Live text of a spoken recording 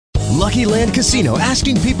Lucky Land Casino,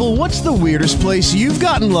 asking people, what's the weirdest place you've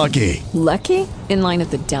gotten lucky? Lucky? In line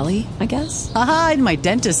at the deli, I guess? Aha, in my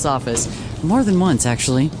dentist's office. More than once,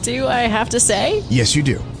 actually. Do I have to say? Yes, you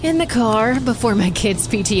do. In the car before my kids'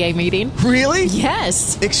 PTA meeting. Really?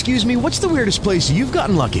 Yes. Excuse me, what's the weirdest place you've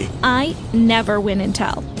gotten lucky? I never win and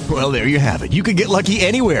tell. Well, there you have it. You can get lucky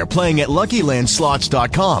anywhere, playing at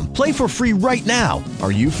LuckyLandSlots.com. Play for free right now.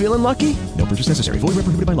 Are you feeling lucky? No purchase necessary. Void where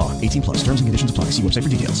prohibited by law. 18 plus. Terms and conditions apply. See website for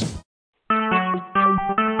details.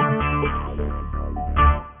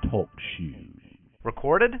 Talk shoes.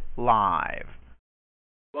 Recorded live.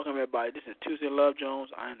 Welcome, everybody. This is Tuesday Love Jones.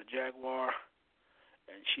 I am the Jaguar,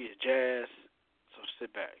 and she is Jazz. So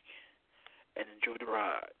sit back and enjoy the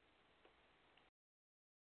ride.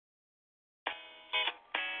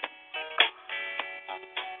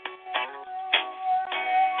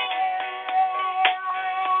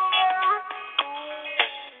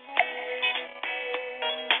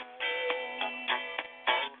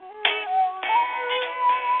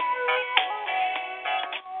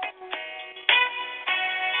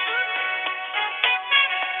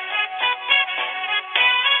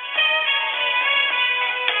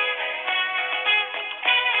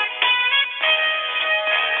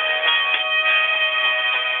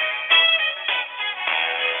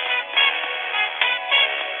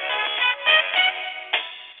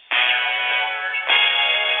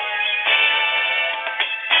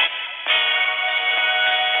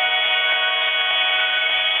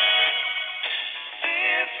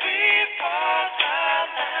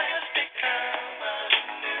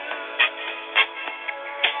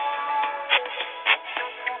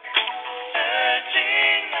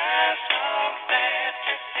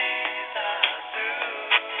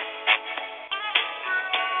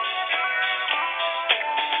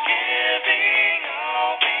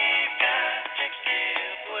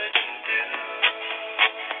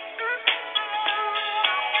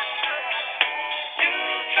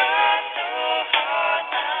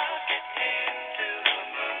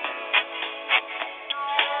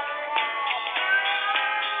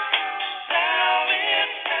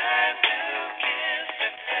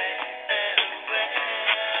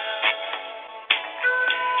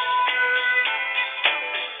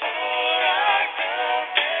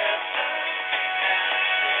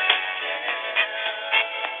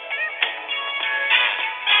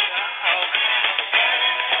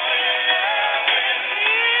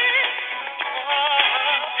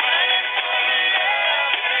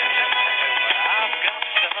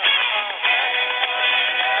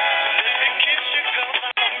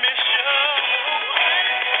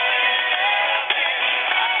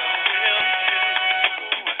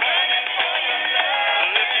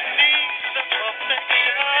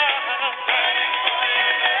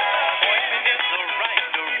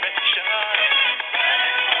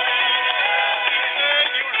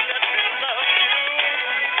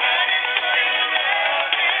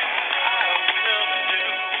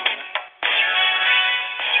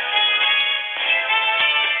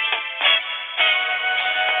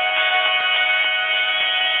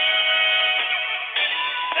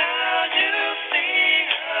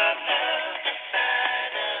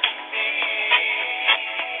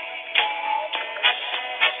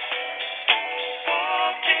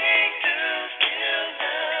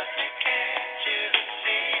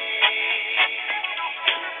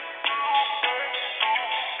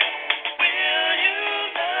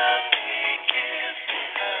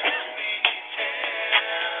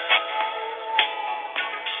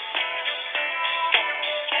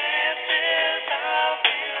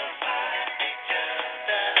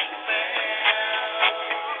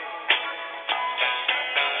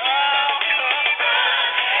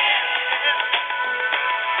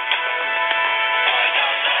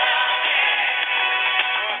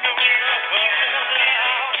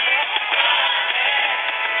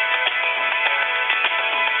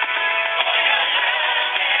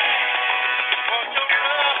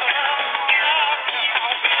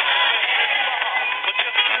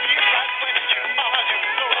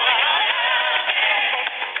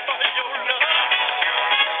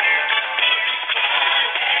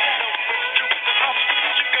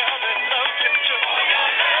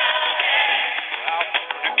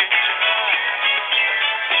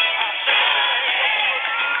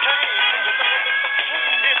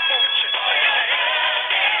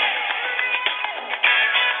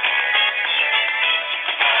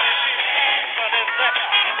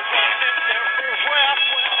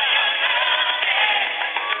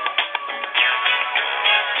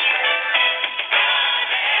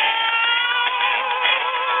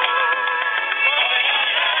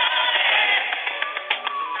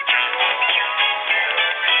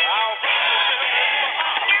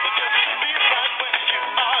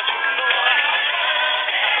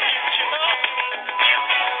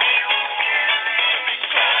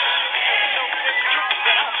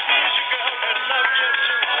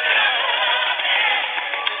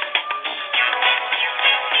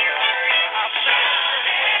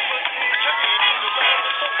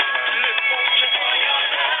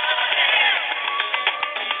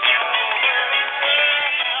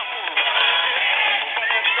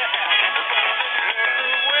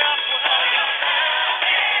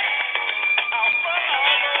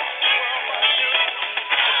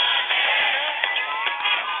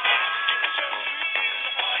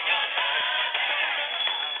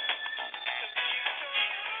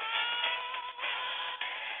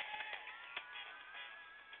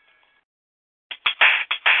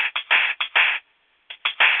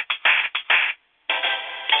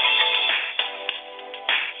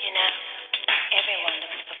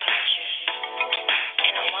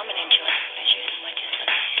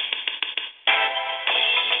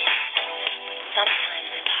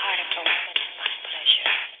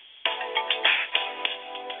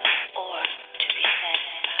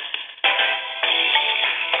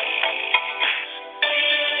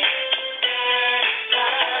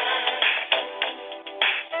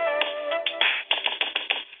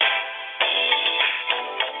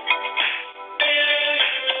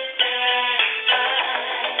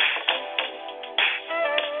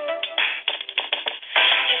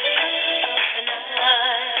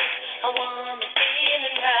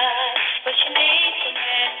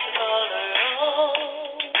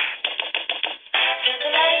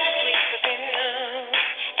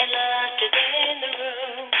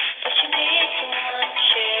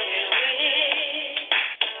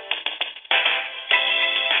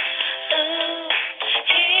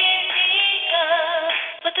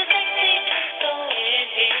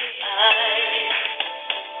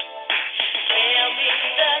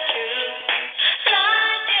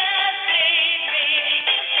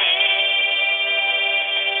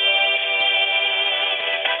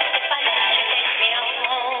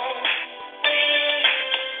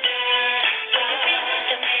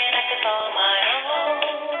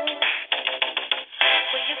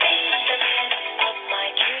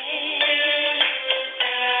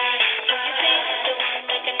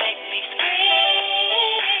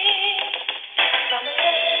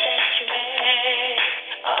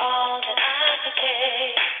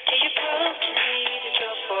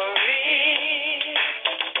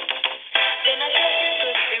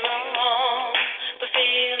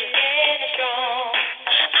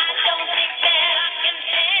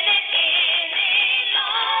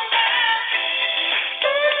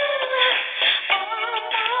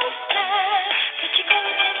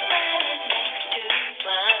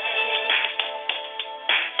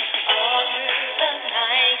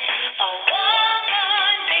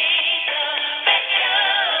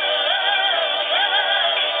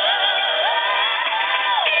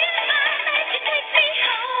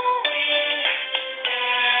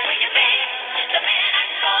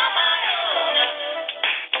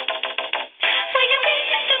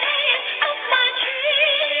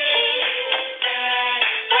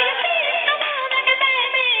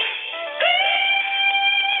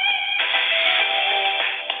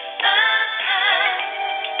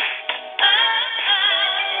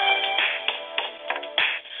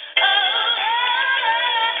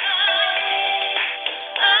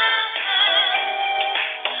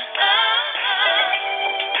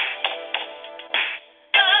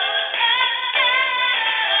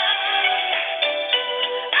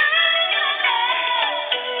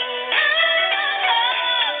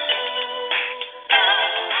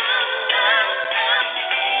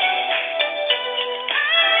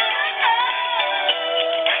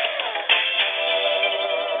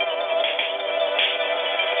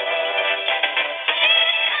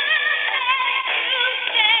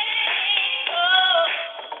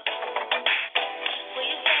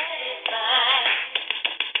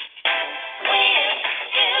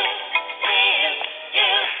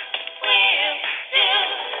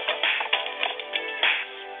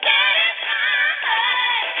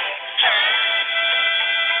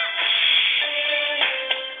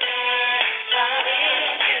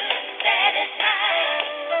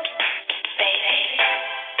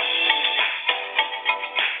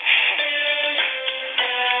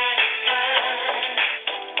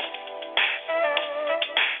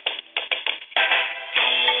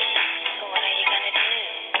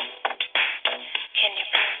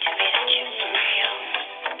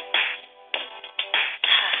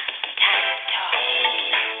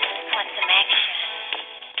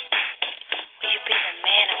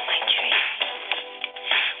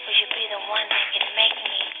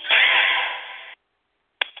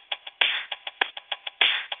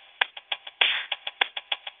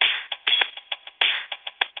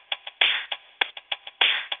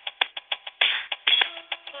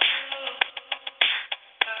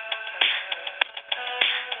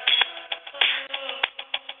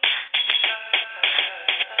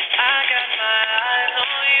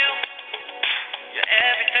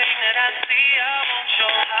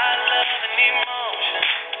 high love and emotion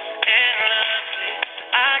endlessly.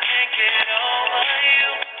 I can't get over you.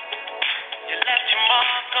 You left your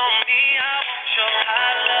mark on me. I want your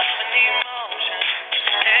high love and emotion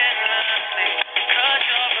endlessly. 'Cause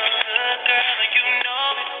you're a good girl and you know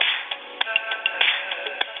it.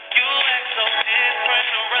 You act so different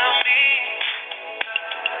around me.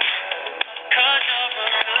 'Cause you're a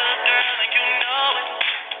good girl and you know it.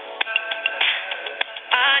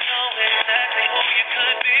 I know exactly who you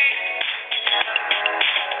could be.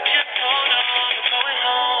 Just hold on, I'm going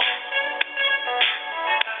home.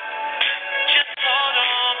 Just hold on,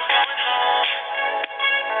 I'm going home.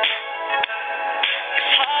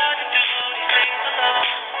 It's hard to do these things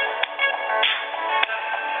alone.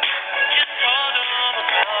 Just hold on, I'm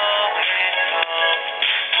going home.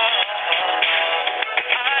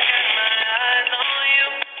 I got my eyes on you.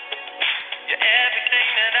 You're everything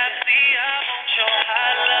that I see. I want your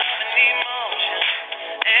high love and emotion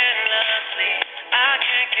endlessly. I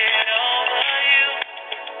can't get over you.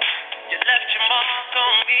 You left your mark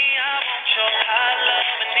on me. I want your high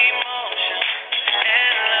love and emotion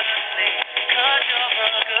endlessly. 'Cause you're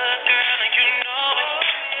a good girl and you know it.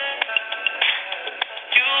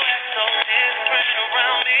 You act so different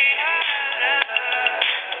around me.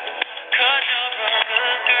 'Cause you're a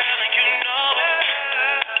good girl and you know it.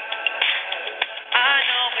 I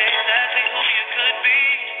know exactly who you could be.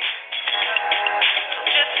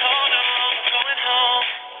 Just hold on, I'm going home.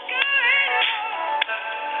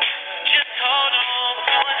 Just hold on, I'm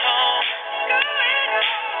going home.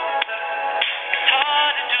 It's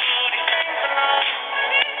hard to do these things alone.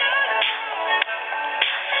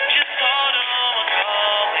 Just hold on, I'm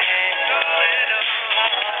going.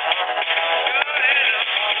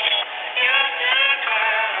 You're the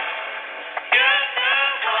girl, you're the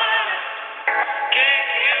one. Can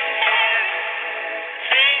you hear me?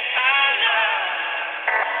 Think I love,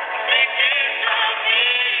 think there's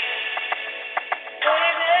something.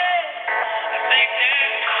 Baby, I think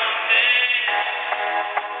there's something.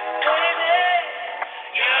 Baby,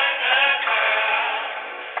 you're the girl,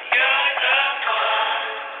 you're the one.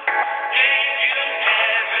 Can you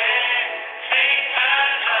hear me? Think I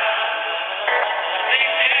love, think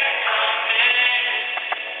there's something.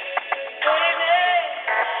 Baby, I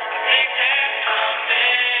think there's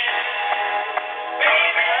something.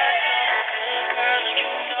 Baby, good girl, and you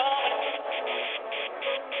know it.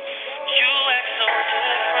 You act so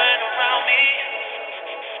different around me.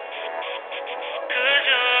 'Cause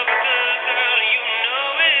you're a good girl and you know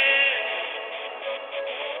it.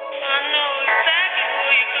 I know exactly who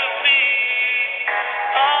you could be.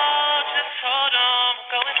 Oh, just hold on, I'm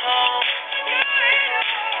going home.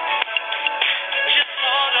 Just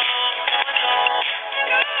hold on, I'm going home.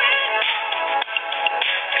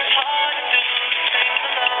 It's hard to do these things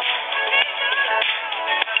alone.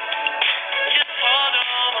 Just hold on,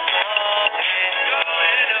 I'm going.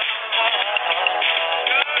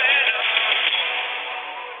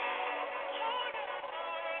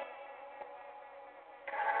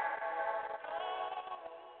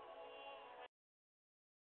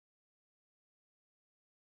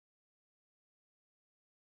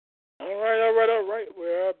 All right.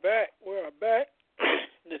 We're back.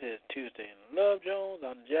 This is Tuesday in Love Jones.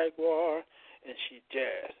 I'm Jaguar, and she's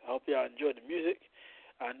Jazz. I hope y'all enjoyed the music.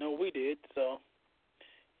 I know we did. So,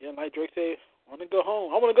 yeah, like Drake said, I want to go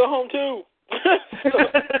home. I want to go home too.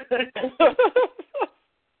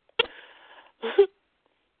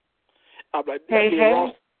 I'm like, that'd be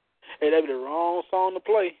the wrong song to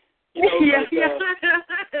play. You know, when you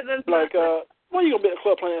gonna be at the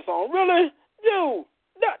club playing that song? Really? Dude,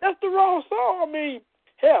 that's the wrong song. I mean,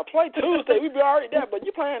 hell, play Tuesday. We be already there, but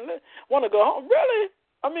you playing want to go home? Really?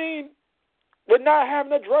 I mean, we're not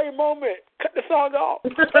having a Dre moment. Cut the song off.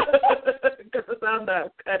 Cut the song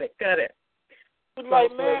off. Cut it.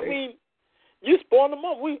 Like, man, I mean, you spoiling the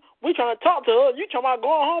moment. We trying to talk to her. You talking about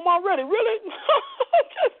going home already? Really?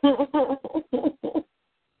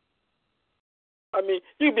 I mean,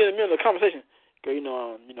 you can be in the middle of the conversation. Girl, you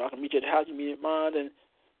know, I can meet you at the house. You meet at mine, and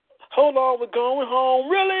hold on, we're going home.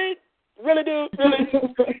 Really? Really, dude? Really?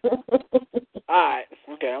 All right.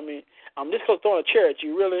 Okay. I mean, I'm just gonna throw a chair at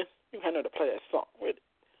you. Really? You had to play that song with it.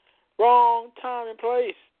 Wrong time and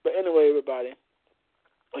place. But anyway, everybody.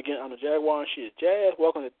 Again, I'm the Jaguar, and she is Jazz.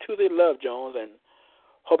 Welcome to Tuesday Love Jones, and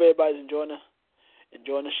hope everybody's enjoying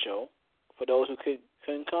the show. For those who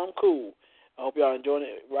couldn't come, cool. I hope y'all enjoying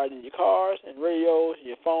it riding in your cars and radios,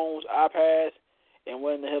 your phones, iPads, and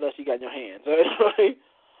what in the hell else you got in your hands. Right?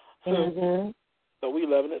 Mm-hmm. So we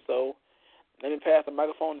loving it. So let me pass the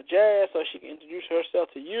microphone to Jazz so she can introduce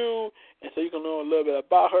herself to you, and so you can know a little bit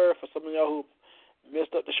about her. For some of y'all who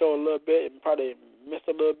messed up the show a little bit and probably missed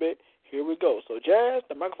a little bit. Here we go. So, Jazz,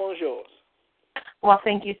 the microphone is yours. Well,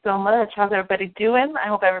 thank you so much. How's everybody doing? I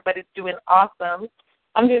hope everybody's doing awesome.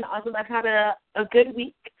 I'm doing awesome. I've had a good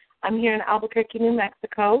week. I'm here in Albuquerque, New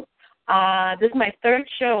Mexico. This is my third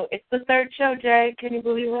show. It's the third show, Jay. Can you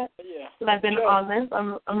believe it? Yeah. That I've been on this.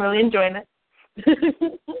 I'm really enjoying it.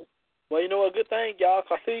 Well, you know a good thing, y'all,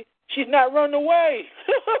 because, see, she's not running away.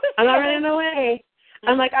 I'm not running away.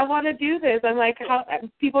 I'm like, I want to do this. I'm like, how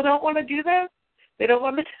people don't want to do this? They don't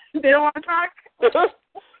want to talk?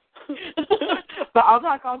 But I'll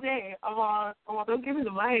talk all day. Don't give me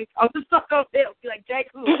the mic. I'll just talk all day. I'll be like, Jag,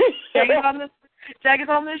 who? Jag is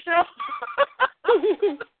on this show?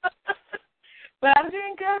 But I'm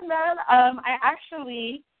doing good, man. I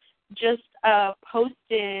actually just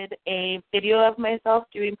posted a video of myself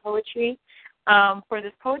doing poetry for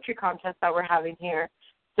this poetry contest that we're having here.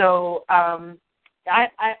 So I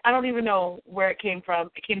don't even know where it came from.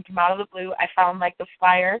 It came from out of the blue. I found like the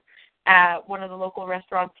flyer at one of the local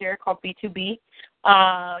restaurants here called B2B,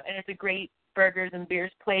 and it's a great burgers and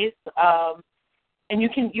beers place. And you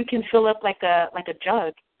can fill up like a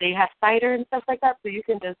jug. They have cider and stuff like that, so you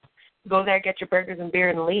can just go there, get your burgers and beer,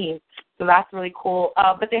 and leave. So that's really cool.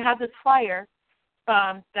 But they have this flyer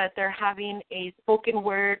that they're having a spoken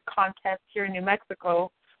word contest here in New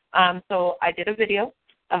Mexico. So I did a video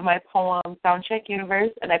of my poem Soundcheck Universe,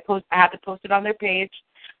 and I had to post it on their page.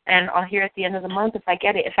 And I'll hear at the end of the month if I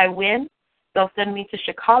get it. If I win, they'll send me to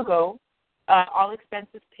Chicago, all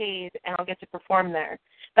expenses paid, and I'll get to perform there.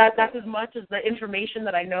 That's as much as the information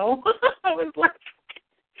that I know. I was like,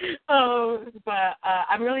 but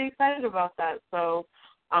I'm really excited about that. So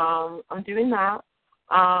I'm doing that.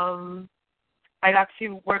 I got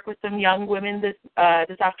to work with some young women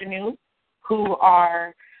this afternoon who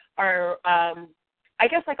are I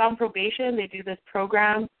guess like on probation. They do this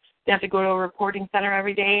program. They have to go to a reporting center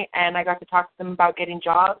every day, and I got to talk to them about getting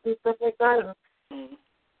jobs and stuff like that. And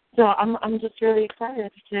so I'm just really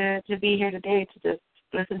excited to be here today to just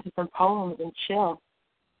listen to some poems and chill.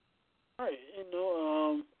 Right,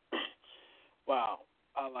 wow,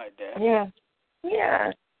 I like that.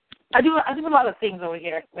 Yeah. I do a lot of things over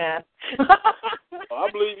here, man. I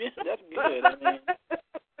believe you. That's good. I mean,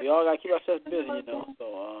 we all gotta keep ourselves busy,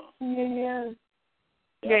 So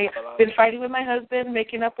Yeah, been fighting with my husband,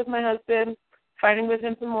 making up with my husband, fighting with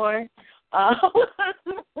him some more.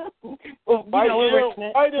 We're working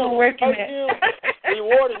it. The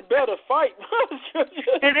reward is better. Fight.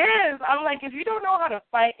 It is. I'm like, if you don't know how to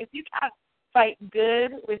fight, if you can't fight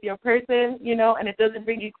good with your person, and it doesn't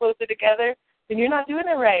bring you closer together, then you're not doing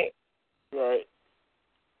it right. Right.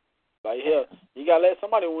 Like, hell, you got to let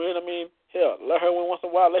somebody win. I mean, hell, let her win once in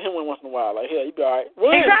a while, let him win once in a while. Like, hell, you be all right.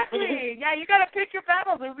 Win. Exactly. Yeah, you got to pick your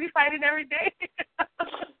battles and be fighting every day.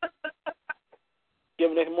 Give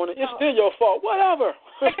the next morning, it's still your fault. Whatever.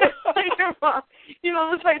 It's your fault.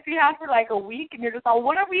 Those fights you have for like a week, and you're just all,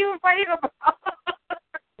 what are we even fighting about?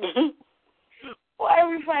 Why are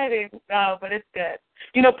we fighting? No, but it's good.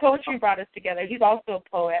 Poetry brought us together. He's also a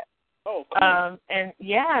poet. Oh, cool. And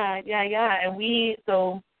yeah. And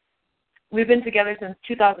we've been together since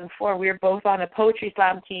 2004. We were both on a poetry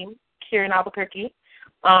slam team here in Albuquerque.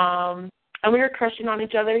 And we were crushing on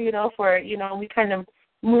each other, we kind of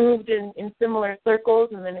moved in similar circles.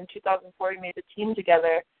 And then in 2004, we made a team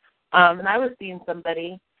together. And I was seeing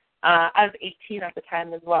somebody. I was 18 at the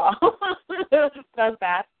time as well. That was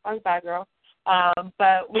bad. I was a bad girl.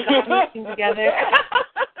 But we got working together.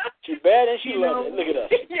 She's bad and she loves it. Look at us.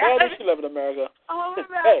 She's bad and she loves it, America. Oh,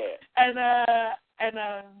 man. And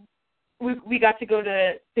we got to go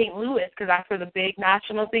to St. Louis because that's where the big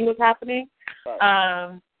national thing was happening.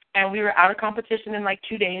 Right. And we were out of competition in like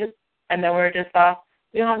 2 days. And then we were just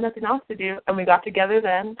we don't have nothing else to do. And we got together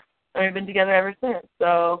then. And we've been together ever since.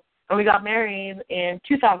 So, and we got married in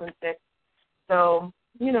 2006. So,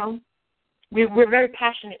 we're very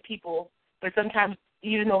passionate people. But sometimes,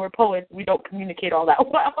 even though we're poets, we don't communicate all that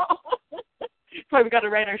well. So we got to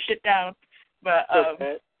write our shit down. But it's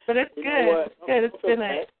good. It's good. It's been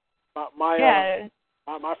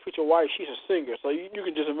my future wife, she's a singer, so you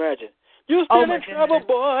can just imagine. You still in trouble,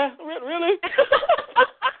 boy? Really?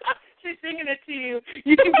 She's singing it to you.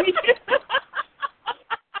 You can be.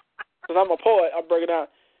 Because I'm a poet, I break it out.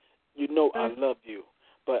 I love you,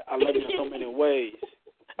 but I love you in so many ways.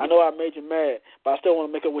 I know I made you mad, but I still want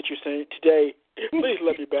to make up what you're saying today. Please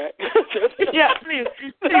let me back. Yeah, please.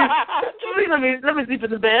 Please let me sleep in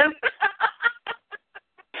the bed.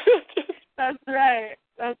 That's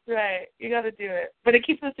right. You got to do it. But it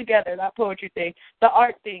keeps us together, that poetry thing. The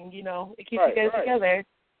art thing, it keeps you guys together.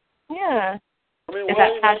 Yeah. I mean,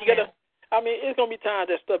 it's going to be times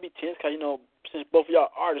that stuff be tense because, since both of y'all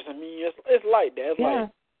artists, I mean, it's like that. It's like,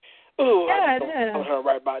 ooh, I don't know her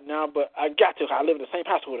right about now, but I got to. I live in the same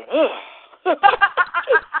house with her.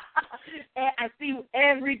 I see you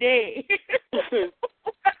every day.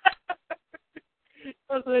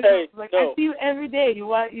 I see you every day.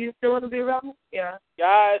 You still want to be around me? Yeah.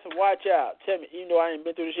 Guys, watch out. Tell me, even though I ain't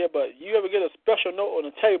been through this yet, but you ever get a special note on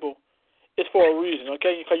the table, it's for a reason,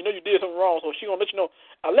 okay? Because you know you did something wrong, so she going to let you know.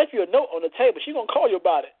 I left you a note on the table. She going to call you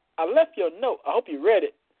about it. I left you a note. I hope you read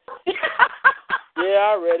it.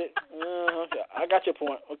 Yeah, I read it. I got your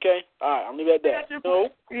point, okay? All right, I'm leave it at that. No.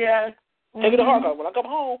 Yeah. Take it to heart. When I come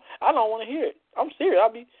home, I don't want to hear it. I'm serious.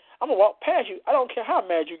 I'm going to walk past you. I don't care how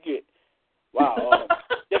mad you get. Wow.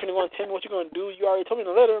 Definitely want to tell me what you're going to do. You already told me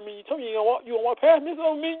in the letter. I mean, you told me you're going to walk past me.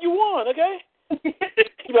 So I mean, you won, okay?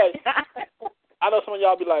 You like, I know some of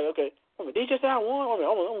y'all be like, okay, did you just say I won? I'm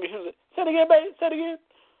going to get him. Say it again, baby. Say it again.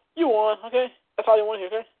 You won, okay? That's all you want to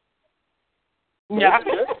hear, okay? Yeah.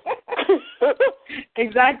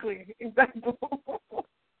 Exactly. It's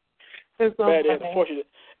so bad funny. to force you to,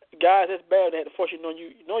 guys, that's bad. They had to force you to know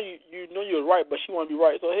you were right, but she want to be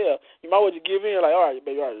right. So hell, you might as well just give in. Like, all right,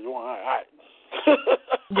 baby, all right, you won, all right.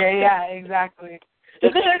 Yeah, exactly.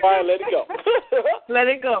 Just be quiet, let it go. Let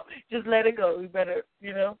it go. Just let it go. We better,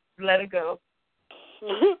 let it go.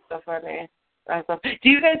 So funny. That's so. Do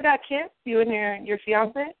you guys got kids? You and your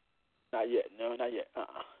fiance? Not yet. No, not yet. Not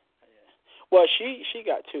yet. Well, she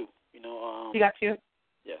got two. She got two.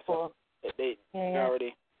 Yeah. Cool. So they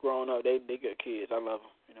already grown up. They good kids. I love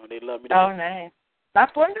them. They love me. Oh, nice.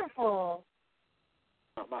 That's wonderful.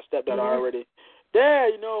 My stepdaughter already.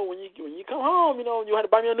 Dad, when you come home, you had to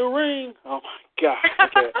buy me a new ring. Oh my God.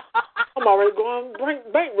 Okay. I'm already going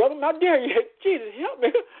bankrupt. How dare you? Jesus, help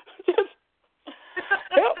me. Just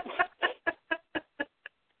help.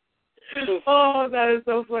 Oh, that is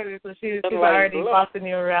so funny. So she's already bossing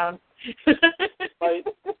you around. Like,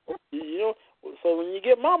 so when you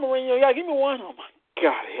get mama ring, you gotta give me one. Oh my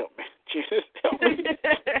God, help me. Jesus, help me.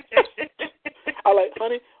 I like,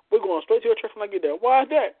 honey, we're going straight to your church when I get there. Why is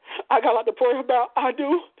that? I got a lot to pray about. I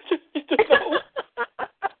do.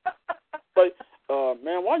 Like,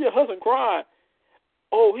 man, why your husband crying?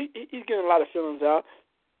 Oh, he's getting a lot of feelings out.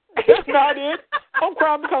 That's not it. I'm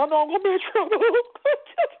crying because I know I'm going to be in trouble.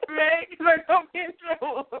 Right? Because I don't get in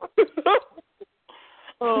trouble.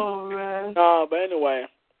 Oh, man. But anyway,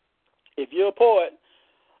 if you're a poet,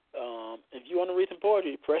 if you want to read some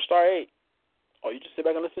poetry, press star 8. Or you just sit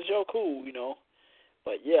back and listen to the show, cool,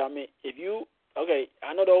 But, yeah, I mean,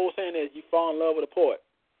 I know the old saying is you fall in love with a poet.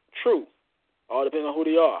 True. All depends on who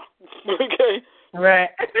they are. Okay? Right.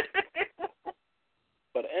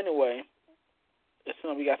 But anyway, as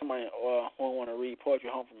soon as we got somebody who want to read poetry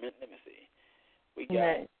home from, let me see. We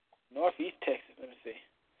got Northeast Texas. Let me see.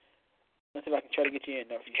 Let's see if I can try to get you in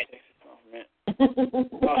Northeast Texas home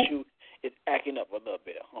from. Oh, shoot. It's acting up a little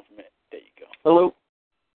bit. Home from. There you go. Hello.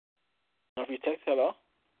 Northeast Texas, hello.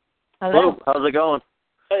 Hello. How's it going?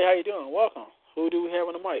 Hey, how you doing? Welcome. Who do we have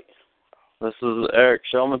on the mic? This is Eric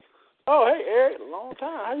Shellman. Oh, hey, Eric. Long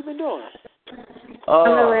time. How you been doing?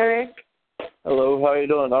 Hello, Eric. Hello. How you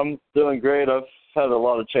doing? I'm doing great. I've had a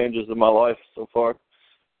lot of changes in my life so far.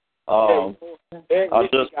 I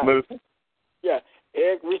just moved. Yeah,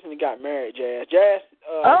 Eric recently got married, Jazz. Jazz.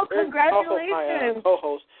 Congratulations. Also my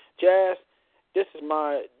co-host. Jazz, this is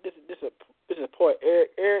a poet.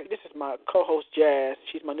 Eric, this is my co-host, Jazz.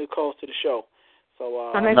 She's my new co-host to the show.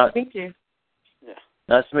 So, nice to meet you. Yeah.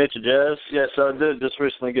 Nice to meet you, Jazz. Yes, I did just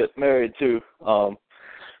recently get married, too.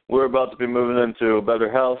 We're about to be moving into a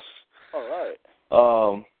better house. All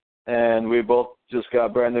right. And we both just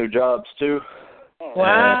got brand new jobs, too.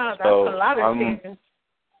 Wow, that's a lot of changes.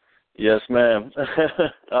 Yes, ma'am.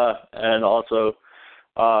 And also,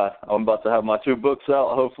 I'm about to have my 2 books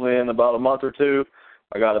out, hopefully in about a month or 2.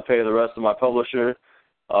 I got to pay the rest of my publisher.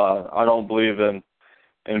 I don't believe in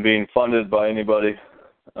being funded by anybody,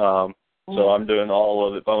 so I'm doing all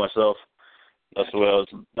of it by myself. That's the way I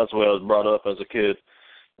was brought up as a kid.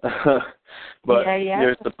 But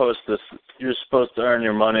you're supposed to earn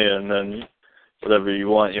your money, and then whatever you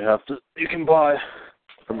want, you can buy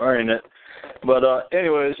from earning it. But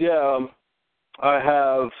anyways,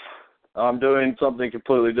 I'm doing something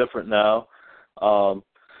completely different now. I'm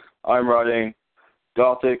writing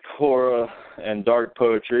gothic, horror, and dark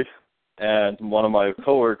poetry. And one of my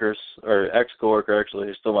coworkers, or ex-coworker actually,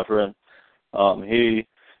 he's still my friend, he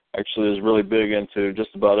actually is really big into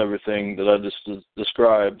just about everything that I just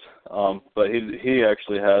described. But he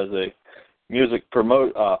actually has a music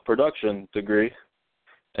production degree,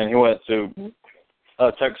 and he went to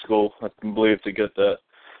tech school, I believe, to get that.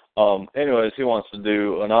 Anyways, he wants to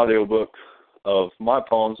do an audiobook of my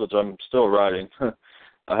poems, which I'm still writing.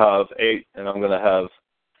 I have 8, and I'm going to have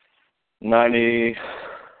 90,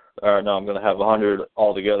 or no, I'm going to have 100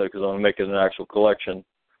 altogether because I'm going to make it an actual collection,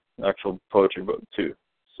 an actual poetry book too.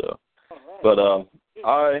 So, but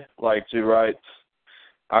I like to write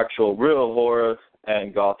actual real horror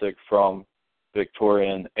and Gothic from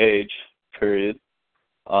Victorian age period.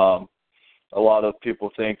 A lot of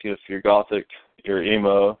people think if you're Gothic, you're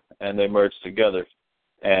emo, and they merge together.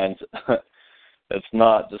 And it's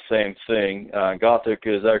not the same thing. Gothic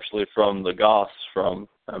is actually from the Goths from,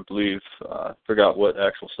 I believe, I forgot what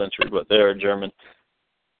actual century, but they're a German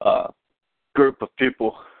group of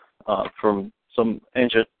people from some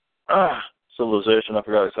ancient civilization. I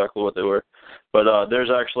forgot exactly what they were. But there's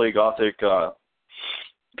actually Gothic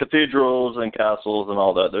cathedrals and castles and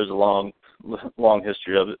all that. There's a long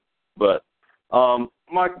history of it. But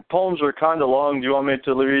my poems are kind of long. Do you want me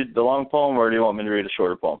to read the long poem, or do you want me to read a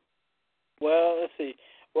shorter poem? Well, let's see.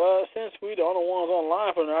 Well, since we're the only ones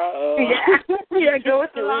online for now, go with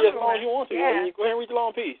the long read as long as you want to. Yeah. Go ahead and read the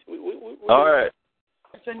long piece. All right.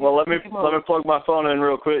 Well, let me plug my phone in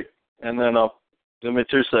real quick, and then give me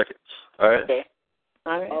 2 seconds. All right. Okay.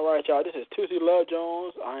 All right, y'all. This is Tuesday Love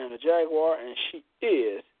Jones. I am the Jaguar, and she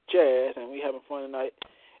is Jazz, and we having fun tonight.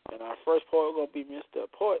 And our first poet going to be Mr.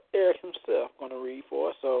 Poet Eric himself going to read for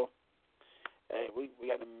us. So, hey, we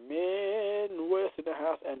got the Midwest in the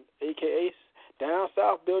house, and AKA Down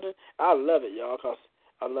South building. I love it, y'all, because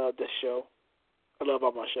I love this show. I love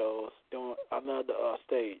all my shows. I love the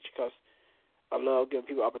stage because I love giving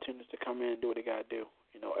people opportunities to come in and do what they got to do,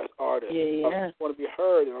 as artists. I want to be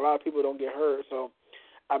heard, and a lot of people don't get heard. So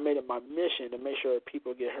I made it my mission to make sure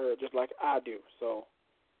people get heard just like I do. So.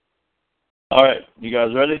 All right, you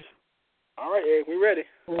guys ready? All right, Eric, we ready.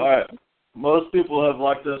 All right. Most people have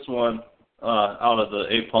liked this one out of the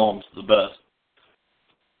 8 poems the best.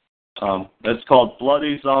 It's called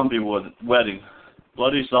Bloody Zombie Wedding.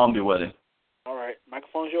 Bloody Zombie Wedding. All right,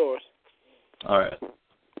 microphone's yours. All right.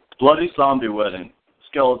 Bloody Zombie Wedding.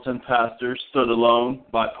 Skeleton pastor stood alone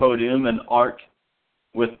by podium and ark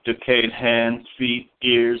with decayed hands, feet,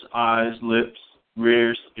 ears, eyes, lips,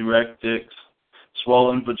 rears, erect dicks,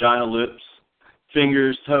 swollen vagina lips,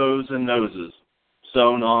 fingers, toes, and noses,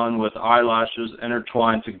 sewn on with eyelashes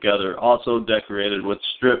intertwined together, also decorated with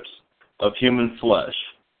strips of human flesh,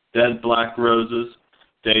 dead black roses,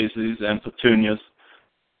 daisies, and petunias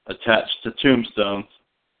attached to tombstones.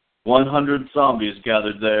 100 zombies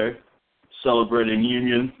gathered there, celebrating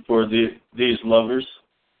union for these lovers.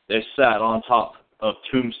 They sat on top of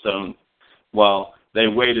tombstones while they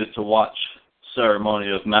waited to watch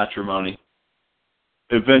ceremony of matrimony.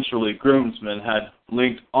 Eventually, groomsmen had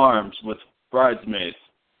linked arms with bridesmaids.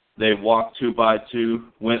 They walked 2 by 2,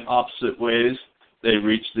 went opposite ways. They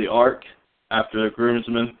reached the ark. After the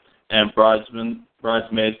groomsmen and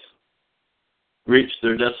bridesmaids reached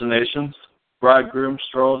their destinations, bridegroom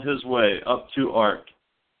strolled his way up to ark.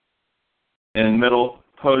 In middle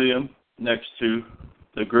podium, next to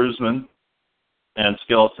the groomsmen and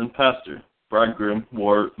skeleton pastor, bridegroom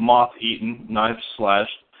wore moth-eaten,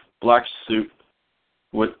 knife-slashed black suit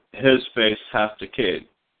with his face half decayed.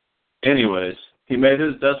 Anyways, he made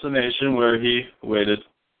his destination where he waited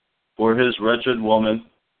for his wretched woman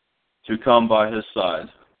to come by his side.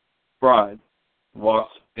 Bride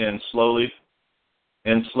walked in slowly,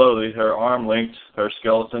 her arm linked her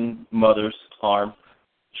skeleton mother's arm.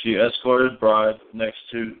 She escorted bride next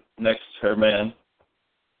her man.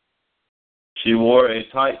 She wore a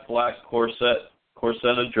tight black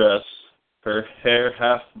corseted dress, her hair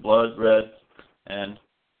half blood red and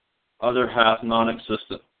other half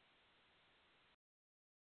non-existent.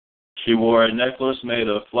 She wore a necklace made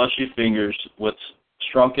of fleshy fingers with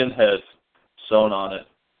shrunken heads sewn on it.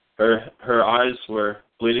 Her eyes were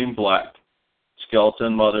bleeding black.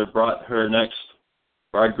 Skeleton mother brought her next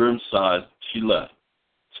bridegroom's side. She left.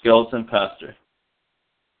 Skeleton pastor.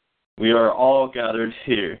 We are all gathered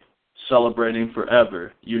here, celebrating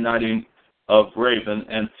forever, uniting of Raven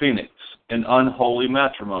and Phoenix in unholy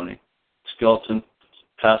matrimony. Skeleton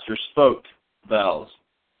pastor spoke vows,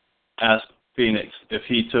 asked Phoenix if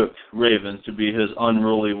he took Raven to be his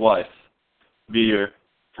unruly wife, be your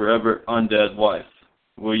forever undead wife.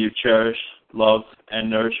 Will you cherish, love, and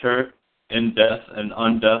nourish her in death and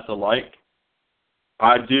undeath alike?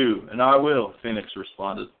 I do, and I will, Phoenix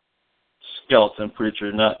responded. Skeleton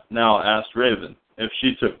preacher now asked Raven if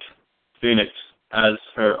she took Phoenix as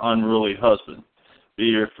her unruly husband, be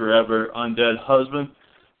your forever undead husband.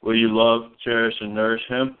 Will you love, cherish, and nourish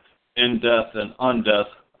him in death and undeath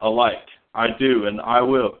alike? I do, and I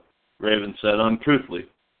will, Raven said uncouthly.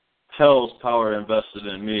 Hell's power invested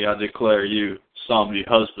in me, I declare you, zombie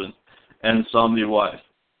husband, and zombie wife.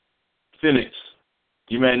 Phoenix,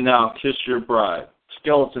 you may now kiss your bride.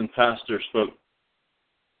 Skeleton pastor spoke.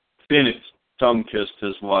 Phoenix tongue-kissed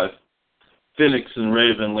his wife. Phoenix and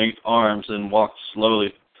Raven linked arms and walked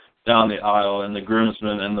slowly down the aisle, and the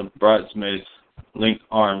groomsmen and the bridesmaids linked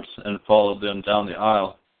arms and followed them down the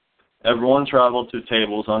aisle. Everyone traveled to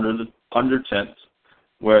tables under tents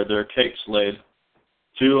where their cakes laid.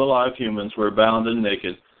 2 alive humans were bound and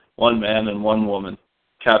naked, 1 man and 1 woman,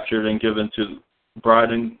 captured and given to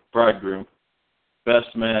bride and bridegroom.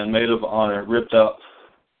 Best man, maid of honor, ripped out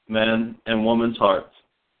men and women's hearts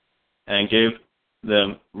and gave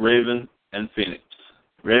them Raven and Phoenix.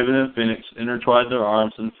 Raven and Phoenix intertwined their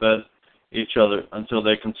arms and fed each other until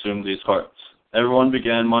they consumed these hearts. Everyone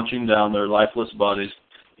began munching down their lifeless bodies,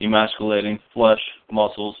 emasculating flesh,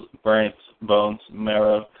 muscles, brains, bones,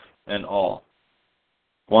 marrow, and all.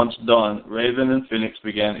 Once done, Raven and Phoenix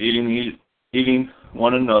began eating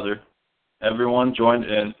one another. Everyone joined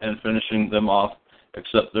in and finishing them off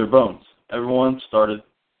except their bones. Everyone started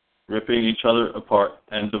ripping each other apart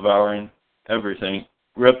and devouring everything,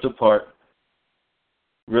 ripped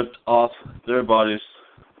off their bodies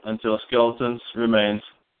until skeletons remained,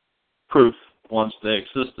 proof once they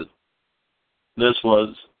existed. This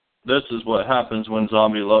is what happens when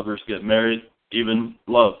zombie lovers get married. Even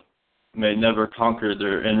love may never conquer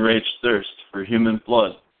their enraged thirst for human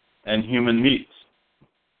blood and human meats,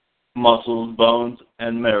 muscles, bones,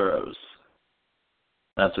 and marrows.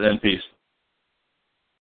 That's it in peace.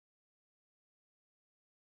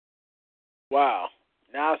 Wow.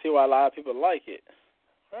 Now I see why a lot of people like it.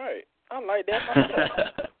 All right. I like that myself.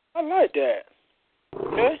 I like that.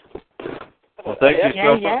 Okay. Well, thank you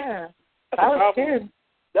so much. Yeah. That was good.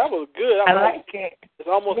 That was good. I like it. It's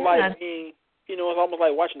almost like being, it's almost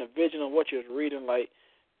like watching a vision of what you was reading. Like,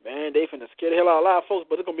 man, they finna scare the hell out of a lot of folks,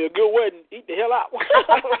 but it's gonna be a good wedding. Eat the hell out.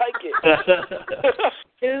 I like it.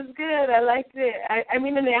 It was good. I liked it. I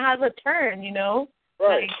mean, and it has a turn,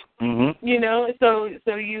 Right. Like,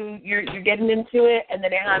 so you're getting into it, and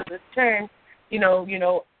then it has this turn,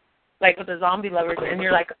 like with the zombie lovers, and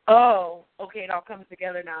you're like, oh, okay, it all comes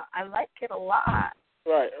together now. I like it a lot.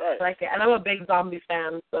 Right. I like it, and I'm a big zombie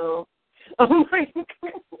fan, so. Oh my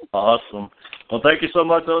God. Awesome. Well, thank you so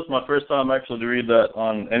much. That was my first time actually to read that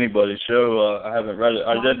on anybody's show. I haven't read it.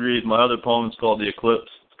 I did read my other poem. It's called The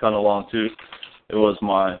Eclipse. It's kind of long too. It was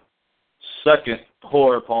my second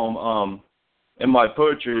horror poem. In my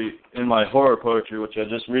horror poetry, which I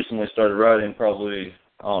just recently started writing, probably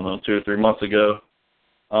 2 or 3 months ago.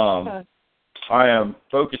 I am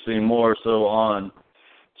focusing more so on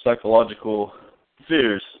psychological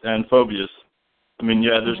fears and phobias. I mean,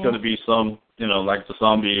 yeah, there's going to be some, like the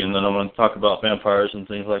zombie, and then I'm going to talk about vampires and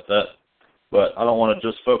things like that. But I don't want to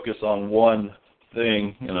just focus on one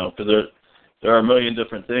thing, because there are a million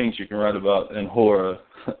different things you can write about in horror.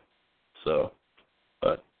 So,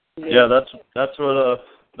 but yeah, that's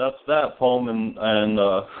that poem. And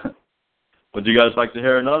would you guys like to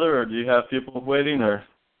hear another, or do you have people waiting, or?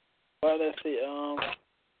 Well, let's see.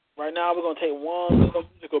 Right now we're gonna take one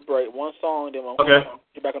musical break, one song, and then we'll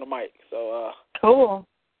get back on the mic. So. Cool.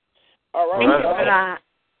 All right. Thank you for that.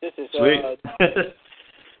 This is sweet.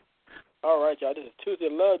 All right, y'all. This is Tuesday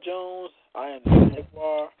Love Jones. I am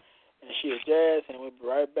Jaguar, and she is Jazz, and we'll be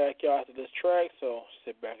right back, y'all, after this track. So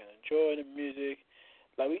sit back and enjoy the music,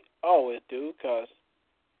 like we always do, cause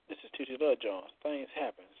this is Tuesday Love Jones. Things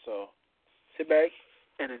happen, so sit back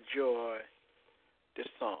and enjoy this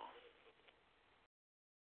song.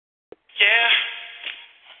 Yeah.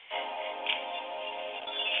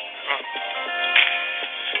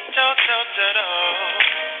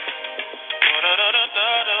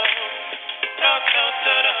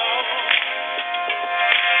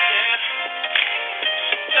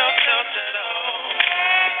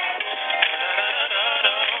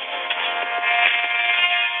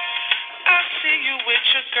 I see you with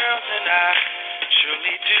your girls and I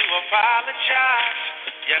truly do apologize.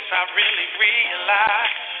 Yes, I really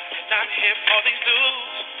realize you're not here for these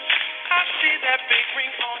dudes. I see that big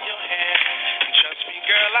ring on your hand. And trust me,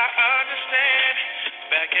 girl, I understand.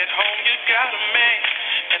 Back at home, you got a man,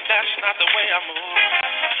 and that's not the way I move.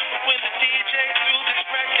 When the DJ threw this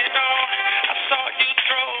record on, I saw you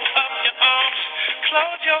throw up your arms,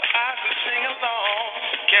 close your eyes and sing along.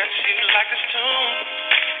 Guess you like this tune,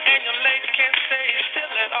 and your legs can't stay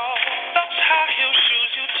still at all. Those high heel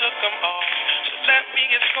shoes, you took them off. So let me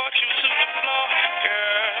escort you to the floor,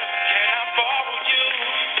 girl. Can I borrow you?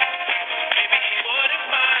 Maybe he wouldn't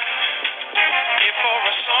mind. If for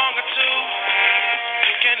a song or two,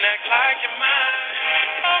 you can act like you're mine.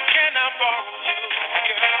 Oh, can I borrow you,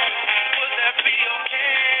 girl? Would that be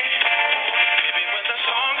okay? Maybe when the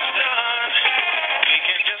song is done,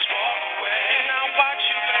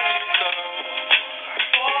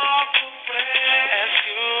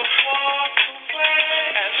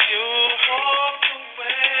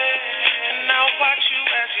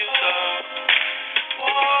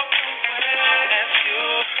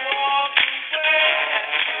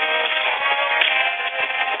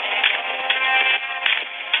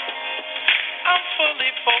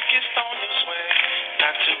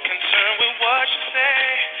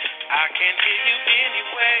 you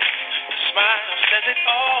anyway. The smile says it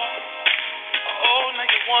all. Oh, now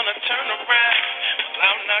you wanna turn around. Well,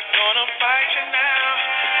 I'm not gonna fight you now.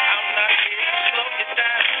 I'm not here to slow you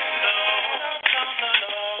down. No.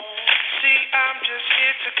 See, I'm just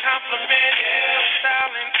here to compliment your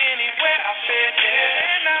style in anywhere I fit.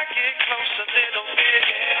 And I get close a little bit.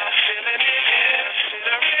 I'm feeling it,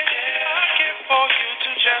 considering it. I get for you to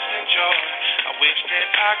just enjoy. I wish that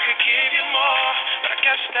I could give you more, but I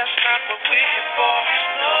guess that's not what we're here for.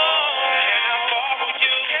 No, can I borrow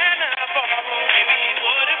you? Can I borrow? Maybe he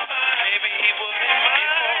wouldn't mind. Maybe he wouldn't mind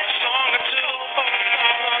for a song or two.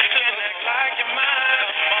 You can act like you're mine.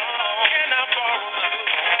 Can I borrow you?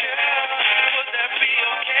 Girl, would that be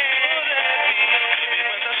okay?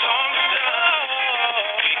 When the song's done,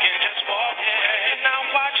 we can just walk away. And I'll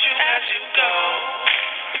watch you as you go.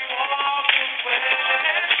 Walk away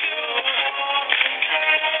as you walk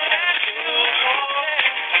away.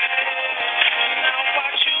 And I'll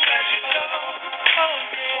watch you as you go. Oh,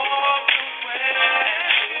 yeah. Walk away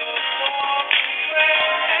as you walk away.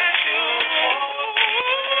 As you walk away.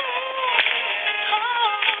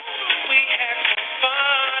 We had some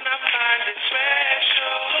fun. I find it special.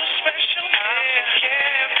 So special. I'm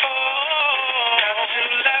careful not to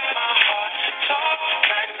let my heart talk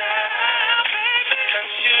right now, baby.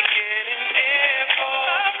 'Cause you're getting airful.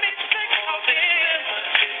 Love me sick of it.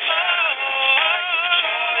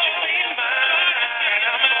 You be mine.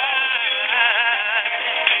 I'm mine.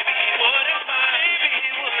 Maybe he wouldn't mind. Maybe he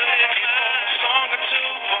wouldn't mind. A song or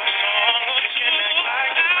two. For a song or two.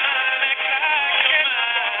 Act like you're mine. Act like you're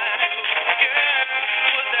mine. Girl,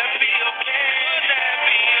 would that be okay? Would that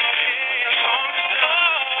be okay? The song's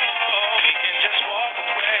done. We can just walk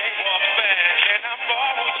away. Walk back. Can I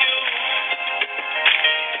borrow you?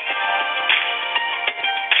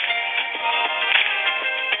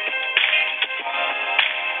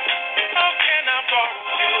 Oh, can I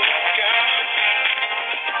borrow you, girl?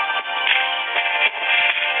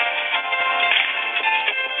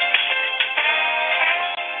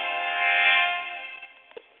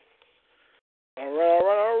 All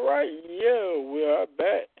right. Yeah, we are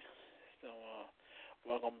back. So,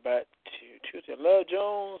 welcome back to Tuesday Love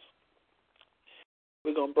Jones.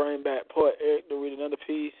 We're going to bring back Poet Eric to read another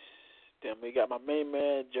piece. Then we got my main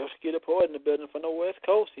man, Joski the Poet, in the building from the West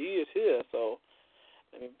Coast. He is here. So,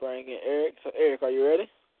 let me bring in Eric. So, Eric, are you ready?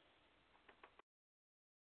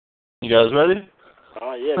 You guys ready?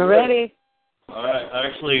 Oh, yeah. We're ready. All right. I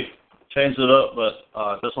actually changed it up, but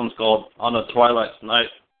this one's called On a Twilight Night.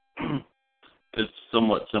 It's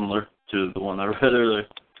somewhat similar to the one I read earlier.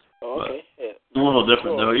 Oh, okay. Yeah. A little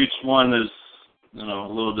different, though. Each one is, a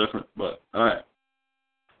little different, but all right.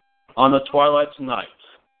 On a twilight night,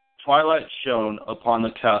 twilight shone upon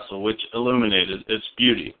the castle, which illuminated its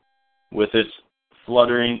beauty with its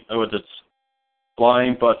flying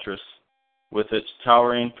buttress, with its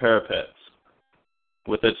towering parapets,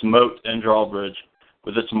 with its moat and drawbridge,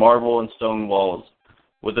 with its marble and stone walls,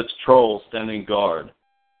 with its trolls standing guard,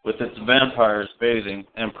 with its vampires bathing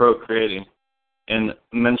and procreating in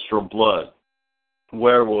menstrual blood,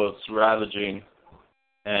 werewolves ravaging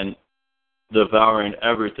and devouring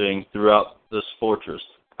everything throughout this fortress,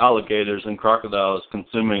 alligators and crocodiles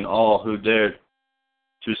consuming all who dared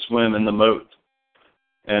to swim in the moat,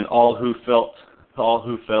 and all who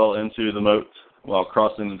fell into the moat while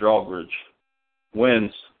crossing the drawbridge.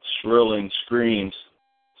 Winds, shrilling screams,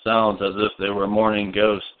 sounds as if they were mourning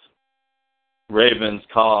ghosts. Ravens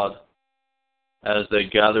cawed as they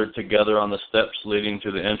gathered together on the steps leading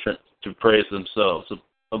to the entrance to praise themselves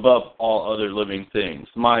above all other living things.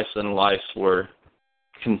 Mice and lice were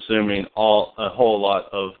consuming a whole lot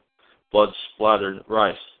of blood-splattered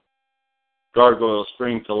rice. Gargoyles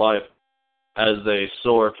spring to life as they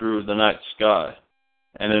soar through the night sky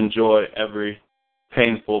and enjoy every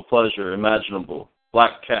painful pleasure imaginable.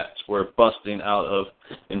 Black cats were busting out of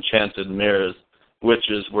enchanted mirrors.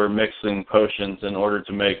 Witches were mixing potions in order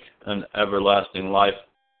to make an everlasting life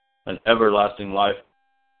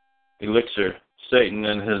elixir. Satan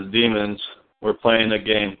and his demons were playing a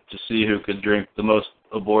game to see who could drink the most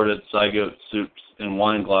aborted zygote soups in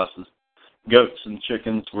wine glasses. Goats and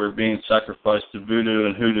chickens were being sacrificed to voodoo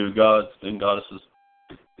and hoodoo gods and goddesses.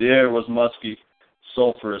 The air was musky,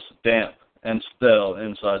 sulphurous, damp, and stale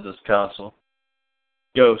inside this castle.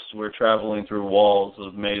 Ghosts were traveling through walls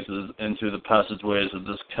of mazes into the passageways of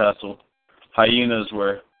this castle. Hyenas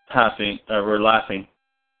were laughing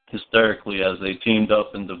hysterically as they teamed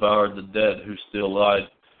up and devoured the dead who still lied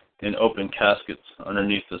in open caskets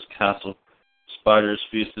underneath this castle. Spiders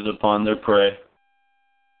feasted upon their prey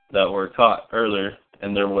that were caught earlier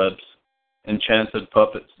in their webs. Enchanted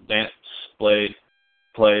puppets danced, played,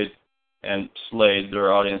 and slayed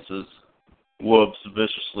their audiences. Wolves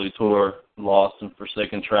viciously tore lost and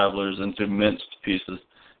forsaken travelers into minced pieces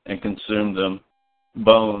and consumed them,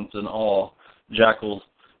 bones and all. Jackals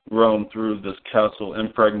roamed through this castle,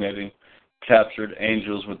 impregnating captured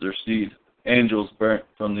angels with their seed. Angels burnt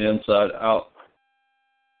from the inside out,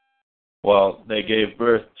 while they gave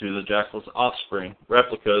birth to the jackal's offspring,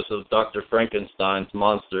 replicas of Dr. Frankenstein's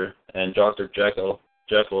monster and Dr.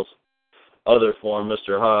 Jekyll's other form,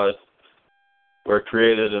 Mr. Hyde, were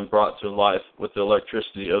created and brought to life with the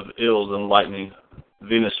electricity of ills and lightning.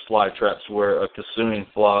 Venus flytraps were a consuming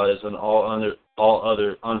flies and all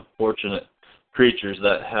other unfortunate creatures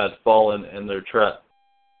that had fallen in their trap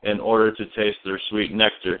in order to taste their sweet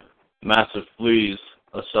nectar. Massive fleas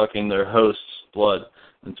sucking their host's blood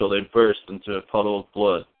until they burst into a puddle of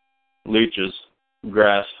blood. Leeches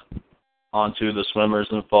grasped onto the swimmers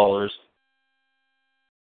and fallers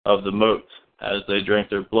of the moat as they drank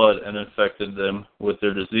their blood and infected them with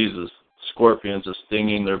their diseases. Scorpions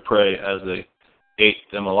stinging their prey as they ate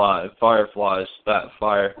them alive. Fireflies spat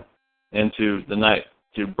fire into the night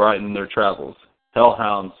to brighten their travels.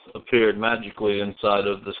 Hellhounds appeared magically inside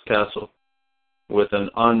of this castle with an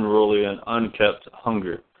unruly and unkept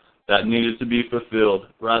hunger that needed to be fulfilled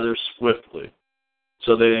rather swiftly.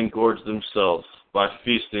 So they engorged themselves by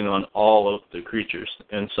feasting on all of the creatures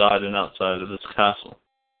inside and outside of this castle.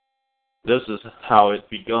 This is how it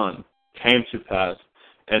begun, came to pass,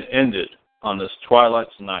 and ended on this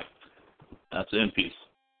twilight's night. That's in peace.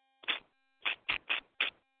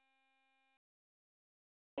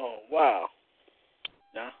 Oh, wow.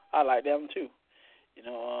 Nah, I like that one too. You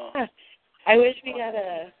know, I wish we got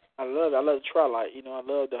a. I love the Twilight. You know, I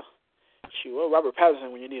love the. Shoot, Robert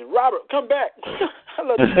Pattinson when you need him. Robert, come back. I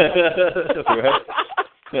love it.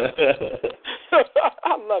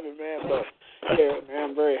 I love it, man. But yeah, man,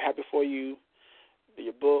 I'm very happy for you.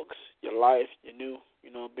 Your books, your life, your new,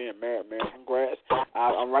 being married, man. Congrats.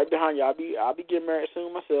 I'm right behind you. I'll be getting married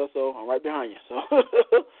soon myself, so I'm right behind you. So.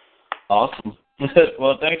 Awesome.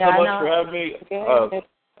 Well, thanks so much for having me. Go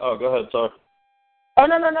ahead, sorry. Oh,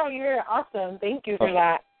 no, you're awesome. Thank you for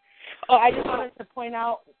that. Oh, I just wanted to point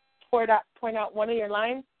out one of your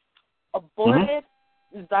lines. Aborted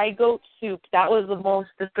zygote soup. That was the most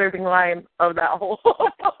disturbing line of that whole.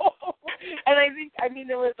 And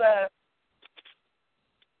it was a.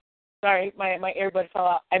 Sorry, my earbud fell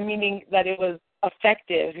out. I'm meaning that it was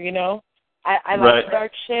effective, I like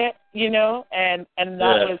dark shit, and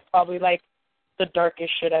that was probably like the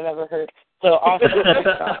darkest shit I've ever heard. So awesome.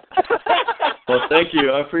 Well, thank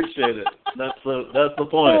you. I appreciate it. That's the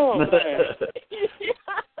point. Oh,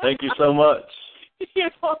 Thank you so much. You're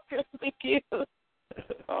welcome. Thank you.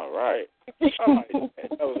 All right. That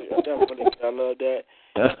was I love that.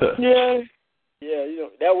 Yeah. Yeah,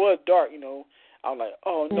 that was dark, I was like,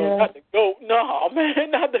 oh, no, not the goat. No, man,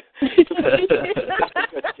 not the...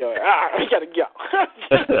 I got to go.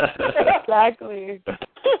 Exactly.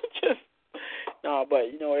 No, but,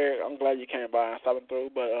 Eric, I'm glad you came by and stopping through.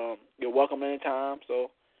 But you're welcome anytime. So,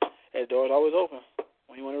 the door's always open.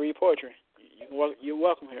 When you want to read poetry, you're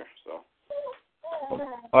welcome here. So.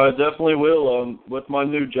 I definitely will. With my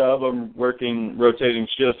new job, I'm working rotating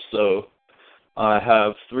shifts, so I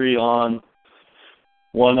have 3 on,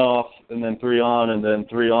 1 off, and then 3 on, and then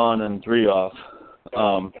 3 on, and 3 off.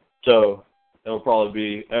 So it'll probably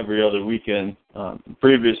be every other weekend.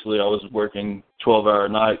 Previously, I was working 12-hour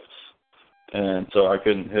nights, and so I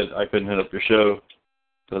couldn't hit up your show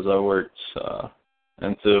because I worked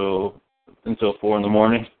until 4 in the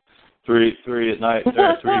morning, 3 at night,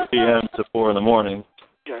 or 3 p.m. to 4 in the morning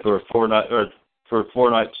for 4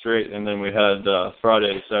 nights straight, and then we had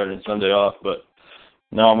Friday, Saturday, and Sunday off. But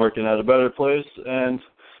now I'm working at a better place, and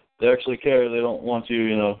they actually care. They don't want you,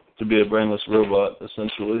 to be a brainless robot,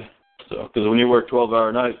 essentially. So, because when you work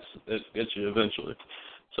 12-hour nights, it gets you eventually.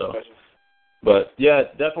 So, but yeah,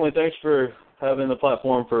 definitely thanks for having the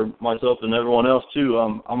platform for myself and everyone else too.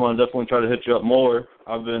 I'm gonna definitely try to hit you up more.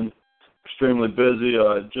 I've been extremely busy.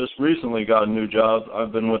 I just recently got a new job.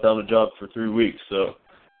 I've been without a job for 3 weeks, so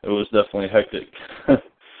it was definitely hectic.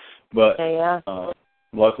 But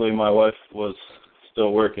luckily my wife was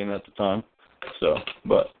still working at the time. So,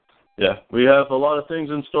 but yeah, we have a lot of things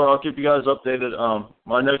in store. I'll keep you guys updated.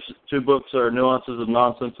 My next 2 books are Nuances of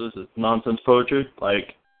Nonsense. It's nonsense poetry,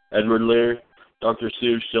 like Edward Lear, Dr.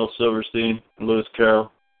 Seuss, Shel Silverstein, and Lewis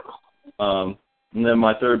Carroll. And then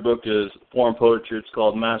my 3rd book is form poetry. It's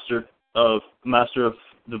called Master of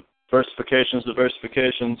the Versifications,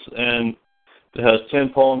 and it has 10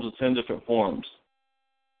 poems with 10 different forms.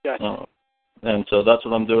 Gotcha. And so that's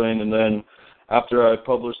what I'm doing. And then after I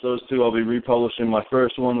publish those 2, I'll be republishing my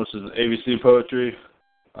first one, which is ABC Poetry.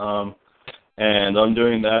 and I'm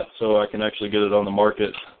doing that so I can actually get it on the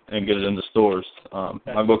market and get it into stores.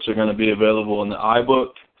 My books are going to be available in the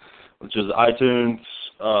iBook, which is the iTunes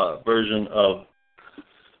version of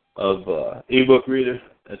ebook reader.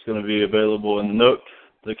 It's going to be available in the Nook,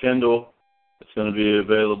 the Kindle. It's going to be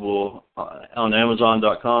available on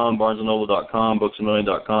Amazon.com, BarnesandNoble.com,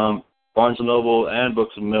 BooksAMillion.com, Barnes & Noble and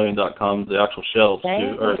BooksAMillion.com, the actual shelves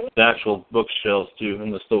too, or the actual bookshelves too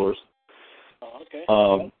in the stores. Okay.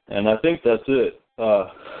 And I think that's it.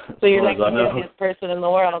 So you're like the busiest person in the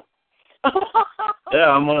world. Yeah,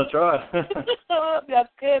 I'm going to try. That's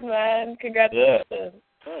good, man. Congratulations. Yeah.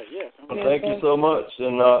 Yeah. Well, thank you so much.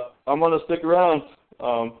 And I'm going to stick around.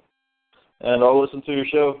 And I'll listen to your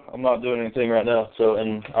show. I'm not doing anything right now,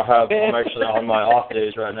 I'm actually on my off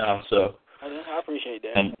days right now, so. I appreciate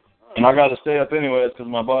that. And I got to stay up anyways because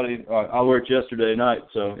my body. I worked yesterday night,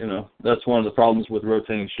 so that's one of the problems with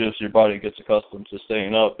rotating shifts. Your body gets accustomed to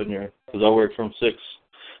staying up, because I work from 6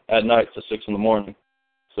 at night to 6 in the morning.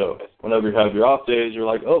 So whenever you have your off days, you're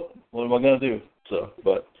like, oh, what am I gonna do? So,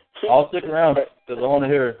 but I'll stick around because I want to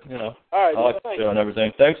hear, All right, I like the show and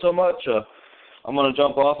everything. Thanks so much. I'm going to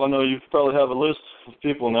jump off. I know you probably have a list of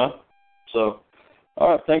people now. So, all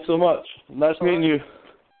right, thanks so much. Nice meeting you.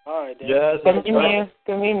 All right, Dan. Jazz. Good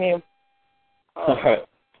meeting you. All right.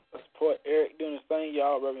 Let's support Eric doing his thing,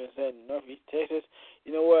 y'all, representing Northeast Texas.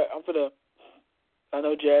 You know what? I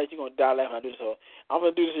know, Jazz, you're going to die laughing when I do this. So I'm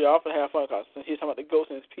going to do this, y'all. I'm going to have fun because since he's talking about the ghost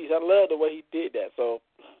in his piece, I love the way he did that. So,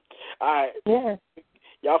 all right. Yeah.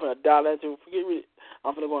 Y'all going to die laughing.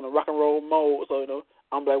 I'm going to go in a rock and roll mode. So,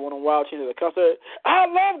 I'm like one of the wild children at the concert. I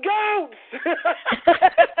love ghosts!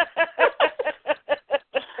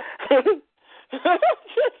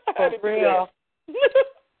 For real.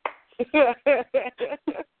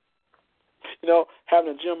 Having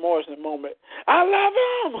a Jim Morrison moment. I love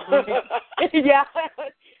him! Yeah.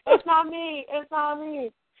 It's not me.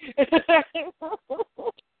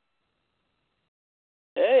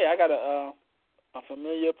 Hey, I got a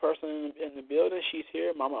familiar person in the building. She's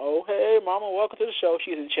here. Mama O. Hey, Mama, welcome to the show.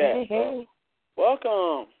 She's in chat. Hey.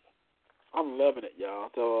 Welcome. I'm loving it, y'all.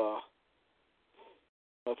 So,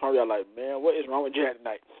 probably y'all like, man, what is wrong with Jan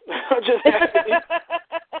tonight? I'm just happy.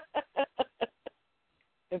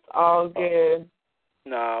 It's all good.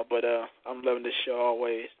 Nah, but I'm loving this show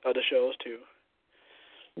always. Other shows, too.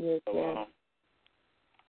 Yes,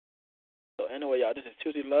 So anyway, y'all, this is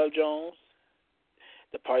Tuesday Love Jones.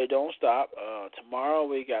 The party don't stop. Tomorrow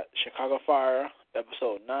we got Chicago Fire,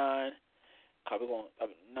 episode 9. We're going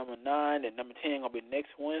number 9 and number 10 gonna be next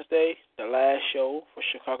Wednesday, the last show for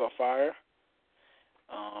Chicago Fire.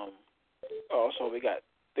 Also we got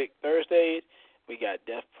Thick Thursdays. We got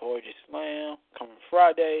Death Poetry Slam coming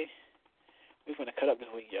Friday. We're gonna cut up this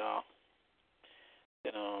week, y'all.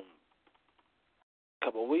 Then a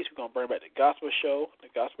couple of weeks we're gonna bring back the Gospel Show, the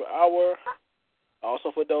Gospel Hour.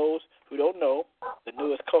 Also, for those who don't know, the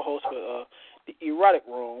newest co-host for the Erotic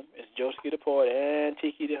Room is Joski the Poet and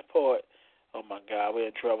Tiki the Poet. Oh, my God, we're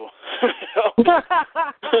in trouble.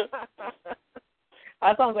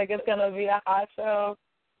 That sounds like it's going to be a hot show.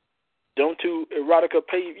 Don't to Erotica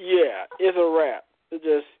pay? Yeah, it's a wrap. It's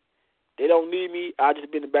just, they don't need me. I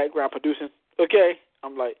just be in the background producing. Okay?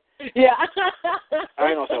 I'm like, yeah. I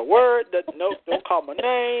ain't going to say a word. Nope, don't call my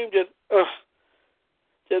name. Just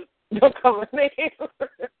don't call my name.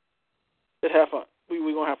 Just have fun. We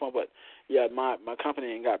going to have fun. But, yeah, my company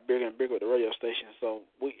ain't got bigger and bigger with the radio station, so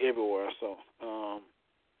we everywhere. So,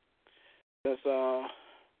 that's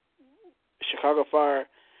Chicago Fire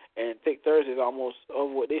and Thick Thursday is almost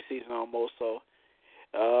over with this season almost. So,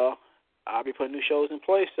 I'll be putting new shows in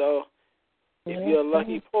place. So, if you're a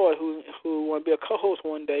lucky poet who want to be a co-host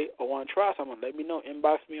one day or want to try something, let me know.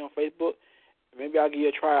 Inbox me on Facebook. Maybe I'll give you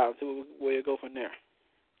a try out and see where you go from there.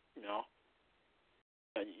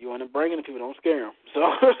 You want to bring in the people, don't scare them. So,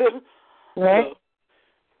 right?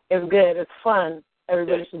 It's good. It's fun.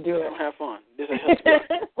 Everybody should do it. Come have fun. This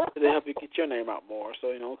will help you get your name out more.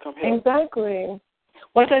 So, come help. Exactly.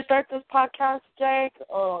 Once I start this podcast, Jake,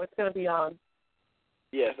 it's going to be on.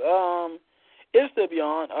 Yes. It'll still be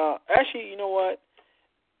on. Actually, you know what?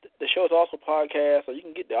 The show is also podcast, so you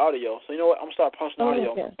can get the audio. So, you know what? I'm going to start posting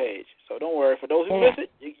audio on my page. So, don't worry. For those who miss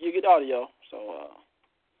it, you get the audio. So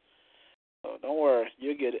don't worry.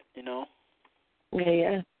 You'll get it,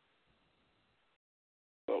 Yeah.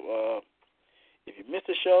 So, if you missed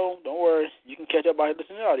the show, don't worry. You can catch up by listening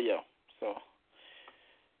to the audio. So,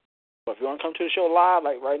 but if you want to come to the show live,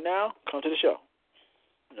 like right now, come to the show.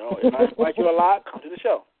 If I invite you live, come to the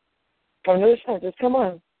show. Come to the show. Just come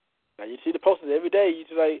on. Now, you see the posters every day. You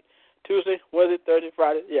just like Tuesday, Wednesday, Thursday,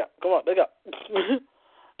 Friday. Yeah, come on, let's go.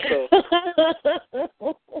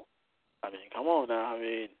 So, I mean, come on now. I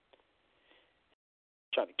mean,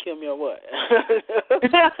 trying to kill me or what?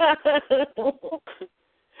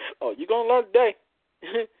 Oh, you're going to learn today.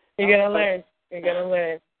 You're going to learn. You're going to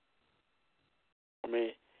learn. I mean,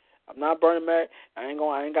 I'm not Bernie Mac. I ain't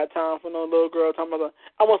got time for no little girl talking about,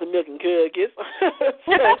 I want some milk and cookies.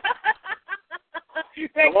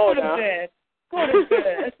 Come on now.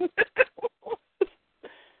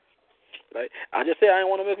 Like, I just said I didn't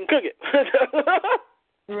want to milk and cookie.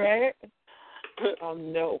 Right?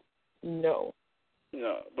 No. No,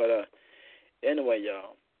 but anyway,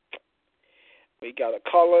 y'all, we got a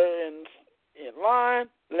caller in line.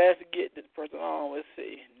 Let's get this person on. Let's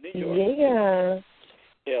see, New York. Yeah.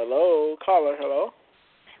 Hello, caller. Hello.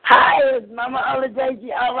 Hi, it's Mama Ola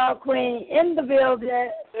JG Outlaw Queen in the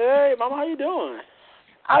building. Hey, Mama, how you doing?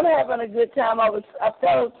 I'm having a good time. I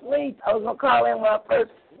fell asleep. I was gonna call in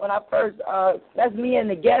when I first. That's me and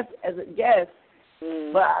the guest as a guest.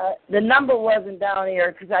 Mm. But the number wasn't down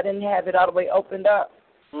here because I didn't have it all the way opened up.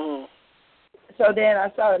 Mm. So then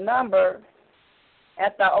I saw the number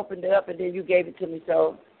after I opened it up, and then you gave it to me.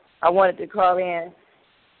 So I wanted to call in.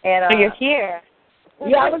 And so you're here.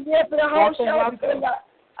 Yeah, I was there for the whole show.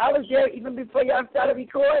 I was there even before y'all started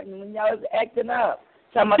recording when y'all was acting up.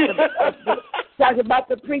 Talking about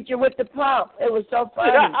the preacher with the pump. It was so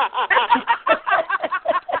funny.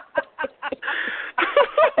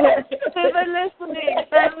 They're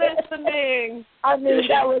listening. I mean,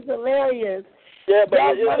 that was hilarious. Yeah, but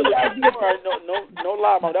no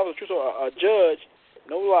lie, Mom. That was true. So a judge,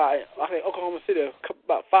 no lie, I think Oklahoma City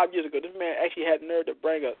about 5 years ago, this man actually had nerve to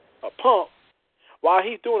bring a pump. While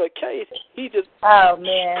he's doing a case, he just. Oh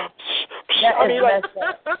man, that is messed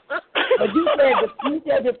up. But you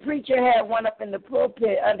said the preacher had one up in the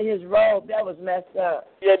pulpit under his robe. That was messed up.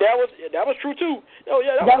 Yeah, that was true too. Oh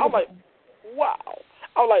yeah, I'm like, wow.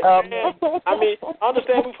 I was like, man. I mean, I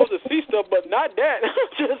understand we're supposed to see stuff, but not that.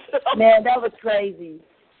 Man, that was crazy.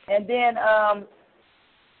 And then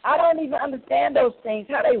I don't even understand those things,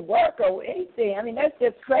 how they work or anything. I mean, that's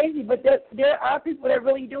just crazy. But there are people that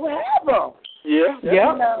really do have them. Yeah. You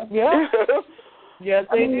know? Yeah. Yes,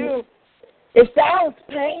 they do. It sounds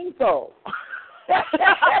painful. I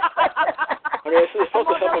mean, it's supposed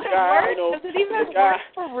to help a guy, you know. Does it even work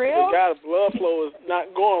for real? The guy's blood flow is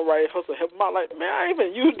not going right. It's supposed to help him out. Like, man, I ain't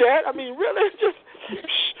even use that. I mean, really? Just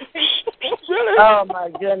really? Oh my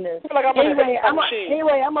goodness. Like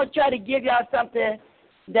anyway, I'm gonna try to give y'all something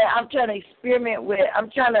that I'm trying to experiment with.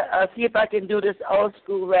 I'm trying to see if I can do this old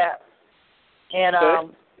school rap, and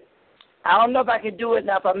I don't know if I can do it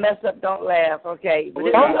now. If I mess up, don't laugh, okay? But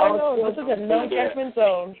no. This is a no judgment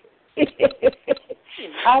zone.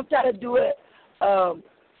 I'll try to do it.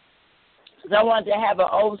 Because I wanted to have an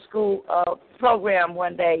old school program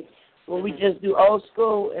one day where we just do old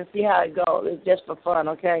school and see how it goes. It's just for fun,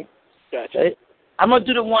 okay? Gotcha. So I'm going to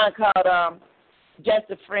do the one called Just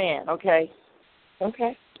a Friend, okay?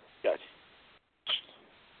 Okay. Gotcha.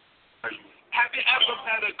 Have you ever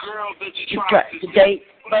met a girl that you tried to date,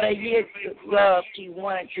 but a year to love, she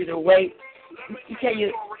wanted you to wait. Let me tell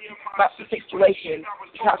you about the situation.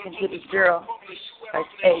 Talking to this girl, like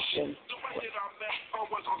Asian.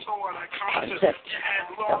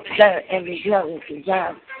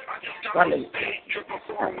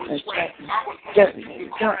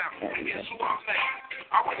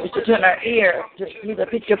 To turn her ear to either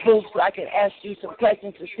pick your proof so I can ask you some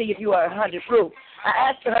questions to see if you are 100 proof. I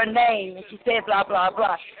asked her name and she said blah, blah,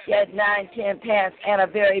 blah. She had 9, 10 pants and a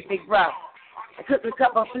very big bra. I took a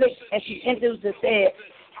couple of flicks and she introduced and said,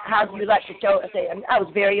 how do you like the show? I said, I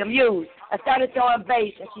was very amused. I started throwing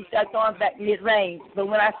bass and she started throwing back mid-range. But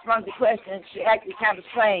when I sprung the question, she acted kind of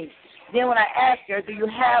strange. Then when I asked her, do you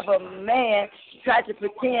have a man? She tried to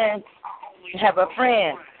pretend to have a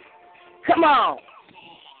friend. Come on.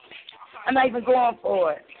 I'm not even going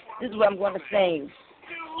for it. This is what I'm going to sing.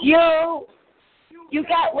 You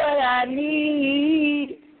got what I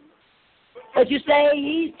need. But you say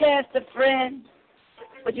he's just a friend.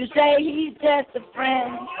 But you say he's just a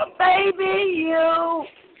friend. Oh, baby, you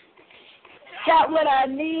got what I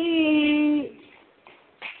need.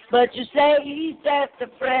 But you say he's just a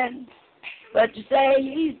friend. But you say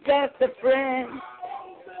he's just a friend.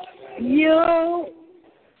 You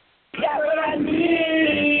got what I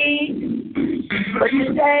need. But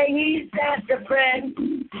you say he's just a friend.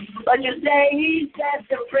 But you say he's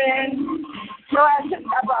just a friend. So I took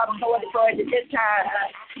my Bible for it this time.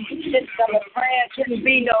 Just from a friend shouldn't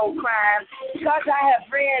be no crime. Because I have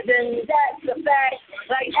friends, and that's a fact.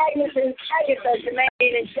 Like Agnes and Agatha,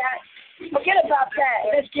 Jermaine and Jack. Forget about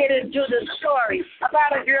that. Let's get into the story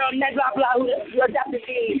about a girl named blah blah who adopted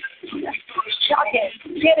me.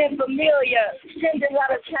 Shocking, getting familiar. spend a lot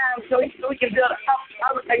of time so we can build up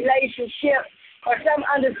our relationship or some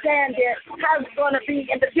understanding how it's going to be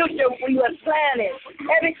in the future we were planning.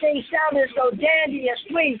 Everything sounded so dandy and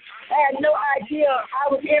sweet. I had no idea I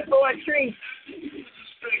was in for a treat.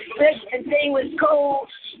 This and thing was cool.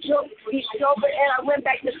 He's sober, and I went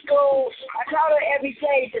back to school. I called her every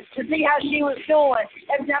day to see how she was doing.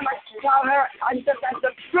 Every time I called her, I just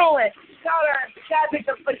screwing. Called her, got to pick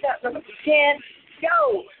up the pen.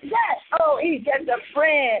 Yo, that, oh, he's just a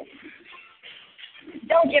friend.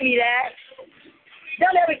 Don't give me that.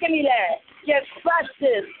 Don't ever give me that. Just bust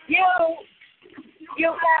this. You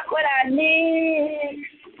got what I need.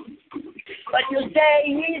 But you say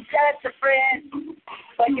he's just a friend.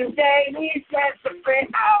 But you say he's just a friend.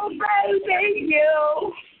 Oh, baby,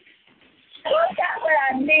 you got what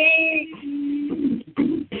I need.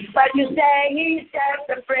 But you say he's just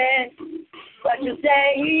a friend. But you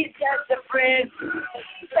say he's just a friend.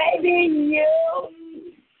 Baby, you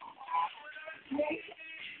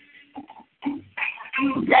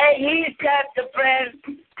say he's just a friend.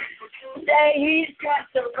 Say he's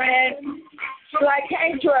just a friend. So I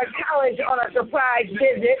came to her college on a surprise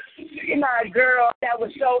visit. You know, a girl that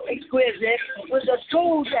was so exquisite. It was a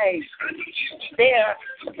school day there,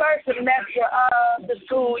 the first semester of the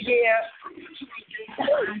school year.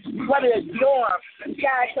 What is dorm? The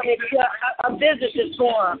guy told me a visitor's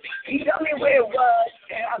dorm. He told me where it was,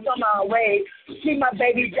 and I was on my way. See my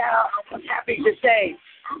baby doll, I'm happy to say.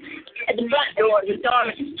 At the front door, the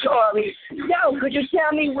dormitory. Yo, could you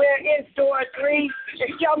tell me where is door 3?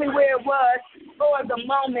 Just tell me where it was. For the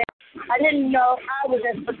moment, I didn't know I was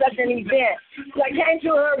in for such an event. So I came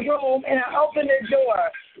to her room and I opened the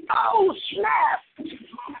door. Oh, snap.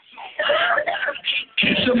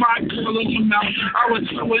 Somebody pulled in my mouth. I was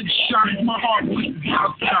so shocked. My heart went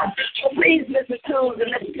out. So please, Mr. Tools, and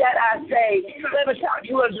that I say, let me talk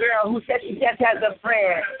to a girl who said she just has a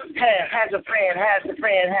friend. Has a friend, has a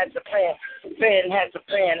friend, has a friend. Friend has a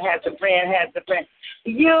friend, has a friend, has a friend.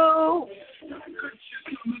 You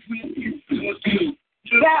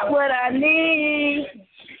got what I need.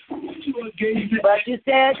 But you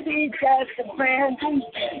said she's just a friend.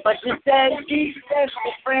 But you said she's just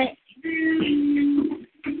a friend.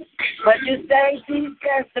 But you say she's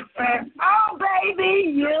just a friend. Oh, baby,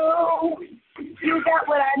 you got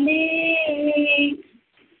what I need.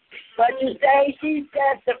 But you say she's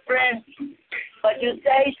just a friend. But you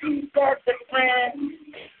say she's just a friend.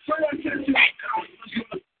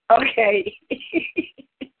 Okay.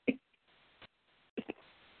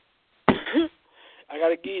 I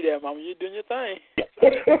gotta give you that, Mama. You're doing your thing.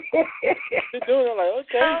 You're doing it like,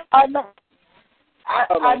 okay. I know.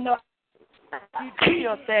 I know. You do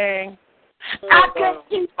your thing. I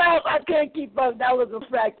couldn't keep up. That was a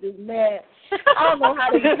practice, man. I don't know how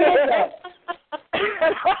to do that.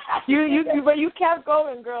 But you kept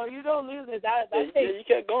going, girl. You don't lose it. That you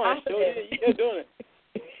kept going. You kept doing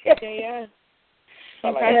it. Yeah.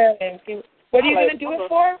 Like what are you gonna do it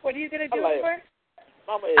for? What are you gonna do it for?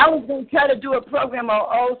 I was going to try to do a program on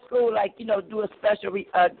old school, like, you know, do a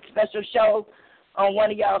special show on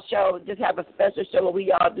one of y'all shows. Just have a special show where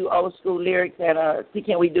we all do old school lyrics and see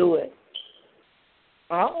can we do it.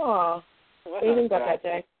 Oh, we didn't got that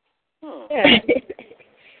day. Yeah.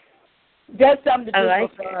 Just something to do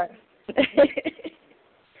for fun.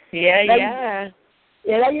 Yeah.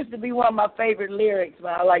 Yeah, that used to be one of my favorite lyrics,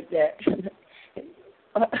 man. I like that.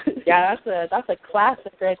 Yeah, that's a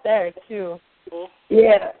classic right there, too.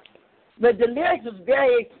 Yeah, but the lyrics was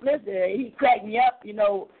very explicit. He cracked me up, you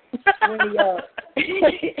know,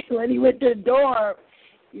 when he went to the dorm,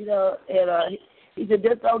 you know, and he said,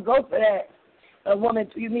 "Just don't go for that. A woman,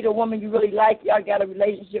 you meet a woman you really like, y'all got a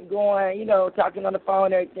relationship going, you know, talking on the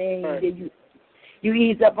phone and everything. Right. And then you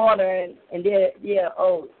ease up on her, and then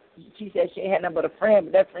she said she ain't had nothing but a friend,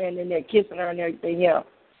 but that friend in there kissing her and everything, yeah."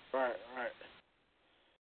 Right.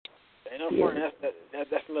 Ain't no fun.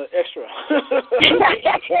 That's a little extra.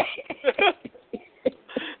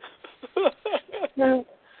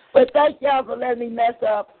 But thank y'all for letting me mess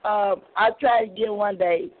up. I'll try to get one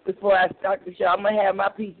day before I start the show. I'm gonna have my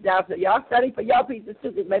piece down, so y'all study for y'all pieces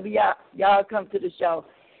too. Cause maybe y'all come to the show.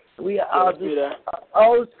 We all do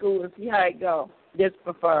old school and see how it go. Just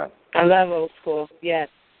for fun. I love old school. Yes.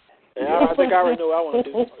 Yeah, I think I already know what I want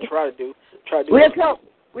to do. Try to do.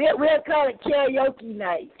 We'll call it karaoke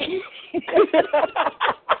night.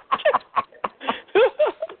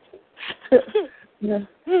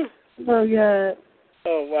 Oh, God.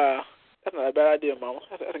 Oh, wow. That's not a bad idea, Mama.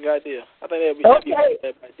 That's a good idea. I think they'll be happy about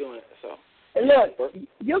everybody doing it. So. Look,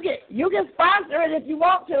 you can sponsor it if you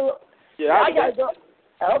want to. Yeah, I got to go.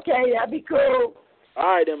 Okay, that'd be cool. All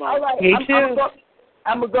right, then, Mama. All right. Me too.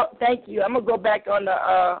 I'm gonna go. Thank you. I'm gonna go back on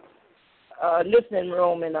the listening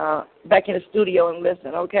room and back in the studio and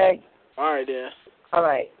listen. Okay. All right then. All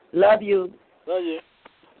right. Love you. Love you.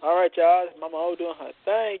 All right, y'all. Mama O doing her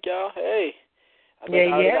thing, y'all. Hey. I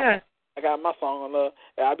got my song on.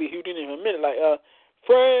 I'll be hooting in a minute, like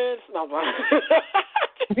friends. No,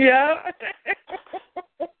 yeah.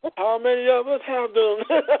 How many of us have them?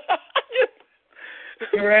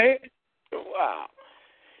 Right. Wow.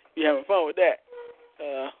 You having fun with that?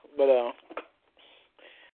 But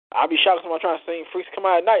I'll be shocked if somebody trying to sing "Freaks Come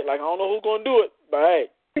Out at Night." Like I don't know who's gonna do it, but hey.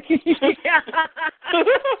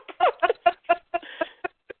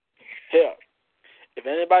 Hell, if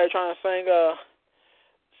anybody trying to sing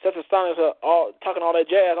Seth Sonics all talking all that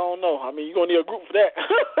jazz, I don't know. I mean, you're gonna need a group for that.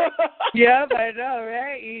 Yeah, I know,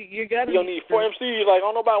 right? You're gonna need 4 MCs. Like I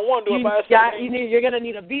don't know about one doing it by itself. You're gonna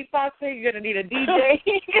need a beatboxer. You're gonna need a DJ.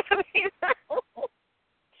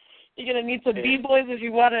 You're gonna need some B-boys if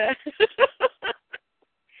you wanna.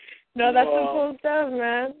 No, that's some cool stuff,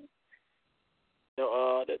 man.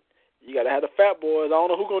 You gotta have the fat boys. I don't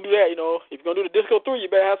know who's gonna do that. You know, if you're gonna do the Disco 3, you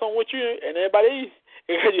better have someone with you and everybody else.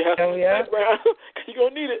 You have some background because you're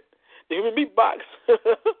gonna need it. The human beatbox.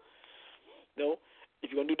 If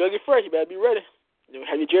you're gonna do Dougie Fresh, you better be ready.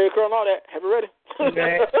 Have your Jerry curl and all that. Have it ready.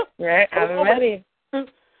 Right. Have it ready.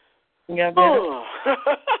 Yeah,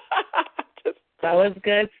 that was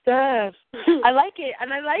good stuff. I like it,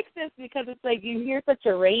 and I like this because it's like you hear such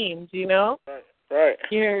a range, you know? Right.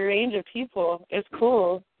 You hear a range of people. It's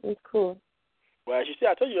cool. It's cool. Well, as you see,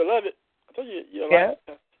 I told you I love it. I told you you like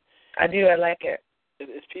it. I do. I like it.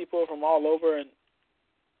 It's people from all over, and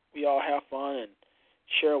we all have fun and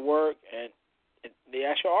share work, and they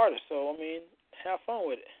actual artists. So, I mean, have fun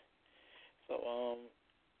with it. So,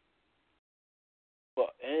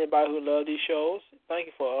 but anybody who loves these shows, thank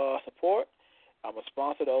you for support. I'm a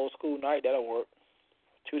sponsor of the Old School Night. That'll work.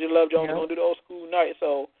 Tuesday Love Jones is going to do the Old School Night,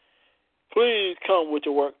 so please come with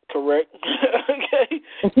your work correct. Okay?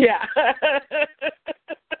 Yeah.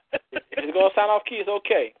 If it's going to sound off key, it's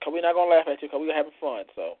okay, because we're not going to laugh at you, because we're having fun.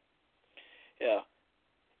 So, yeah.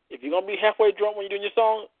 If you're going to be halfway drunk when you're doing your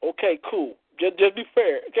song, okay, cool. Just be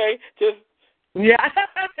fair, okay? Yeah.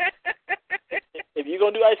 If you're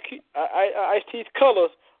going to do Ice T's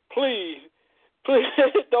Colors, please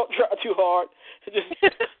don't try too hard. Just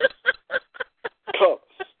colors.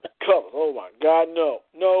 Oh my God, no.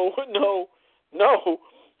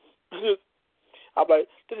 I'm like,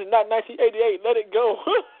 this is not 1988. Let it go.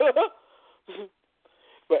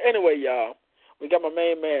 But anyway, y'all, we got my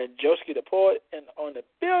main man Joski the Poet and on the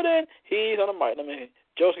building. He's on the mic. Let me.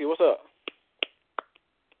 Joski, what's up?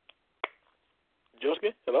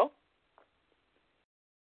 Joski, hello.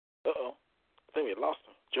 Uh-oh. I think we lost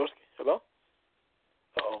him. Joski, hello.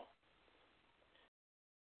 Uh-oh.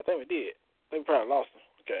 I think we did. I think we probably lost him.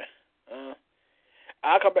 Okay.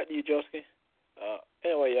 I'll come back to you, Joski.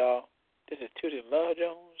 Anyway, y'all, this is Tuesday Love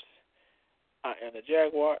Jones. I am the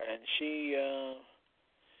Jaguar, and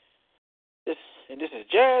this is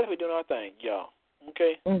Jazz. We're doing our thing, y'all.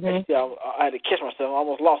 Okay? Mm-hmm. I had to catch myself. I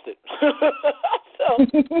almost lost it.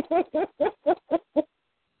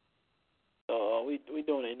 So we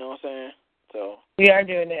doing it, you know what I'm saying? So we are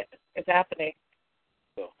doing it. It's happening.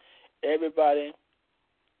 So everybody,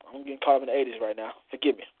 I'm getting caught up in the 80s right now.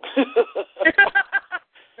 Forgive me.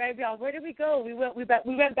 Right, y'all. Where did we go? We went back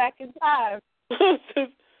in time. This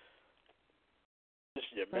is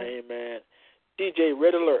your main man, DJ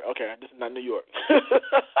Red Alert. Okay, this is not New York.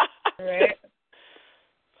 Right.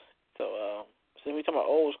 So since we talking about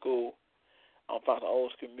old school, I'm gonna find some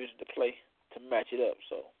old school music to play to match it up.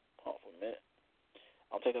 So hold on for a minute.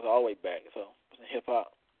 I'll take us all the way back. So some hip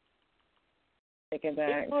hop. Take it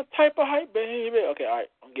back. What type of hype, baby? Okay, all right.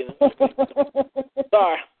 I'm getting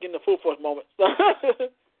sorry, getting the full force moment.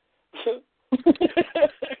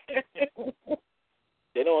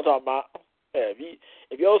 They know what I'm talking about. Yeah,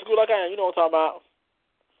 if you're old school like I am, you know what I'm talking about.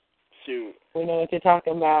 Shoot. We know what you're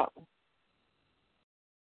talking about.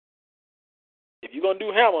 If you're gonna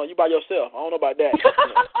do Hammer, you by yourself. I don't know about that.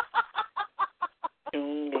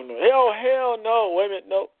 Hell no. Wait a minute,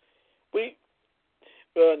 no.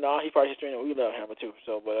 No, he probably history. We love Hammer too.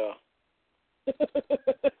 So, but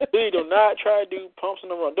please do not try to do pumps in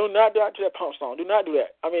the run. Do not do that pump song. Do not do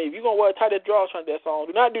that. I mean, if you're gonna wear tight draws trying to do that song,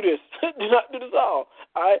 do not do this. Do not do this all.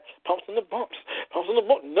 All right, pumps in the bumps. Pumps in the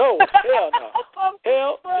bumps. No, hell no.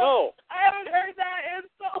 Hell no. I haven't heard that in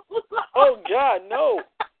so long. Oh God, no.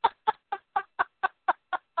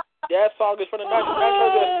 That song is from the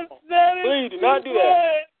 1990s. Please do not do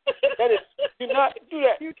that. Do not do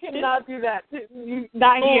that. You cannot do that.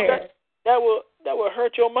 Not here. That will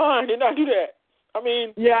hurt your mind. Do not do that. I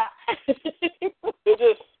mean, yeah. It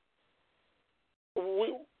just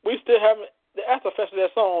we still haven't. The after effects of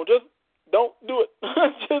that song, just don't do it.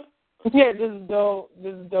 Just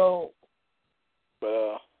don't.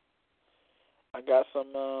 But I got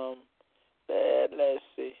some. Let's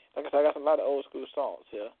see. Like I said, I got a lot of old school songs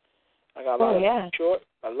here. I got a lot of too short.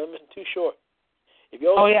 I limit too short. If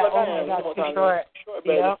you're old school like I am, you know too short. Short,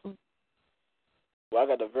 baby. Yep. Well, I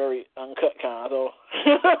got the very uncut kind, though.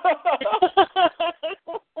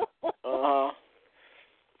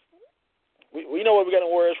 We know where we're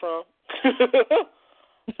getting words from.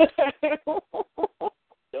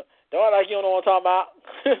 Don't like you don't know what I'm talking about.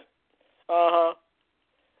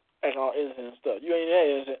 Acting all innocent and stuff. You ain't that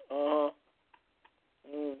innocent.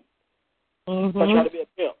 I'm trying to be a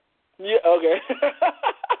pimp. Yeah, okay.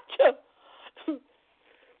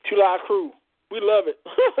 Two Live Crew. We love it.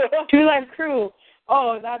 Two Live Crew.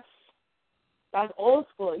 Oh, that's old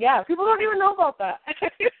school. Yeah, people don't even know about that.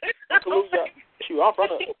 Shoot, I'm from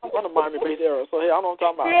the Miami-based era, so hey, I don't know what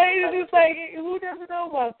I'm talking about. Yeah, it's just like, who doesn't know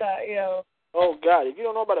about that, yo? Oh, God, if you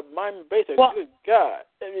don't know about the Miami-based era, good God.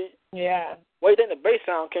 I mean, yeah. Where do you think the bass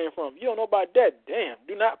sound came from? You don't know about that? Damn,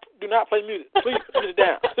 do not play music. Please put it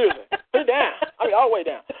down. Seriously, put it down. I mean, all the way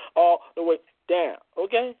down. All the way down,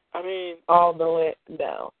 okay? I mean. All the way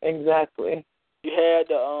down, exactly. You had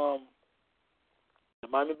the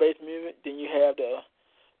Miami-based music, then you have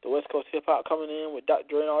the West Coast hip-hop coming in with Dr.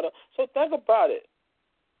 Dre and all that. So think about it.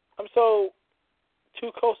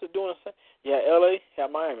 Two coasts are doing the same. You had L.A., you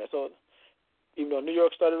had Miami. So even though New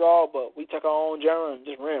York started it all, but we took our own genre and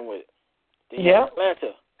just ran with it. Then you have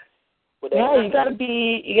Atlanta. Yeah, you gotta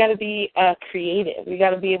be creative. You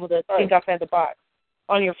gotta be able to think outside the box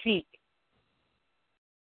on your feet.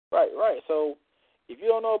 Right. So if you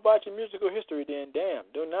don't know about your musical history, then damn,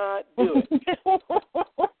 do not do it.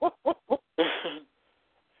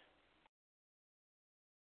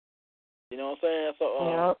 You know what I'm saying? So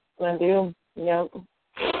I do. Yep.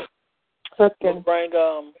 I'm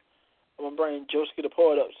gonna bring Joski the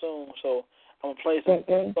Poet up soon. So I'm gonna play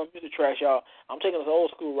some music tracks, y'all. I'm taking this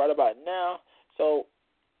old school right about now. So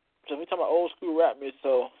we talking about old school rap music.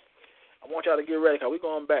 So I want y'all to get ready because we're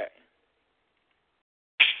going back.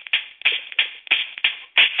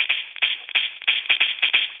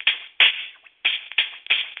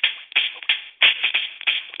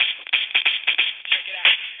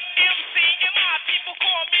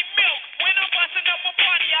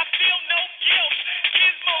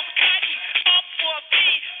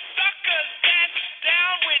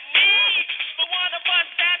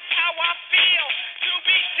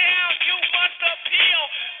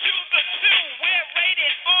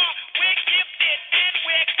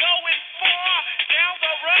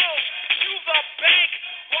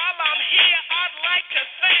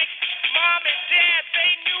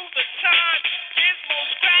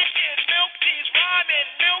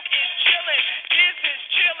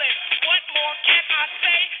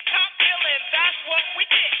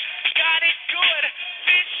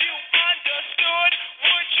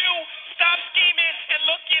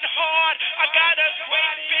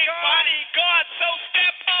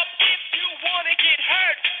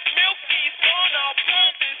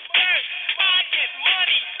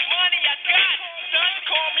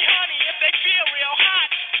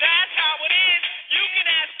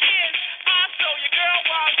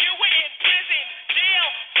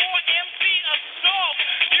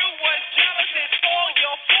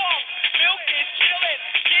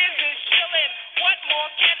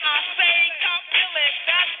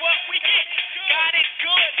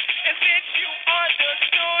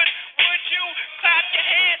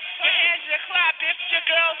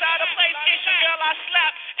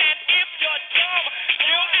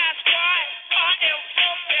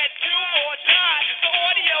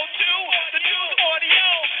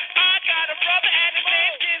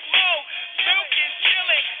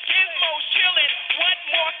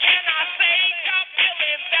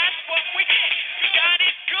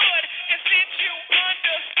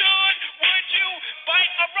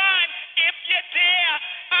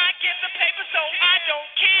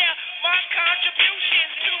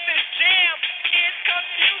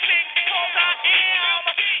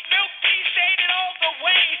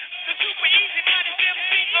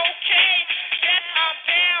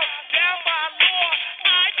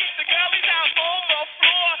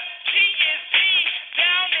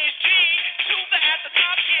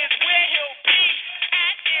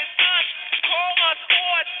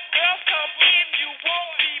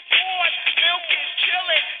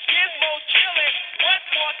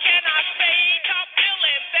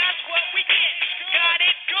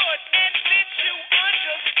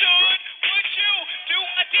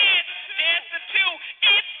 Dance the two.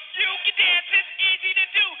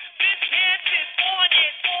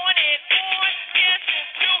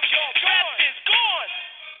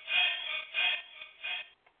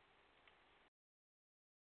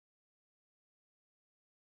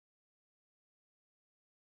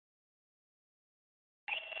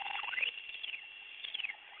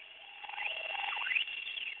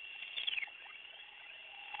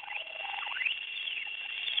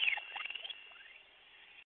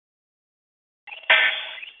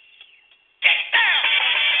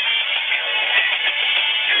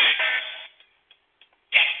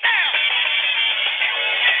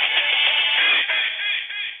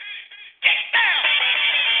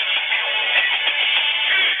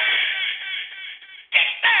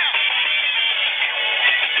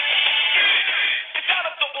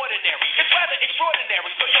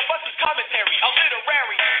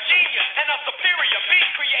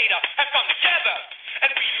 come together.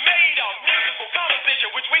 And we made a musical composition,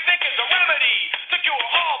 which we think is a remedy to cure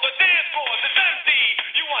all the dance floors. It's empty.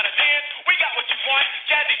 You want to dance? We got what you want.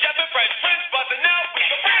 Jazzy Jeff and Fresh Prince buzzing out with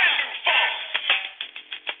a brand new funk.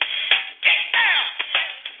 Get out.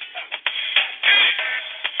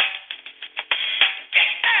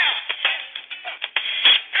 Get out.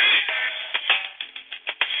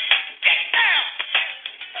 Get out.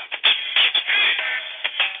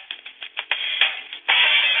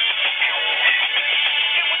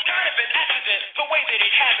 It was kind of an accident, the way that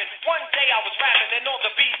it happened. One day I was rapping and on the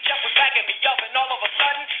beat, Jeff was backing me up, and all of a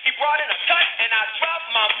sudden he brought in a cut and I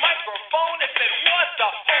dropped my microphone and said, "What the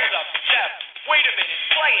hold up, Jeff? Wait a minute,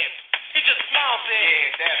 play it." He just smiled and said,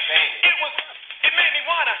 "Yeah, that's it." It made me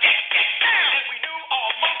wanna get down, and we knew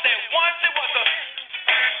almost at once it was a.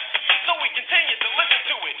 So we continued to listen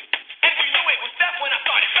to it, and we knew it was Jeff when I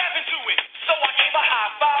started rapping to it. So I gave a high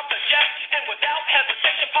five to Jeff, and without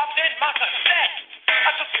hesitation popped in my cassette.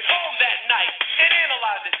 I took it home that night and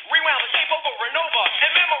analyzed it, rewound the tape over and over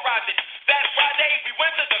and memorized it. That Friday we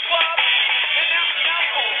went to the club, and now I'm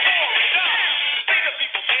gonna roll it up. See the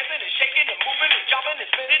people dancing and shaking and moving and jumping and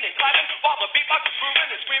spinning and clapping, while the beatbox was grooving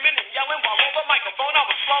and screaming and yelling, while on the microphone I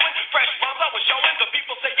was flowing, fresh rhymes I was showing. The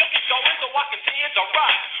people say, "Yo, keep going," so I continued to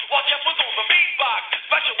rock, while Jeff was on the beatbox.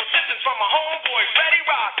 Special assistance from my homeboy Freddie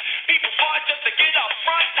Rock. People fought just to get up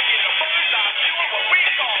front to get a bird's eye view of what we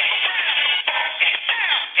call the brand new funk. Get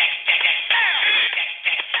down, get down, get down,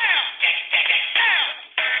 get down, get down,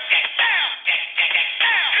 get down, get down, get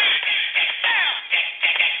down, get down, get down, get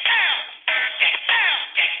down,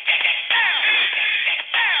 get down,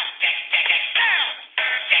 get down, get down,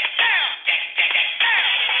 get down, get down, get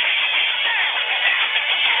down.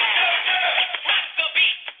 Rock the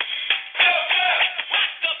beat.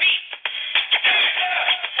 Rock the beat.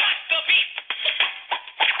 Rock the beat. Rock the beat.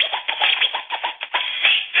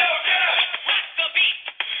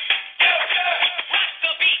 Rock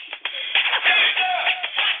the beat.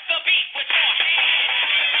 Rock the beat with your hands.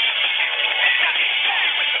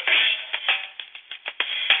 With the beat.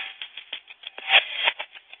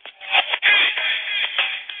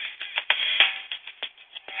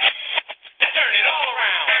 Now turn it all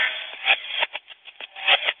around.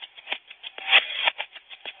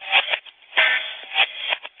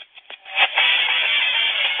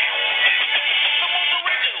 The most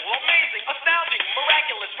original, amazing, astounding,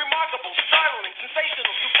 miraculous, remarkable, startling,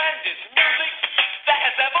 sensational, stupendous music that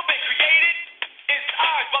has ever been created is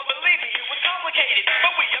ours, but believe me, it was complicated,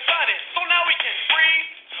 but we have done it, so now we can breathe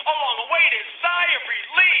along a weighted sigh of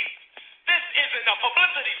relief. This isn't a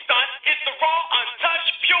publicity stunt, it's the raw,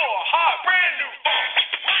 untouched, pure, hard, brand new funk.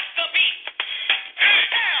 Rock the beat.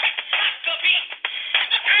 Rock the beat.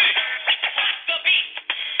 Rock the beat.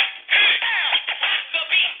 Rock the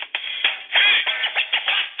beat.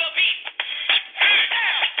 Rock the beat.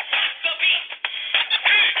 Rock the beat.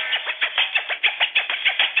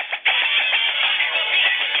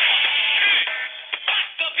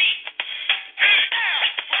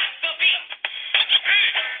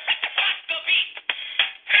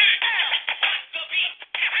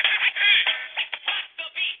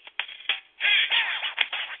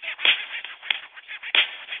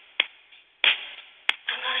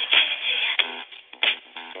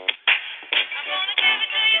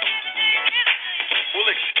 Well,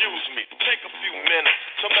 excuse me, take a few minutes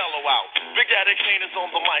to mellow out. Big Attic Kane is on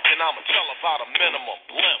the mic, and I'ma tell about a minimum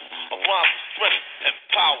length of rhymes, strength, and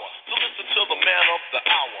power. So listen to the man of the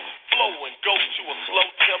hour. Flow and go to a slow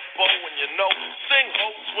tempo, and you know, sing ho,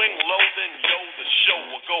 swing low, then yo, the show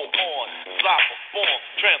will go on. As I perform,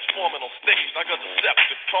 transforming on stage like a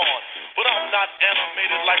Decepticon. But I'm not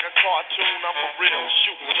animated like a cartoon, I'm for real,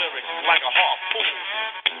 shooting lyrics like a harpoon.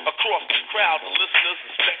 Across the crowd, the listeners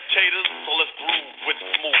and spectators, so let's groove with the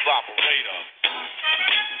smooth operator.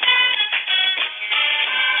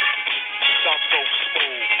 Sounds so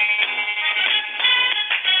smooth.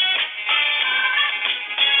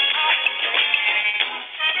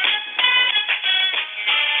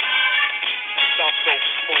 Sounds so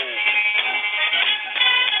smooth.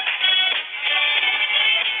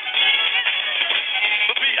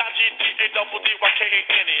 The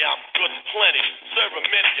B-I-G-D-A-double-D-Y-K-A-N-E, I'm good and plenty, serving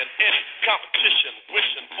many and any competition,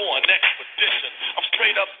 wishing for an expedition. I'm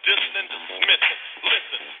straight up dissing and dismissing.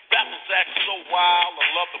 Listen, rappers act so wild, I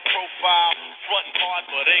love the profile, frontin' hard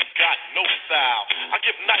but ain't got no style. I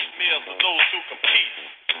give nightmares to those who compete.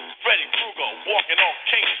 Freddy Krueger walking on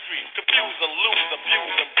King Street, confuse and lose,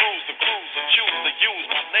 abuse and bruise the crews and choose to use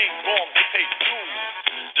my name wrong, they pay dues.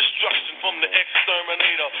 Destruction from the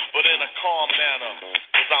exterminator, but in a calm manner,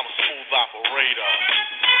 cause I'm a smooth operator.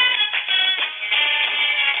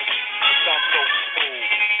 Sounds so smooth.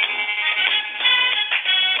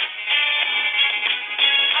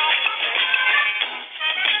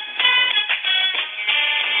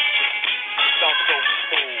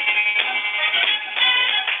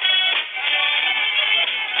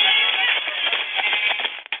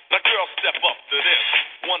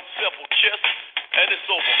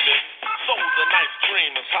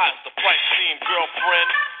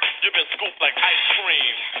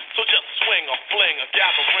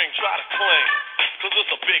 try to claim, cause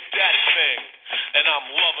it's a big daddy thing. And I'm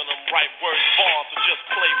loving them right words bars, so just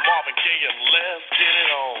play Marvin Gaye and let's get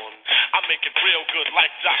it on. I make it real good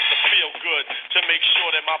like Dr. Feelgood to make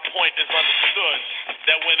sure that my point is understood.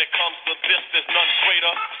 That when it comes to this, there's none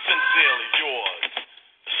greater. Sincerely yours,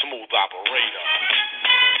 Smooth Operator.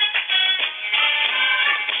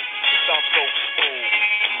 Sounds so smooth.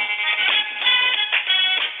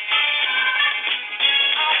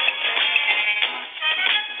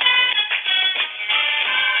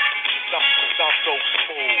 Sounds so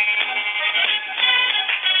smooth.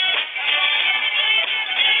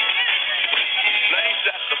 Now ain't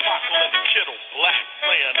that the Bockel and the Kittle Black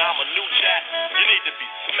saying I'm a new jack? You need to be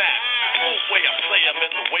smacked. The way I play them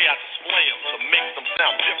is the way I display them to make them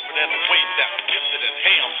sound different in the way that I'm gifted and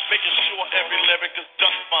ham. Making sure every lyric is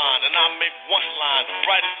done fine, and I make one line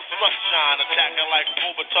bright as the sunshine, attacking like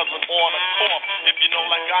Robitussin on a corpse. If you know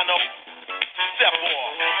like I know, step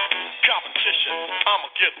off. Competition, I'ma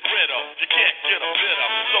get rid of. You can't get a bit of.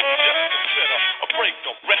 So just consider a break,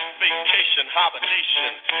 a rest, vacation,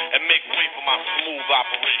 hibernation, and make way for my smooth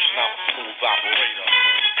operation. I'm a smooth operator.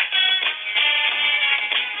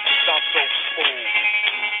 Sounds so smooth.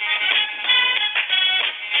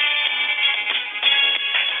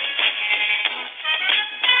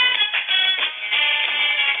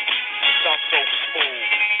 Sounds so smooth.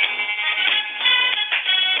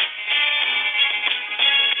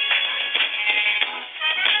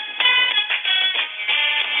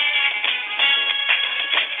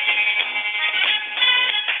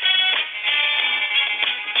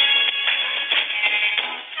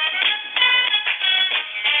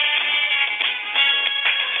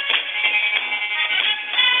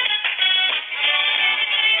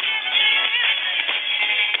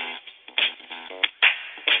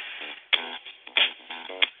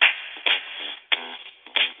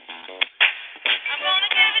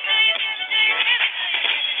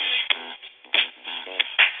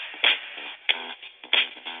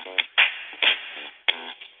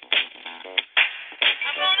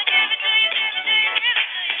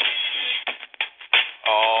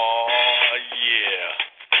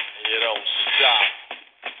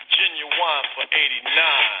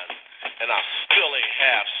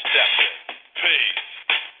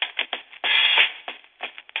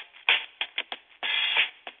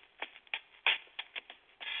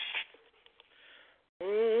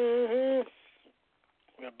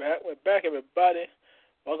 We're back, everybody.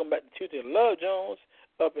 Welcome back to Tuesday Love Jones.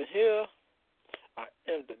 Up in here, I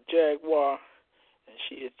am the Jaguar, and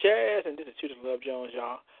she is Jazz, and this is Tuesday Love Jones,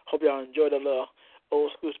 y'all. Hope y'all enjoyed that little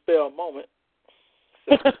old school spell moment.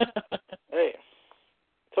 So, hey,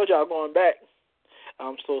 told y'all going back.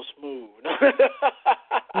 I'm so smooth.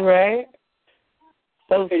 Right?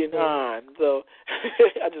 So 89. So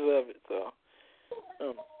I just love it. So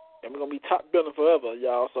and we're gonna be top billing forever,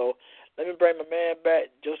 y'all. So let me bring my man back,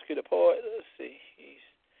 Joski the poet. Let's see.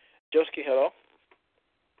 Joski, hello.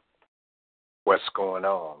 What's going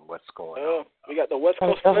on? On? We got the West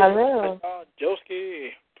Coast. Hello. Joski.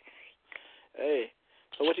 Hey.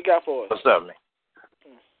 So what you got for us? What's up,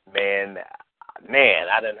 man? Man,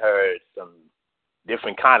 I done heard some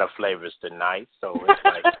different kind of flavors tonight. So it's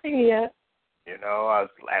like, yeah. You know, I was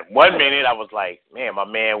at 1 minute I was like, man, my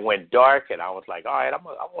man went dark, and I was like, all right, I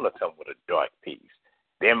want to come with a dark piece.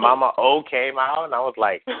 Then Mama O came out, and I was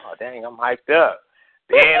like, oh dang, I'm hyped up.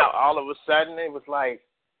 Then all of a sudden it was like,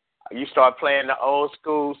 you start playing the old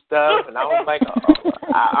school stuff, and I was like,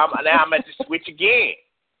 now I'm at the switch again.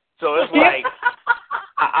 So it's like,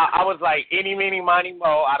 I was like, any, mini, money,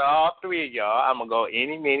 mo. Out of all three of y'all, I'm going to go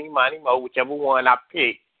any, mini, money, mo. Whichever one I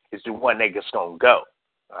pick is the one that's going to go.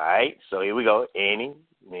 All right? So here we go. Any,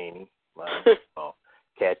 mini, money, mo.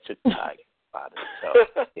 Catch a tiger by the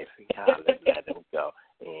toe. If he holler, let him go.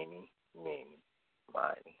 Any, mini,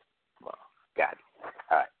 money, mo. Got it.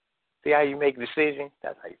 All right. See how you make decisions?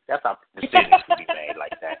 That's how decisions can be made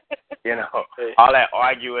like that. You know, all that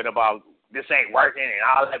arguing about this ain't working and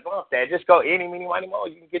all that bump that. Just go any, mini, money, mo.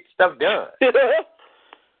 You can get stuff done.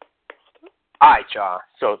 All right, y'all.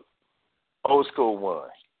 So, old school one.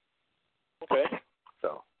 Okay.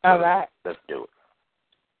 So, all right. Let's do it.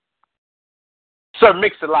 Sir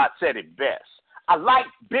Mix-a-Lot said it best. I like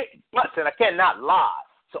big butts and I cannot lie.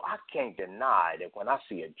 So I can't deny that when I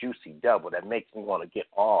see a juicy double, that makes me want to get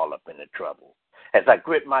all up in the trouble. As I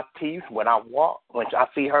grit my teeth when I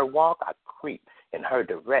see her walk, I creep in her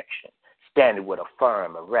direction, standing with a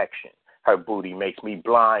firm erection. Her booty makes me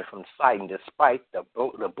blind from sight, and despite the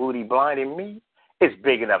booty blinding me, it's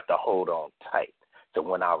big enough to hold on tight. So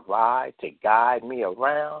when I ride to guide me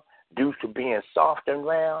around, due to being soft and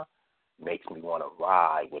round, makes me want to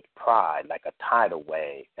ride with pride like a tidal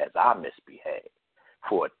wave as I misbehave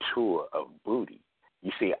for a tour of booty.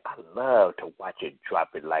 You see, I love to watch it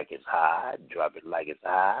drop it like it's high,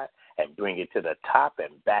 and bring it to the top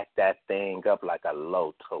and back that thing up like a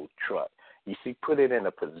low-tow truck. You see, put it in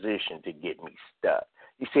a position to get me stuck.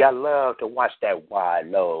 You see, I love to watch that wide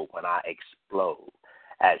load when I explode.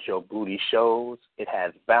 As your booty shows, it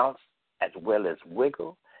has bounce as well as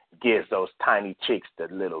wiggle, gives those tiny chicks the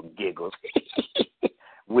little giggles,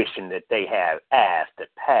 wishing that they have ass to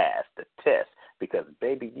pass the test, because,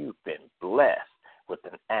 baby, you've been blessed with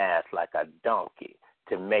an ass like a donkey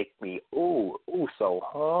to make me, ooh, so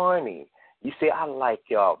horny. You see, I like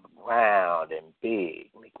y'all round and big,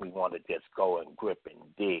 make me want to just go and grip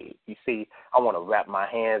and dig. You see, I want to wrap my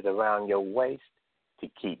hands around your waist to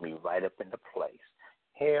keep me right up into place.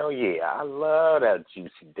 Hell yeah, I love that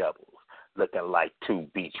juicy doubles, looking like 2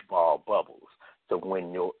 beach ball bubbles. So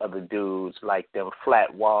when your other dudes like them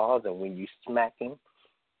flat walls, and when you smack them,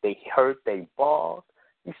 they hurt they balls.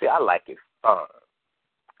 You see, I like it firm.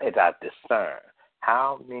 As I discern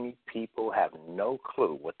how many people have no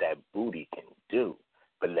clue what that booty can do.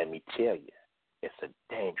 But let me tell you, it's a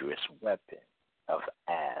dangerous weapon of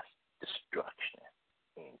ass destruction.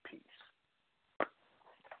 In peace.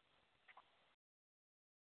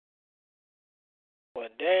 Well,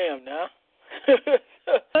 damn now.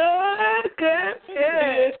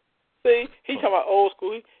 Good. See, he talking about old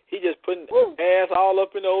school. He just putting ass all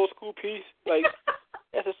up in the old school piece. Like,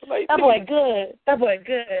 that's a slight That boy good.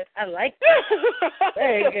 I like that.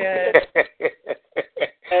 Very good.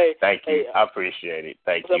 Hey, thank you. I appreciate it.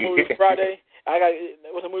 Thank you. Movie Friday?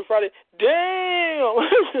 What's the movie Friday? Damn.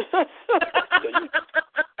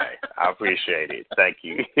 I appreciate it. Thank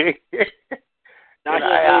you.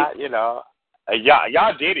 Y'all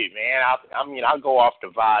y'all did it, man. I mean, I go off the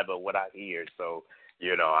vibe of what I hear, so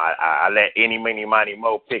I let any, many, money,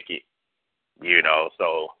 mo pick it.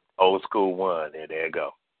 So old school won. There you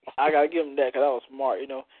go. I gotta give him that because I was smart.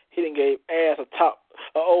 He didn't give ass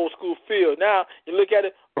a old school feel. Now you look at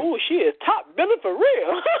it, ooh, she is top billing for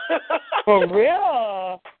real. For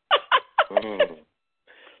real.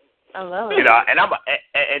 I love it.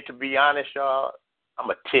 And to be honest, y'all, I'm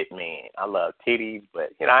a tit man. I love titties,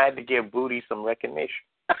 but I had to give booty some recognition.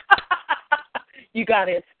 You got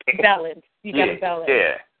it balanced. You got it balanced.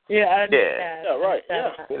 Yeah. Yeah, I understand. Yeah, right.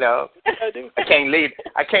 Yeah. I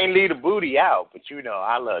can't leave the booty out, but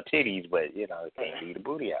I love titties, but I can't leave the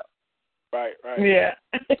booty out. Right. Yeah.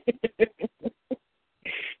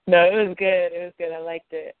 No, it was good. I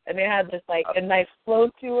liked it, and it had this a nice flow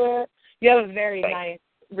to it. You have a very nice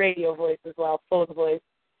radio voice as well, full voice.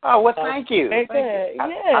 Oh, well, thank you. Very good.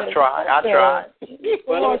 Yeah. I try.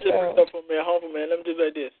 Well, let me just bring up for me at home, man. Let me do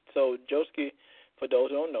like this. So, Joski, for those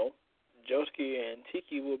who don't know, Joski and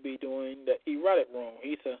Tiki will be doing the erotic room.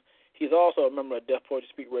 He's also a member of Deaf Poetry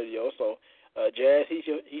Speak Radio. So, Jazz, he's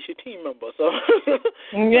your team member. So,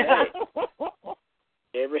 yeah.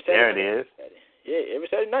 Every Saturday. There it is. Yeah, every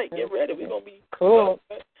Saturday night. Get ready. We're gonna be cool.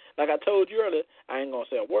 Like I told you earlier, I ain't gonna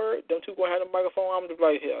say a word. Them two gonna have the microphone. I'm just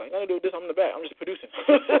like, I ain't gonna do this. I'm in the back. I'm just producing.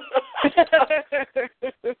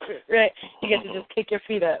 Right. You get to just kick your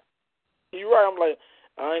feet up. You're right. I'm like,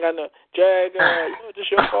 I ain't got no Jag.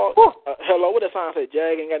 Just your fault. Hello, what that sign say?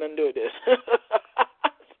 Jag ain't got nothing to do with this.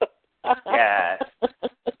 Yeah.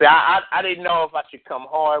 See, I didn't know if I should come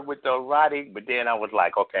hard with the erotic, but then I was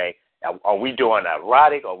like, okay, are we doing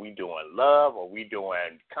erotic? Are we doing love? Are we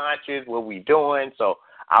doing conscious? What we doing? So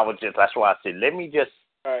that's why I said, let me just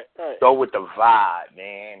go with the vibe,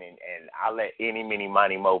 man, and I'll let any, many,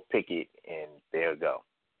 money, mo pick it, and there you go.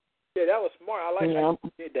 Yeah, that was smart. I like how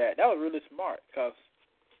you did that. That was really smart because,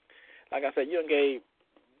 like I said, you done gave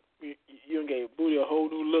booty a whole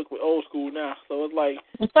new look with old school now. So it's like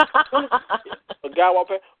a guy walk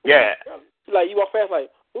past. Yeah. Like you walk past, like,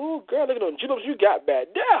 ooh, girl, look at those juleps you got back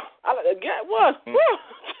there. I like that guy. What?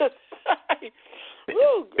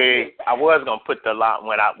 See, I was gonna put the lot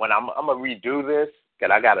when I'm gonna redo this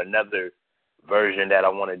because I got another version that I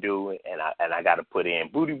want to do, and I got to put in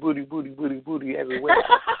booty everywhere.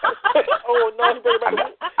 Oh no,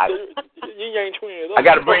 you ain't twins. I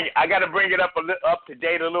got to bring it up to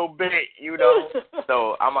date a little bit,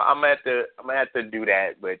 So I'm gonna have to do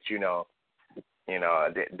that, but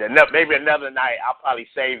maybe another night I'll probably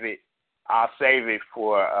save it. I'll save it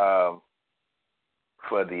for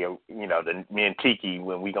the the me and Tiki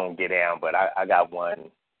when we gonna get down. But I got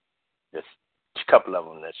one, just a couple of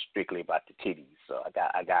them that's strictly about the titties. So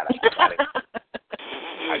I gotta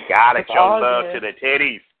show love to the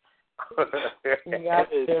titties. That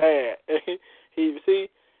is bad.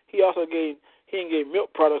 He also he ain't gave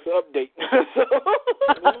milk products an update.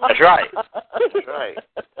 That's right. That's right.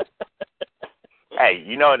 Hey,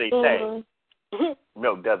 you know what they say?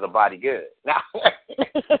 Milk does a body good.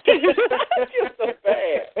 You're so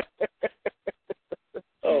bad.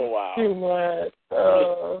 Oh, wow. Too much.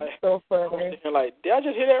 Oh, so funny. I'm like, did I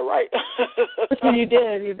just hear that right? You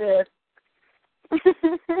did.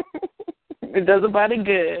 It does a body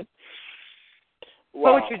good.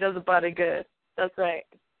 Wow. Poetry does a body good. That's right.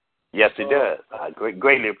 Yes, it does. I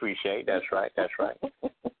greatly appreciate. That's right.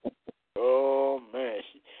 Oh, man.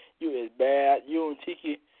 You is bad. You and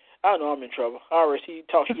Tiki, I know I'm in trouble. I already see you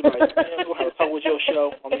talk. You like, man, we'll have to talk with your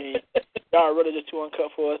show. I mean, y'all are really just too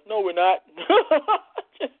uncut for us. No, we're not.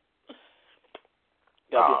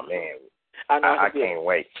 Oh, man. I can't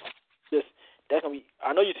wait. That's gonna be.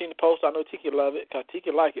 I know you seen the post. I know Tiki love it because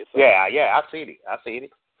Tiki like it. So. Yeah, I see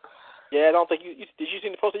it. Yeah, I don't think you did. You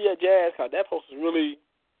seen the post yet, Jazz? Because that post is really,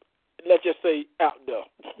 let's just say, out there.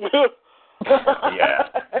 Yeah.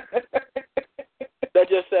 Let's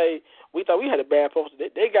just say we thought we had a bad poster.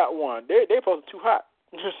 They got one. They posted too hot.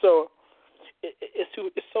 So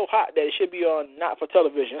it's so hot that it should be on not for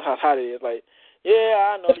television. That's how hot it is. Like,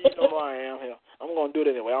 yeah, I know you know who I am. Hell, I'm gonna do it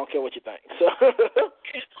anyway. I don't care what you think. So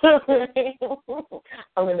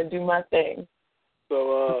I'm gonna do my thing.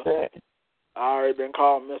 So I already been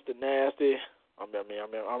called Mr. Nasty. I'm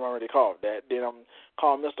already called that. Then I'm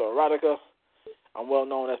called Mr. Erotica. I'm well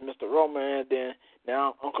known as Mr. Romance. Then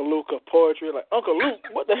now I'm Uncle Luke of poetry. Like, Uncle Luke,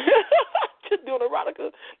 what the hell? Just doing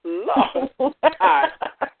erotica? Lord. All right.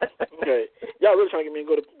 Okay. Y'all really trying to get me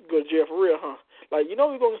to go to jail for real, huh? Like, you know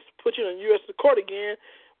we're going to put you in the U.S. court again.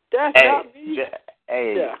 That's not me.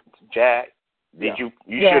 Jack, you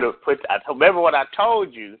should have put, remember what I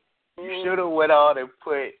told you? You should have went on and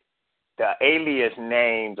put the alias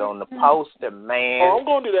names on the poster, man. Oh, I'm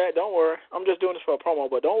going to do that. Don't worry. I'm just doing this for a promo,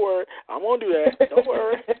 but don't worry. I'm going to do that. Don't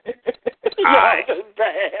worry. Right. Y'all just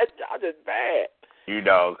bad. Y'all just bad. You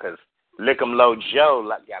know, because Lick'em Low Joe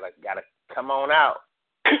gotta come on out.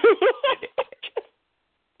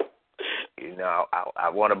 You know, I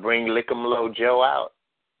want to bring Lick'em Low Joe out.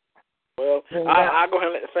 Well, I'll go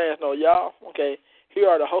ahead and let the fans know, y'all. Okay, here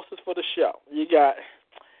are the hosts for the show. You got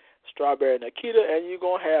Strawberry Nikita, and you're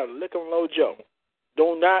going to have Lick'em Low Joe.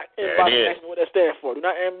 Do not inbox me what that stands for. Do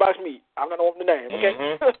not inbox me. I'm not on the name, okay?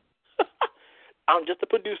 Mm-hmm. I'm just the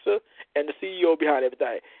producer and the CEO behind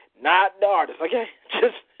everything, not the artist, okay?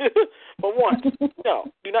 Just for one.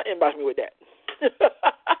 No, do not inbox me with that.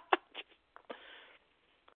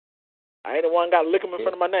 I ain't the one got to lick 'em in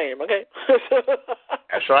front of my name, okay?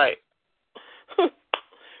 That's right.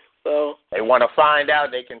 So they want to find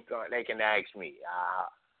out, they can ask me.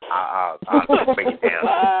 I'll break it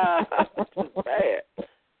down. Bad.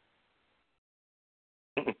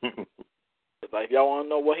 It's like, if y'all want to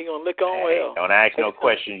know what he gonna lick on, well, don't ask no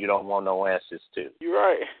questions you don't want no answers to. You're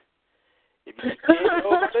right. If you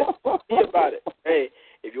know about it, be about it. Hey,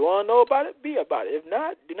 if you want to know about it, be about it. If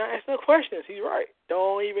not, do not ask no questions. He's right.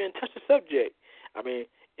 Don't even touch the subject. I mean,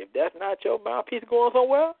 if that's not your mouthpiece going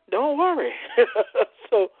somewhere, don't worry.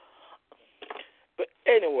 So, but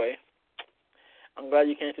anyway, I'm glad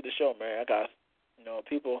you came to the show, man. I got,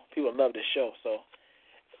 people love this show. So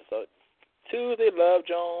Tuesday Love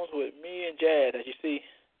Jones with me and Jazz. As you see,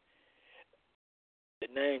 the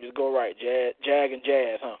name just go right. Jag and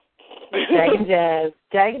Jazz, huh? Jag and Jazz.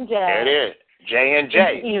 Jag and Jazz. There it is. J and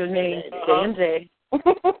J. Evening. J and J.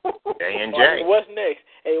 J and J. What's next?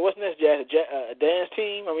 Hey, what's next, Jazz? A dance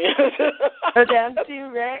team? I mean, a dance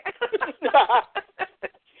team, right?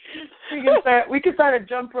 We can start a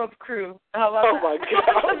jump rope crew. How about that? My God!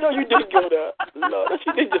 I know you didn't go there. Lord,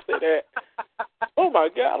 you didn't just say that. Oh my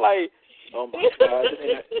God! Like, oh my God!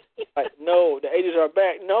 Like, no, the 80s are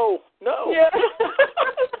back. No. Yeah.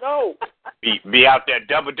 No. Be out there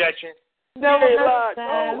double dutching. No,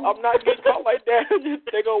 I'm not getting caught like that.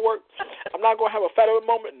 They gonna work. I'm not gonna have a fat of a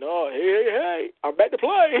moment. No, hey, I'm back to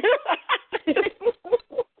play.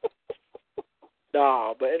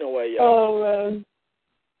 Nah, but anyway, y'all. Oh man.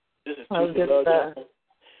 This is Tuesday Love Jones.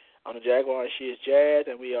 I'm the Jaguar, and she is Jazz,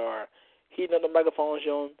 and we are heating up the microphones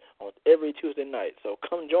on every Tuesday night. So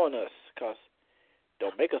come join us, cause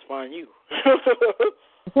don't make us find you.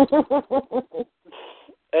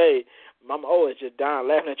 Hey, Mama O is just dying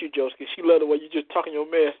laughing at you, Josie. She love the way you just talking your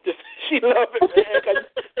mess. She love it,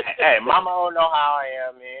 man. Hey, Mama O know how I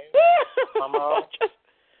am, man. Mama O.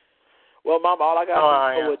 Well, Mama, all I got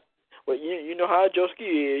to know well, you know how Joski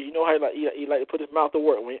is. You know how he like to put his mouth to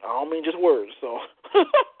work. I don't mean just words. So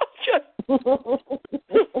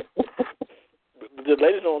the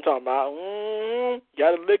ladies know what I'm talking about.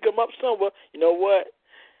 Got to lick them up somewhere. You know what?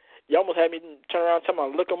 You almost had me turn around and tell my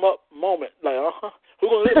look 'em up moment. Like, who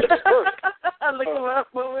gonna look at first? Look 'em up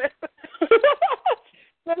moment.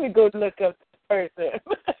 Let me go look up the person.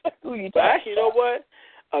 Who you talking Actually, you know what?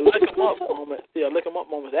 A look 'em up moment. Yeah, a look 'em up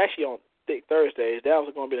moment is actually on Thick Thursdays. That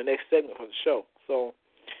was going to be the next segment for the show. So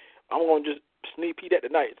I'm going to just sneak peek that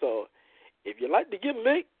tonight. So if you like to get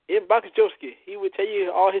licked, inbox Joski. He would tell you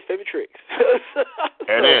all his favorite tricks.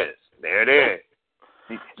 There it is. There it is.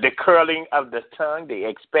 The curling of the tongue, the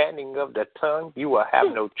expanding of the tongue, you will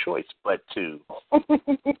have no choice but to.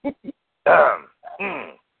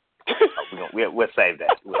 We'll save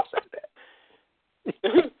that. We'll save that.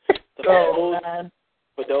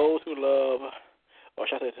 For those who love, or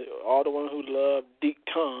should I say, all the ones who love deep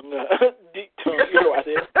tongue, deep tongue. You heard what I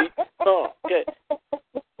said? Deep tongue. Okay.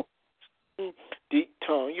 Deep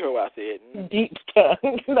tongue. You heard what I said? Deep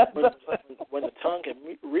tongue. When the tongue can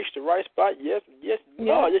reach the right spot, yes,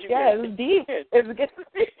 no, yes, you can. It's deep. It's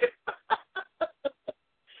deep.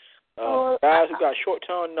 Guys who got short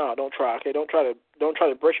tongue, no, don't try. Okay, don't try to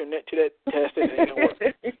brush your neck to that test. It ain't gonna work.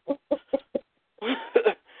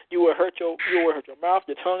 You will hurt your mouth,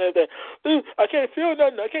 your tongue, everything. I can't feel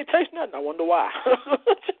nothing. I can't taste nothing. I wonder why.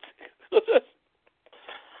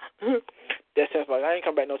 That sounds like I ain't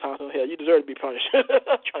come back no time soon. Hell, you deserve to be punished.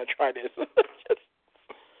 I'm trying to try this.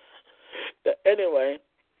 Anyway,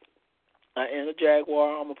 I am the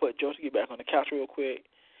Jaguar. I'm gonna put Josie back on the couch real quick.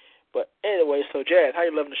 But anyway, so Jazz, how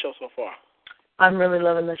you loving the show so far? I'm really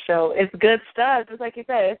loving the show. It's good stuff. Just like you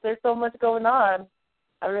said, there's so much going on.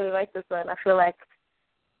 I really like this one. I feel like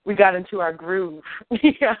we got into our groove.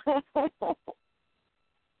 Yeah. Well,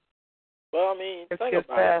 I mean, think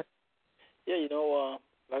about it. Yeah, you know,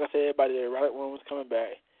 like I said, everybody there, right when was coming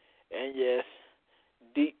back. And yes,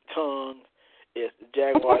 deep tongue is the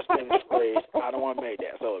Jaguar Spanish phrase. I don't want to make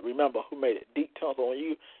that. So remember who made it. Deep tongue. So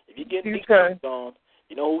if you get deep tongue on,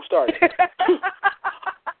 you know who started it.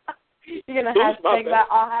 You're going to hashtag that.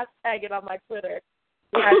 I'll hashtag it on my Twitter.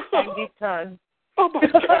 Hashtag deep tongue. Oh, my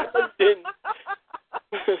God. I didn't.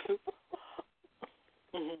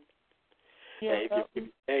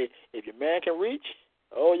 Hey, if your man can reach,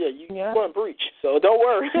 oh, yeah, you go and breach. So don't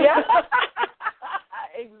worry. Yeah.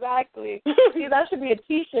 Exactly. See, that should be a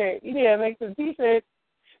T-shirt. You need to make some T-shirts.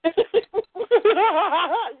 If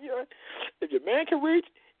your man can reach,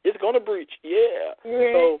 it's going to breach. Yeah.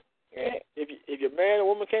 Right. So if your man or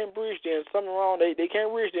woman can't breach, then something wrong. They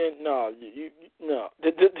can't reach, then no. No.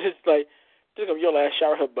 It's like, this is going to be your last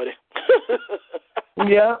shower head, buddy.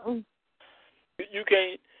 Yeah. You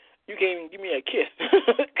can't even give me a kiss.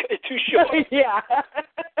 It's too short. Yeah.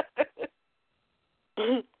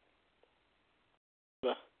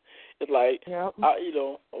 It's like, I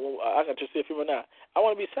can just see a few now. I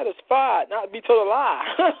want to be satisfied, not be told a lie.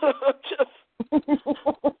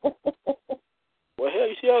 Well, hell,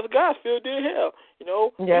 you see how the guys feel, then hell. You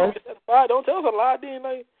know, yes. Be satisfied, don't tell us a lie, then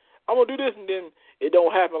like, I'm going to do this, and then it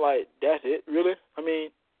don't happen like, that's it, really? I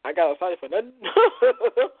mean, I got excited for nothing.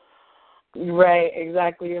 Right,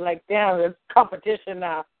 exactly. You're like, damn, there's competition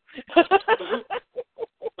now.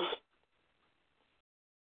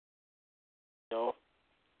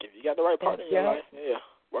 If you got the right partner in your life,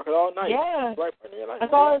 work it all night. Yeah, the right partner in your life.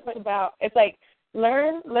 That's all it's about. It's like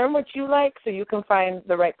learn what you like, so you can find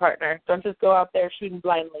the right partner. Don't just go out there shooting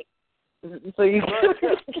blindly. So you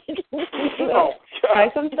try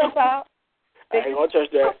some stuff out. I ain't gonna touch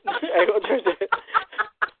that.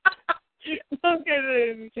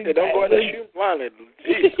 Okay, don't go out there shooting blindly.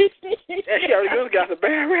 She already got some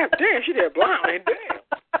bad rap. Damn, she did blindly. Damn.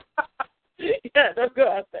 Yeah, don't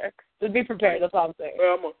go out there. Just be prepared. That's all I'm saying.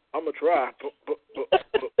 Well, I'm gonna try.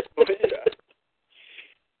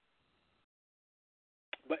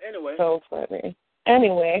 But anyway. So funny.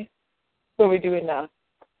 Anyway, what are we doing now?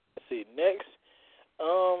 Let's see. Next,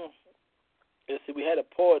 let's see. We had a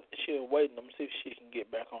poet. She was waiting. I'm gonna see if she can get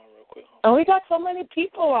back on real quick. Oh, we got so many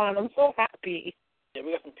people on. I'm so happy. Yeah,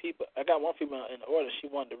 we got some people. I got one female in the order. She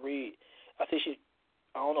wanted to read. I think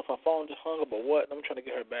I don't know if her phone just hung up or what. I'm trying to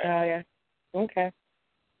get her back. Oh yeah. Okay.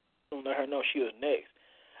 I'm gonna let her know she was next.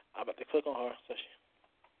 I'm about to click on her.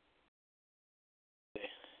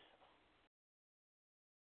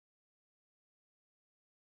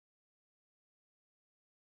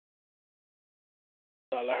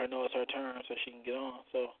 So I let her know it's her turn so she can get on.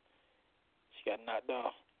 So she got knocked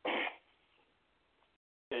off.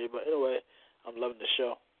 Okay, but anyway, I'm loving the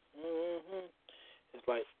show. It's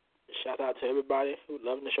like, shout out to everybody who's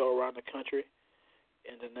loving the show around the country.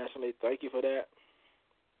 Internationally, thank you for that.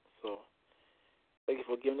 So, thank you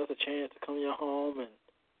for giving us a chance to come in your home and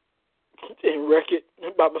wreck it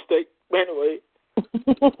by mistake. But anyway,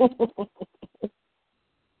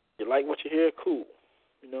 you like what you hear? Cool.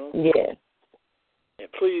 know? Yeah.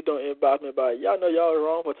 And please don't inbox me about it. Y'all know y'all are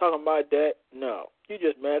wrong for talking about that. No. You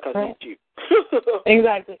just mad because Right. it's you.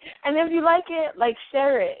 Exactly. And if you like it, like,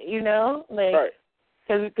 share it, you know? Like, right.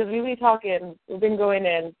 Because we be talking, we've been going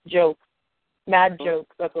in jokes, mad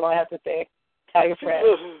jokes. That's all I have to say. Tell your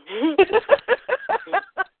friends.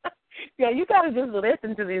 Yeah, you got to just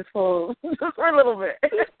listen to these fools just for a little bit.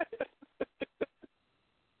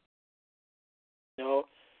 You know,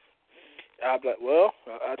 I'll be like, well,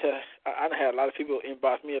 I tell you, I had a lot of people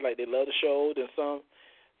inbox me like they love the show, then some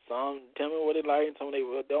tell me what they like, and some they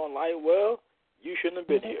don't like. Well, you shouldn't have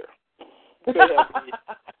been here.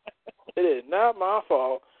 It is not my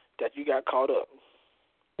fault that you got caught up.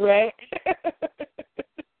 Right.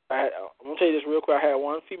 I'm going to tell you this real quick. I had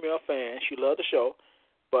one female fan. She loved the show,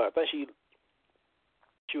 but I think she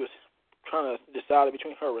was trying to decide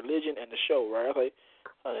between her religion and the show, right? I was like,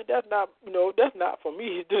 honey, that's not for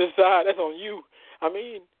me to decide. That's on you. I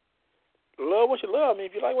mean, love what you love. I mean,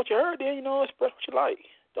 if you like what you heard, then, express what you like.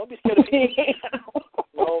 Don't be scared of people.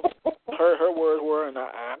 Her words were, and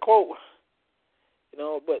I quote,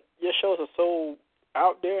 but your shows are so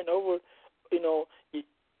out there and over, you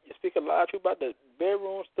speak a lot of truth about the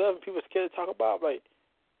bedroom stuff and people are scared to talk about, like,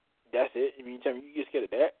 that's it? You mean tell me you get scared of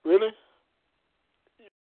that? Really?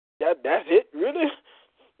 That's it? Really?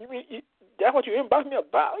 You mean that's what you inboxed me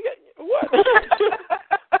about? What?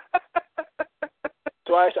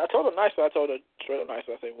 So I told her nicely. I told her straight up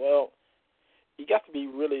nicely. I said, well, you got to be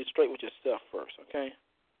really straight with yourself first, okay?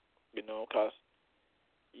 Because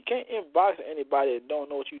you can't inbox anybody that don't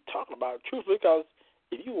know what you're talking about. Truthfully, because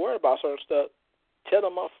if you worry about certain stuff, tell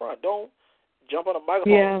them up front. Don't jump on the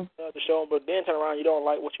microphone to show them, but then turn around you don't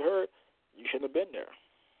like what you heard. You shouldn't have been there.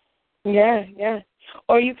 Yeah.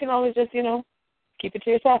 Or you can always just, keep it to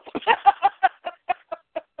yourself.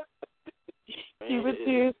 Keep it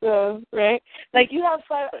to yourself, right? Like you have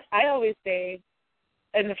I always say,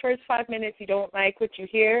 in the first 5 minutes you don't like what you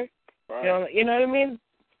hear. Right. You know what I mean?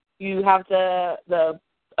 You have the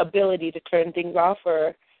ability to turn things off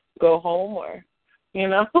or go home or,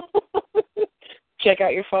 check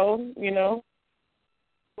out your phone,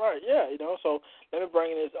 Right, yeah, so let me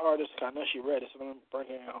bring in this artist. I know she ready, so let me bring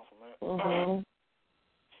her in home from that. Mm-hmm.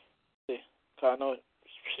 See, so I know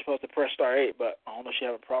she's supposed to press star 8, but I don't know if she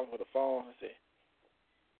have a problem with the phone. Let's see.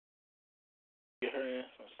 Get her in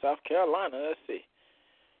from South Carolina. Let's see.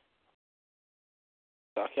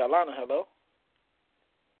 South Carolina, hello.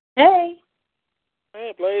 Hey.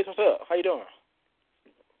 Hey, Blaze, what's up? How you doing?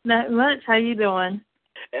 Not much. How you doing?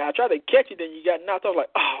 And I tried to catch you, then you got knocked off. Like,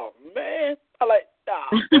 oh man! I like,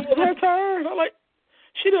 it was her turn. I'm like,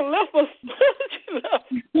 she done left us. She left.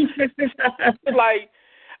 Like,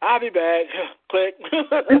 I'll be back. Click.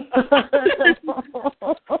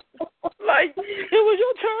 Like, it was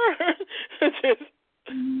your turn.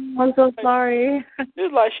 I'm so sorry.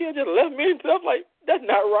 It's like she had just left me and stuff. Like, that's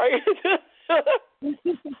not right.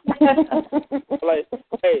 Like,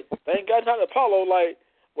 hey, thank God not Apollo. Like,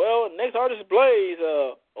 well, next artist is Blaze.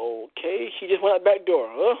 Okay, she just went out back door.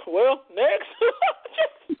 Well, next.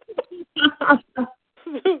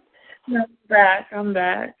 I'm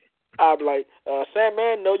back. I'll be like,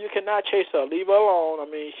 Sandman, no, you cannot chase her. Leave her alone. I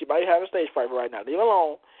mean, she might have a stage fright right now. Leave her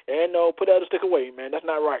alone. And no, put the other stick away, man. That's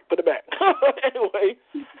not right. Put it back. Anyway,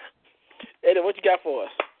 Eddie, what you got for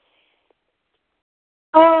us?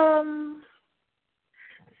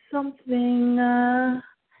 Something,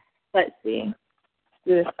 let's see.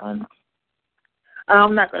 This one.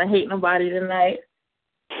 I'm not going to hate nobody tonight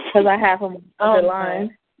because I have him on the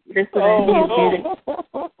line. You can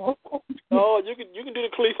do the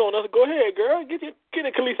Khalees on us. Go ahead, girl. Get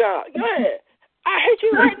the Khalees out. Go ahead. I hate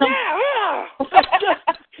you right now.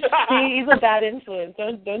 See, he's a bad influence.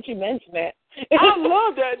 Don't you mention it. I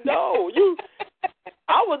love that. No,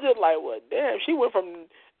 I was just like, well, damn. She went from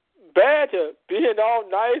bad to being all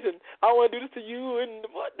nice, and I want to do this to you, and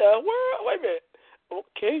what the world? Wait a minute.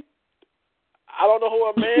 Okay. I don't know who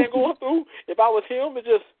a man going through. If I was him, it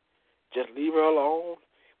just leave her alone.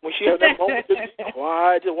 When she has that moment, just be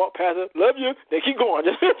quiet, just walk past her. Love you. Then keep going.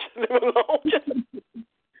 Just leave her alone.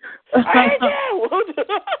 I hate you.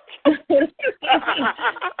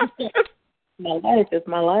 My life is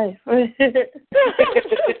my life. I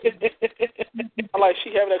like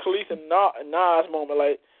she having that Khalees and Nas moment.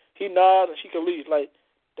 Like, he nods and she Khalees. Like,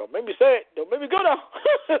 don't make me say it. Don't make me go now.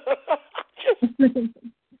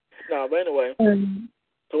 No, but anyway.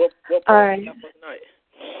 So what part you got for tonight?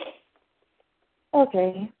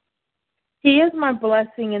 Okay. He is my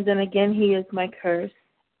blessing, and then again, he is my curse.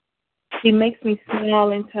 He makes me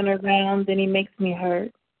smile and turn around, then he makes me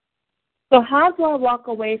hurt. So how do I walk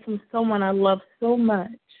away from someone I love so much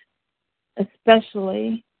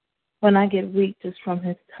especially when I get weak just from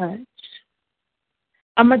his touch.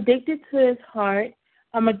 I'm addicted to his heart.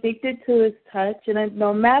 I'm addicted to his touch. And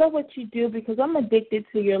no matter what you do, because I'm addicted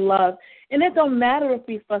to your love. And it don't matter if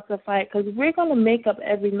we fuss or fight, because we're going to make up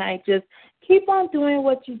every night. Just keep on doing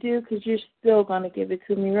what you do, because you're still going to give it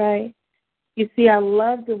to me, right? You see, I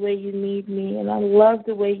love the way you need me, and I love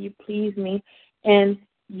the way you please me. And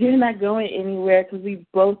you're not going anywhere because we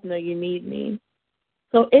both know you need me.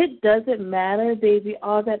 So it doesn't matter, baby,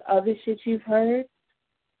 all that other shit you've heard.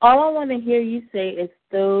 All I want to hear you say is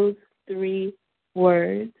those 3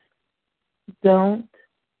 words. Don't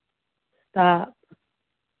stop.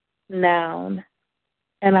 Noun.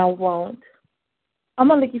 And I won't. I'm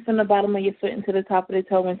going to lick you from the bottom of your foot into the top of the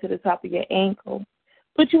toe into the top of your ankle.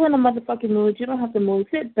 Put you in a motherfucking mood. You don't have to move.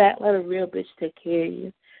 Sit back. Let a real bitch take care of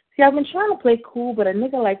you. See, I've been trying to play cool, but a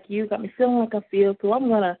nigga like you got me feeling like I feel, so I'm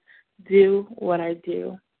going to do what I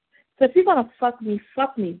do. So if you're going to fuck me,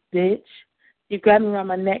 bitch. You grab me around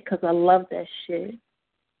my neck because I love that shit.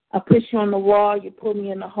 I push you on the wall. You pull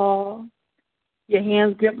me in the hall. Your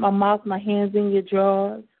hands grip my mouth, my hands in your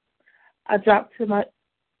drawers. I drop to my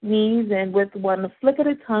knees, and with one flick of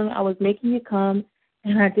the tongue, I was making you come,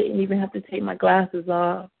 and I didn't even have to take my glasses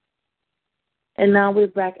off. And now we're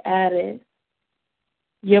back at it.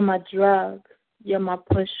 You're my drug. You're my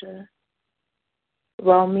pusher.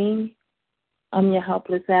 Well, me, I'm your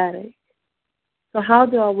helpless addict. So how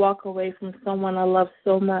do I walk away from someone I love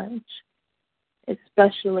so much,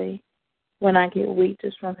 especially when I get weak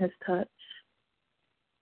just from his touch?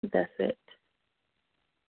 That's it.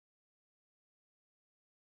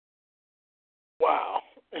 Wow.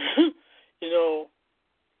 You know,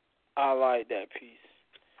 I like that piece.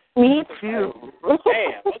 Me too.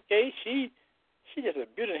 Damn, okay, she just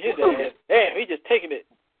abusing his ass. Damn, he just taking it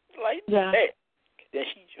like that. Then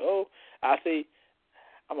I say,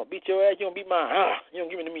 I'm going to beat your ass, you don't beat mine. You don't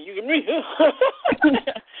give it to me, you give me.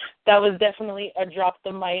 That was definitely a drop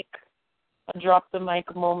the mic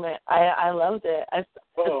moment. I loved it.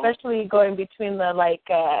 Especially going between the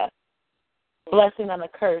blessing and the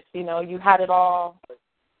curse. You know, you had it all.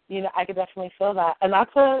 You know, I could definitely feel that. And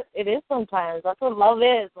that's what it is sometimes. That's what love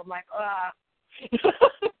is. I'm like, I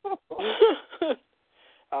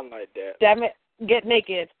like that. Damn it. Get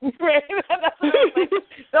naked. Right? That's what I was like.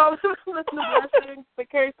 So listen to the blessings, the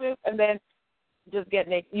curses, and then just get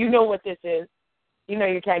naked. You know what this is. You know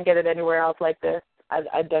you can't get it anywhere else like this.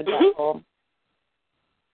 I dug that home.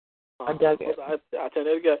 I dug it. I tell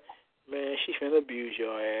that guy, man, she finna abuse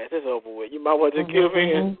your ass. It's over with. You might want to give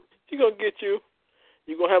in. She gonna get you.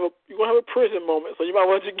 You gonna have a prison moment, so you might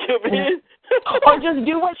want to give in. Or just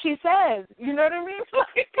do what she says. You know what I mean?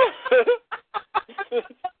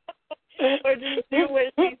 Or just do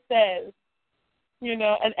what she says, you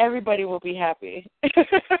know, and everybody will be happy.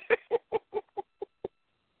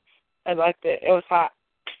 I liked it. It was hot.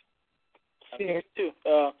 Cheers. Too.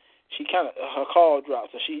 She kind of her call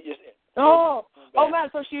dropped, so she just. Oh man!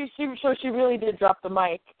 So she really did drop the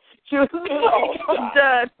mic. She was like, I'm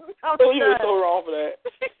done. You were so wrong for that.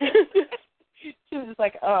 She was just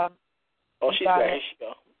like, Oh, she's back. Here she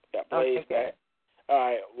go. Got Blaze back. All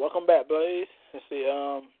right, welcome back, Blaze. Let's see.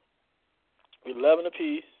 We 11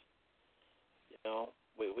 apiece. You know,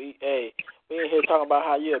 we in here talking about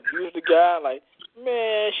how you abused the guy. Like,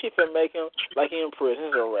 man, she finna make him like he in prison.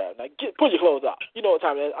 It's a wrap. Now put your clothes on. You know what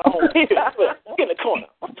time it is. I don't get in the corner.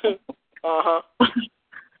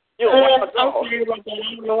 You know what I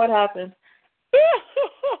don't know what happened.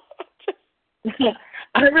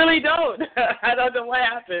 I really don't. I don't know what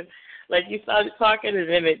happened. Like, you started talking and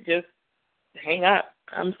then it just hang up.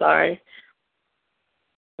 I'm sorry.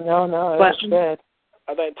 No, it was good.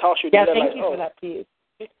 I think toss you. Yeah, thank you for that piece.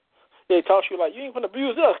 They toss you like, you ain't gonna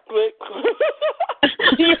abuse us, click.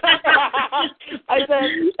 I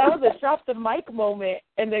said that was a drop the mic moment,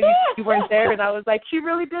 and then you weren't there, and I was like, she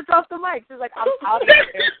really did drop the mic. She was like, I'm out of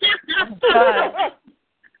here. I'm done.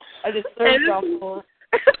 I just served y'all.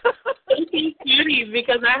 It's funny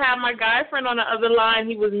because I had my guy friend on the other line.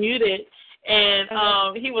 He was muted. And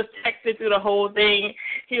he was texting through the whole thing.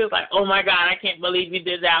 He was like, "Oh my God, I can't believe you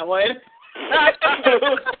did that one."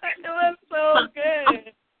 It was so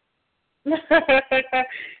good.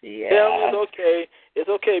 Yeah, it's okay. It's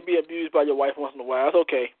okay to be abused by your wife once in a while. It's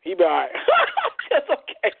okay. He be all right. It's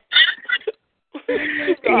okay.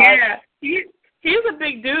 Yeah, he's a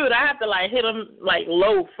big dude. I have to hit him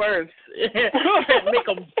low first, make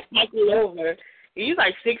him buckle over. He's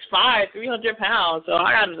 6'5", 300 pounds, so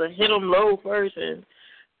I got to hit him low first and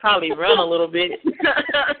probably run a little bit.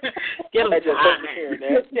 Get him tired.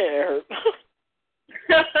 That hurt.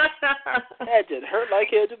 That just hurt like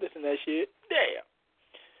hell to listen to that shit. Damn.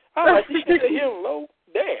 I like this shit to hit him low.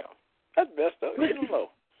 Damn. That's messed up. Hit him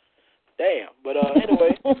low. Damn. But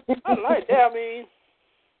anyway, I like that. I mean,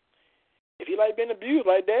 if you like being abused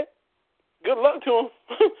like that, good luck to him.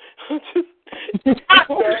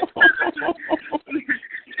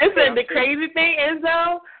 Listen, the crazy thing is,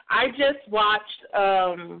 though, I just watched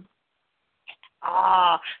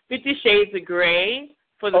 50 Shades of Grey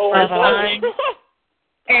for the first time.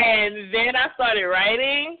 And then I started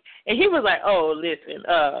writing, and he was like, "Oh, listen,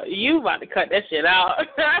 you about to cut that shit out."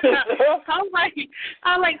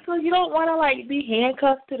 I'm like, so you don't want to like be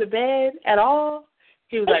handcuffed to the bed at all?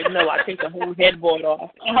 He was like, "No, I take the whole headboard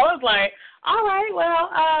off." I was like, "All right,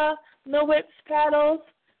 well, no whips, paddles,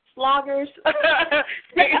 sloggers."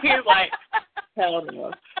 He's like, "Hell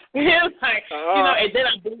no." He was like, and then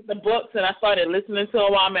I bought the books and I started listening to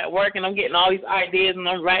them while I'm at work, and I'm getting all these ideas and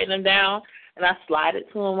I'm writing them down. And I slide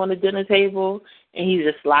it to him on the dinner table, and he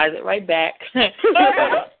just slides it right back. I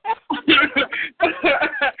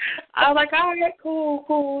was like, all right, cool,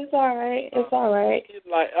 it's all right. He's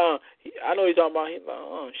like, I know he's talking about, he's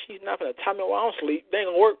like, she's not going to time me while I don't sleep. They ain't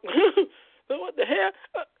going to work. What the hell?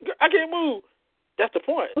 I can't move. That's the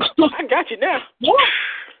point. I got you now.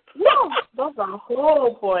 No, that's the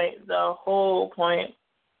whole point.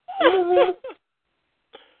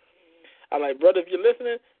 I'm like, brother, if you're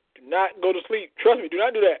listening, do not go to sleep. Trust me, do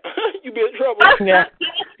not do that. You be in trouble. Yeah.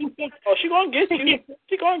 Oh, she gonna get you.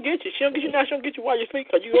 She gonna get you. She don't get you now. She don't get you while you sleep.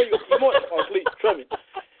 Cause you want to fall asleep. Trust me.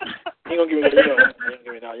 You ain't gonna give me that.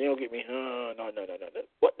 You ain't gonna get me. No.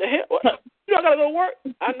 What the hell? What? You know I gotta go to work.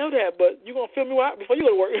 I know that, but you gonna fill me out before you go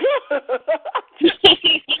to work.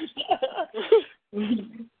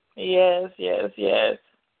 Yes.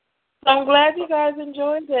 So I'm glad you guys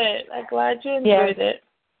enjoyed it. I'm glad you enjoyed it.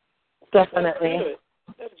 Definitely.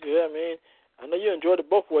 That's good. I mean, I know you enjoyed it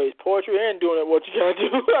both ways, poetry and doing it what you gotta do.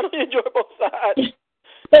 I know you enjoy both sides.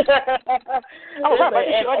 I'm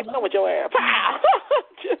right, I can know what your ass.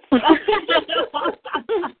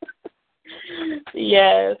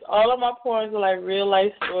 Yes, all of my poems are like real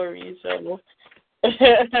life stories. So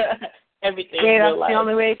everything. Yeah, that's real life. the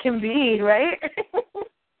only way it can be, right?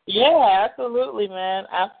 Yeah, absolutely, man.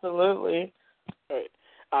 Absolutely. Right.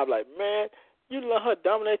 I'm like, man, you let her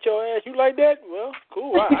dominate your ass. You like that? Well,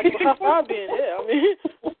 cool. I give her high five then. Yeah, I mean,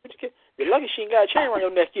 you're lucky she ain't got a chain around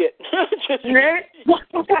your neck yet. Right?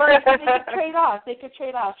 They could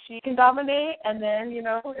trade off. She can dominate, and then,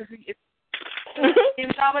 if you can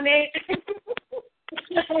dominate.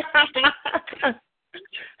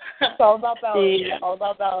 It's all about balance. Yeah. All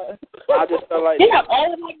about balance. I just felt like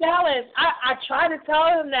all about balance. I try to tell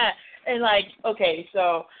him that, and like, okay,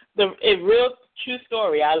 so a real true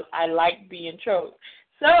story. I like being choked.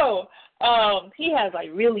 So he has like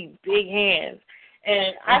really big hands,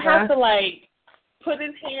 and I have to like put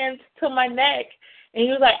his hands to my neck, and he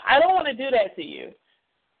was like, I don't want to do that to you.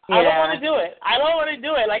 Yeah. I don't want to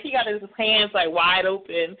do it. Like he got his hands like wide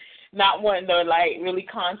open, not wanting to like really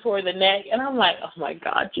contour the neck, and I'm like, oh my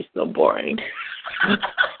God, you're so boring.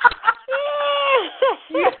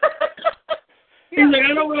 He's like,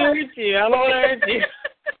 I don't want to hurt you.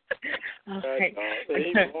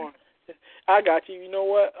 I got you. You know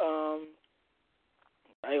what?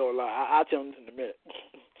 I ain't gonna lie. I'll tell him this in a minute.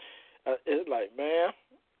 It's like, man,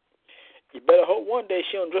 you better hope one day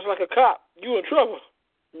she don't dress like a cop. You in trouble.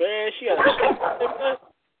 Man, she got a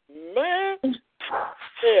man.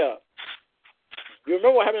 Yeah. You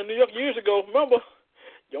remember what happened in New York years ago? Remember?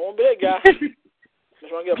 You don't want to be that guy.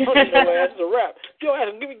 Just want to get a punch in your ass. It's a rap. Your ass,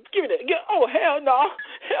 give me that. Oh, hell no.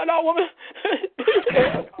 Hell no, woman.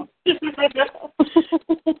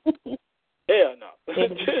 Hell no.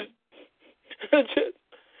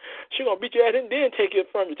 She going to beat your ass and then take it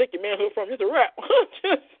from you. Take your manhood from you. It's a rap.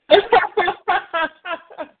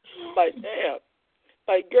 Like, damn.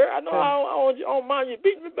 Like, girl, I know I don't mind you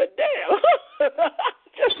beating me, but damn.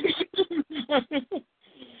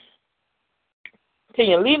 Can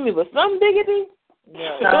you leave me with some dignity?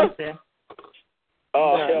 No.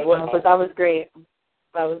 But that was great.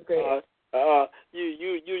 You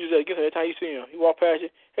just get her every time you see him. He walk past you.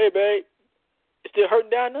 Hey, babe, it's still hurting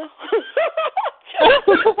down there?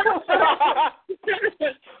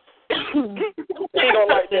 He ain't gonna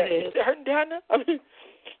like that. Is it hurting down there? I mean,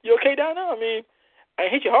 you okay down there? I mean, I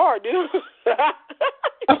hit you hard, dude.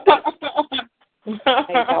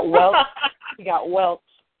 He got welts.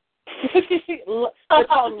 They're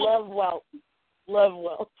called love welts. Love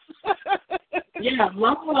welts. Yeah,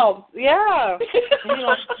 love welts. Yeah.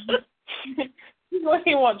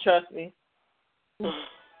 He won't trust me. All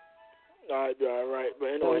right. But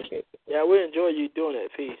anyway, yeah, we enjoy you doing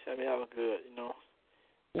that piece. I mean, that was good,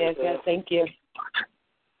 Yes, thank you.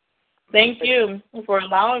 Thank you for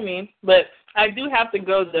allowing me. But I do have to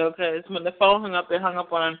go, though, because when the phone hung up, it hung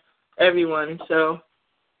up on everyone. So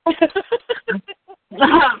I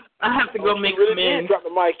have to go make really amends. Did drop the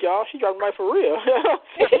mic, y'all. She dropped the mic for real.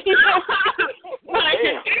 It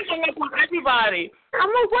hung up on everybody. I'm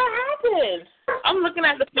like, what happened? I'm looking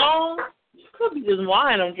at the phone. It could be just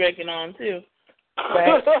wine I'm drinking on, too.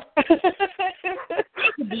 Right.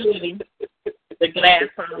 The glass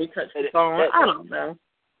probably touched the phone. I don't know.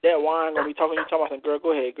 That wine gonna be talking. You talking about some girl?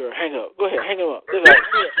 Go ahead, girl. Hang up. Go ahead. Hang him up. Hang up.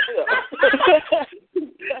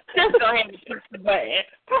 Just go ahead and push the button.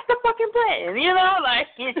 Press the fucking button. You know, like.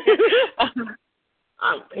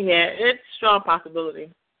 Yeah, it's a strong possibility.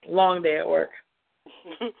 Long day at work.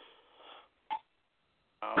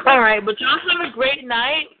 All right, but y'all have a great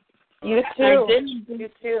night. You too. You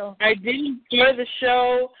too. I did enjoy the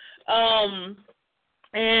show,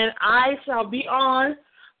 and I shall be on.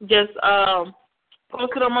 Just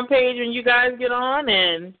post it on my page when you guys get on,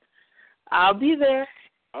 and I'll be there.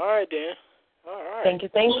 All right, then. All right. Thank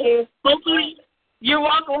you. Hopefully, you're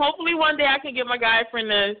welcome. Hopefully, one day I can get my guy friend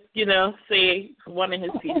to, say one of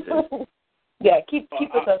his pieces. Yeah, keep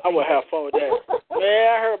us up. I will have fun with that. Man,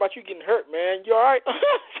 I heard about you getting hurt, man. You all right?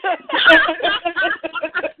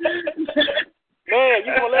 Man,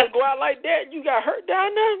 you gonna let us go out like that? You got hurt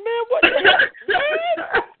down there, man? What the heck,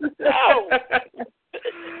 man? No.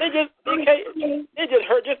 It just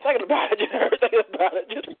hurt just thinking about it.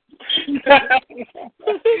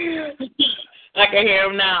 I can hear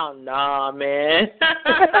him now. Nah, man.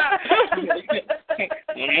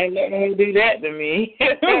 Ain't letting him do that to me.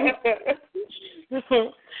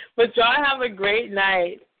 But y'all have a great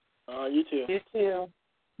night. You too. You too.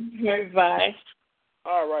 Bye.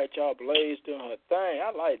 All right, y'all. Blaze doing her thing.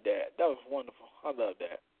 I like that. That was wonderful. I love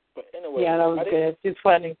that. But anyway, yeah, that was good. It's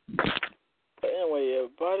funny. But anyway,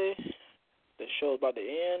 everybody, the show's about to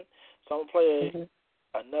end. So I'm gonna play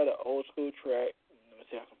another old school track. Let me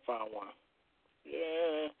see if I can find one.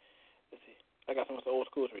 Yeah. Let's see. I got some old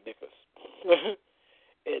school. It's ridiculous.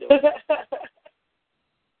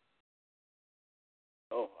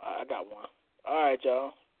 Oh, I got one. All right,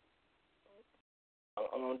 y'all.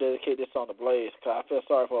 I'm going to dedicate this song to Blaze because I feel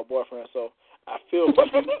sorry for her boyfriend, so I feel for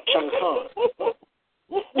Chaka Khan.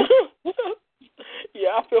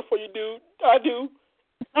 Yeah, I feel for you, dude. I do.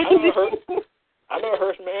 I know it hurts. I know it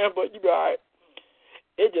hurts, man, but you be all right.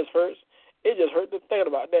 It just hurts. It just hurts to think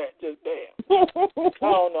about that. Just damn. I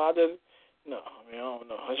don't know. I don't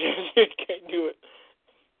know. I just can't do it.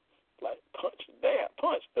 Like, punch. Damn,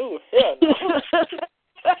 punch. Ooh, hell no.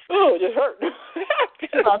 Ooh, it just hurt.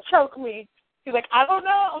 She's gonna choke me. She's like, I don't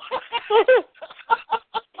know.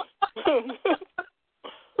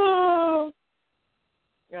 All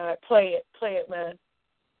right, play it, man.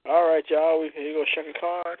 All right, y'all. Here you go, Chaka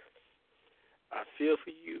Khan. I feel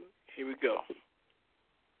for you. Here we go.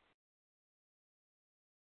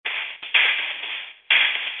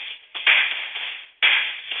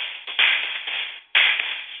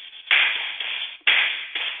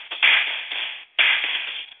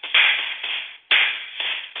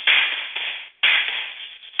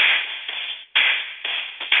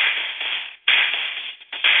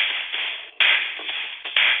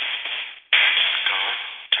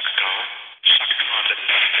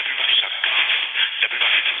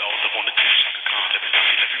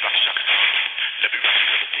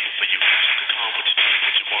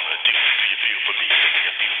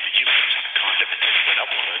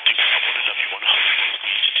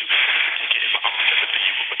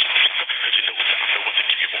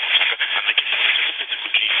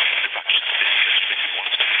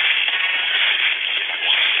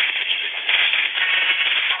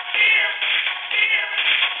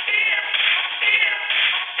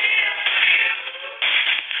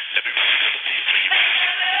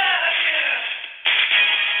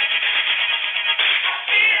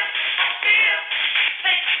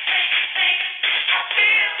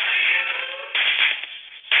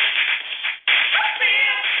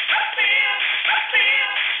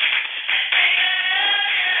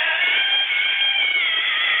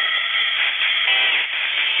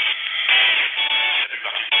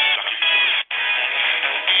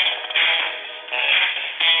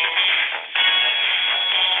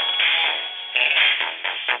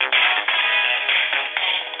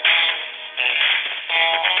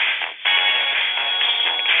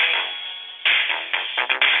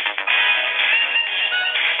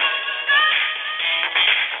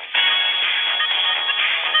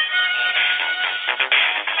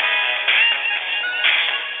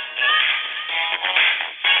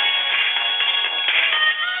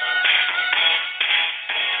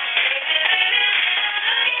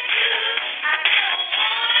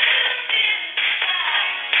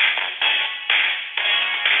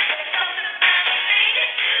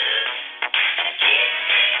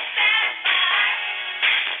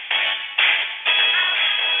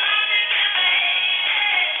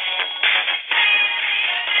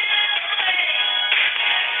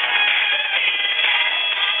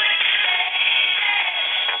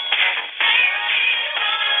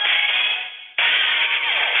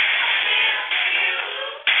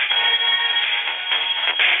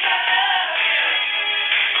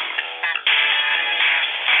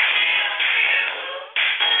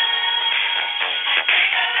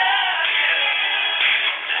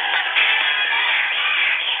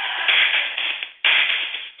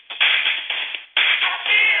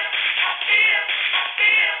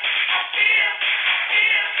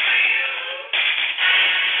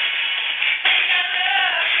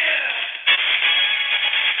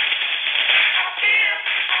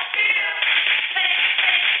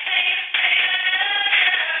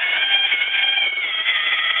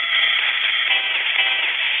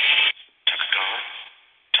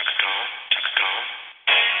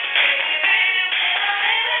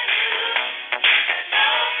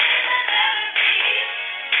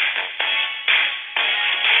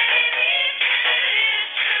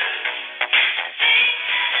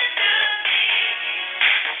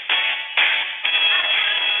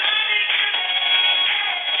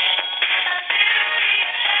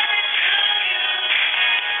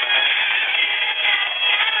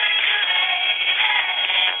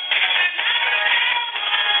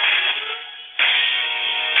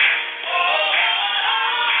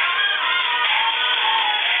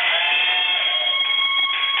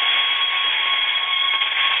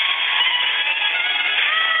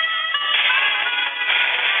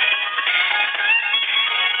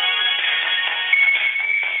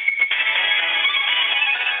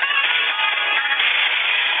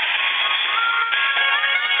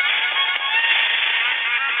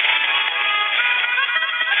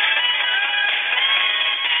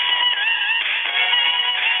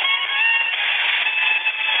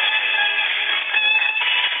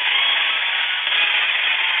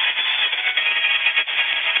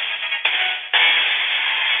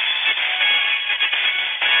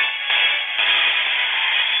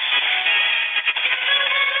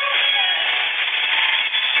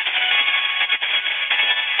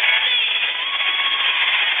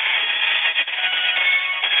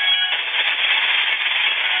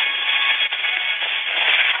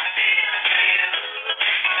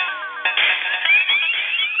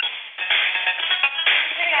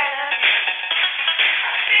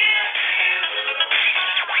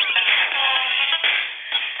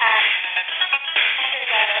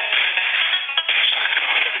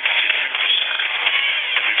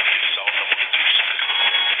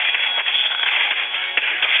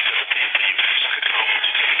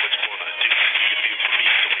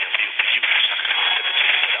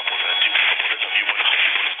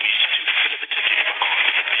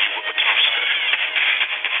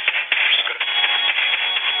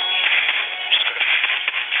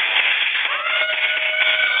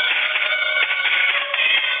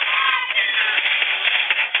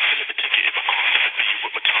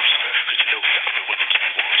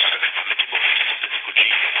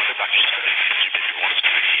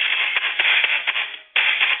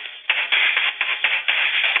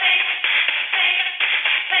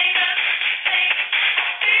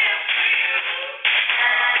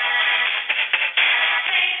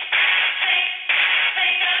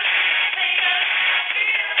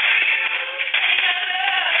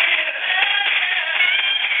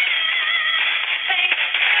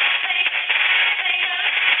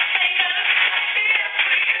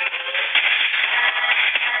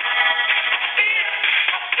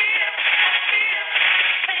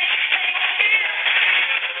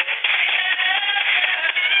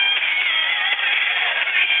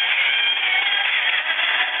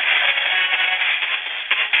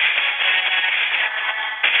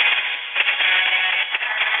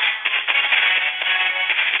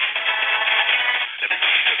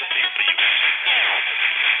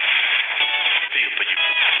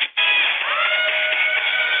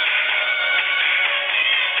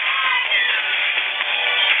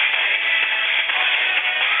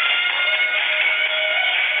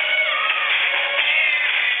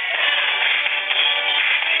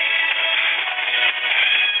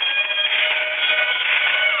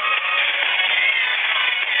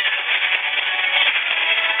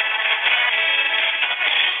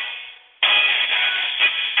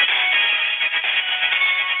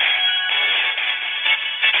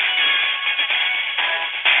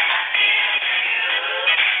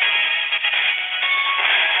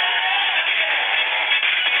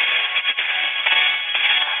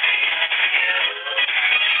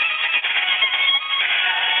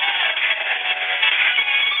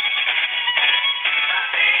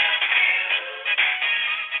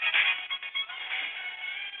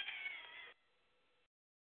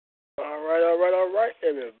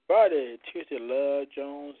 everybody. Tuesday Love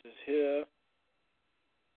Jones is here.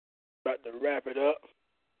 About to wrap it up.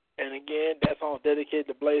 And again, that song's dedicated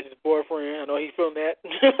to Blaze's boyfriend. I know he's feeling that.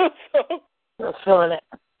 I'm feeling it.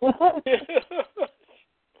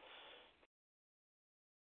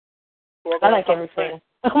 I like everything.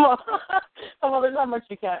 Well, there's not much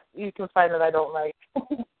you can find that I don't like.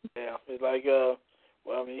 Yeah, it's like,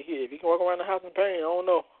 well, I mean, if you can walk around the house in pain, I don't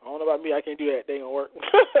know. I don't know about me. I can't do that. They ain't gonna work.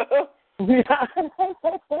 I'm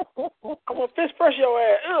gonna fist press your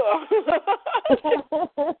ass.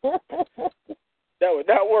 That would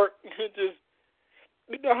not work. Just,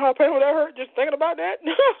 you know how pain would that hurt? Just thinking about that.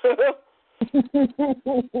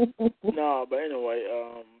 No, but anyway,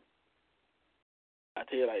 I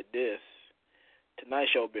tell you like this.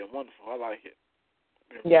 Tonight's show been wonderful. I like it.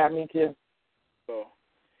 Yeah, me too. So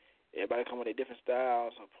everybody come with their different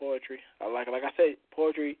styles of poetry. I like it. Like I said,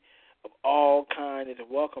 poetry of all kinds is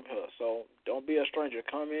welcome here. So don't be a stranger.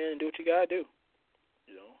 Come in and do what you gotta do.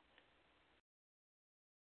 You know,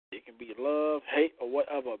 it can be love, hate, or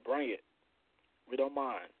whatever. Bring it. We don't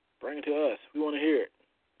mind. Bring it to us. We want to hear it.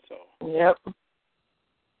 So. Yep.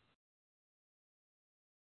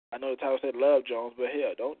 I know the title said Love Jones, but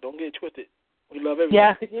hell, don't get it twisted. We love everything.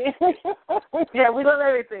 Yeah. Yeah, we love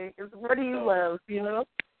everything. What do you love, you know?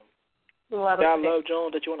 A lot of things. Love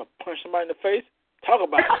Jones that you want to punch somebody in the face? Talk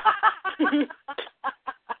about it.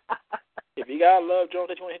 If you got Love Jones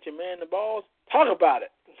that you want to hit your man in the balls? Talk about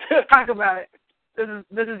it. Talk about it.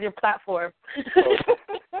 This is your platform. So,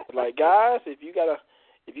 like, guys, if you got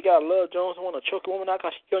Love Jones who want to choke a woman out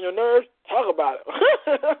because she's on your nerves, talk about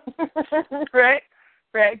it. Right?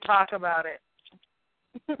 Right, talk about it.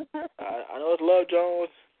 I know it's Love Jones.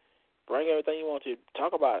 Bring everything you want to.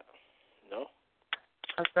 Talk about it. You know?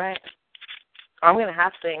 That's right. I'm going to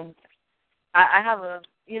have things. I have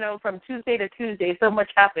from Tuesday to Tuesday, so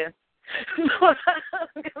much happens. I'm going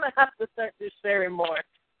to have to start just sharing more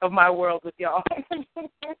of my world with y'all.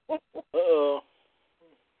 Uh-oh.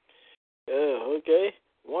 Yeah, okay.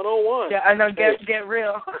 101. Yeah, I know. Get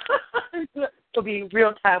real. It'll be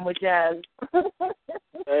real time with Jazz.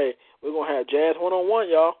 Hey, we're going to have Jazz 101,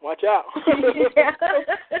 y'all. Watch out. Yeah.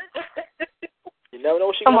 You never know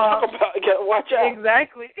what she's going to talk about. You got to watch out.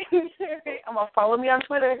 Exactly. I'm going to follow me on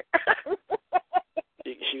Twitter.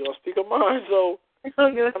 She going to speak her mind, so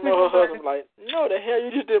I know her husband's like, no, the hell,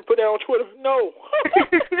 you just didn't put that on Twitter. No.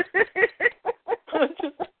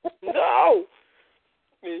 No.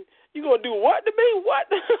 You going to do what to me? What?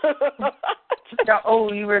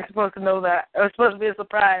 Oh, you were supposed to know that. It was supposed to be a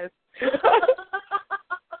surprise.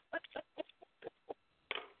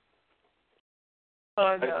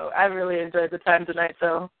 Oh, no. I really enjoyed the time tonight,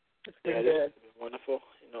 though. It's been good. It's been wonderful.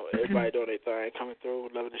 You know, everybody doing their thing, coming through,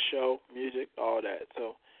 loving the show, music, all that.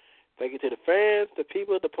 So thank you to the fans, the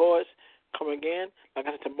people, the poets coming again. Like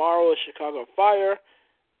I said, tomorrow is Chicago Fire.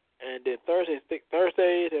 And then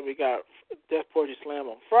Thursdays, and we got Death Poetry Slam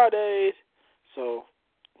on Fridays. So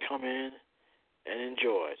come in and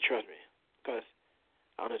enjoy. Trust me. Because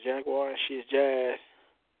I'm a Jaguar and she's Jazz.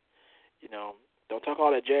 You know, don't talk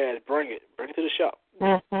all that jazz. Bring it. Bring it to the shop.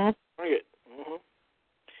 Mm-hmm. Bring it. Mm-hmm.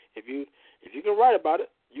 If you can write about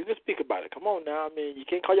it, you can speak about it. Come on now. I mean, you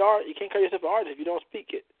can't call yourself an artist if you don't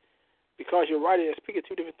speak it. Because you're writing and speaking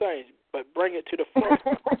two different things. But bring it to the front.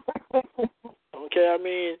 Okay, I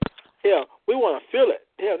mean, hell, we want to feel it.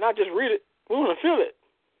 Hell, not just read it. We want to feel it.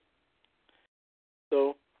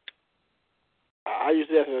 So, I use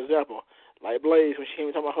that as an example. Like Blaze, when she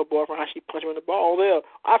came talking about her boyfriend, how she punched him in the balls there.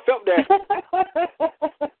 I felt that.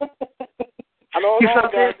 I know all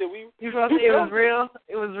guys that we... You felt it was real?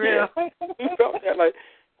 It was real. Yeah, we felt that, like,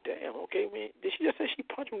 damn, okay, man. Did she just say she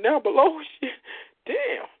punched him down below?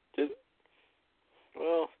 Damn.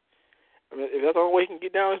 Well... I mean, if that's the only way he can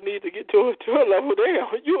get down his knees to get to a level, damn,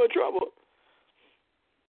 you in trouble.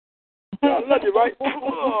 I love you, right?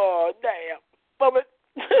 Oh, damn. Love it.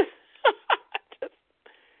 Just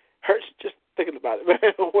hurts just thinking about it, man.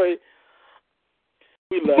 Anyway,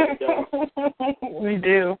 we love it, y'all. We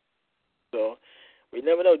do. So, we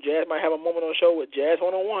never know. Jazz might have a moment on the show with Jazz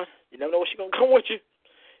 101. You never know when she's going to come with you.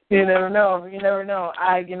 You never know. You never know.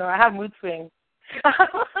 I have mood swings.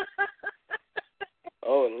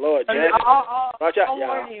 Oh, Lord, Jazz. Watch out,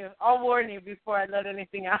 y'all. I'll warn you before I let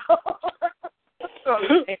anything out. So,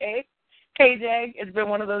 hey, KJ, it's been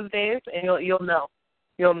one of those days, and you'll know.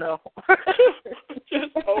 You'll know.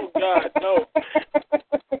 Oh, God, no.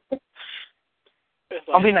 Like,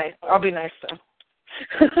 I'll be nice. I'll be nice, though.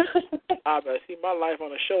 I better see my life on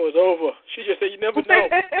the show is over. She just said you never know.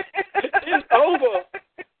 It's over.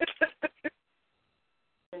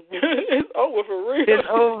 It's over for real. It's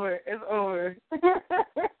over. It's over.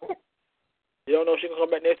 You don't know if she's going to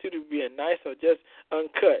come back next Tuesday being nice or just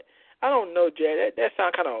uncut. I don't know, Jay. That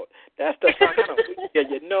sound kind of, that stuff sound kind of weak. Yeah,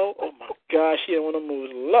 you know. Oh, my God, she didn't want to move.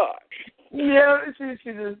 Lord. Yeah,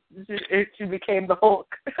 she became the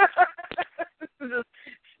Hulk. Just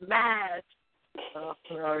smashed. Oh,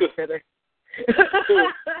 no, I'm kidding.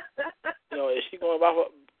 You know, is she going by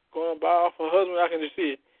off her husband? I can just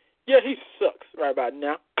see it. Yeah, he sucks right about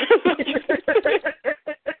now.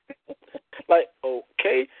 Like,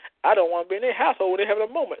 okay, I don't want to be in their household when they're having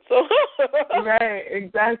a moment. So right,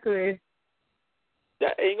 exactly.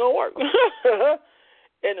 That ain't gonna work.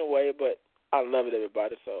 Anyway, but I love it,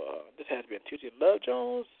 everybody. So this has been Tuesday Love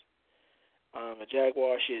Jones. I'm a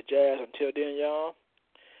Jaguar. She is Jazz. Until then, y'all,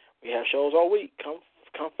 we have shows all week. Come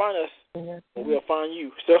find us. Mm-hmm. We'll find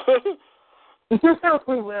you. So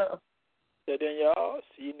we will. Till then, y'all,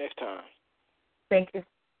 see you next time. Thank you.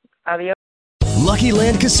 Adios. Lucky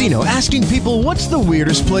Land Casino, asking people, what's the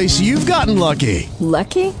weirdest place you've gotten lucky?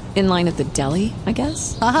 Lucky? In line at the deli, I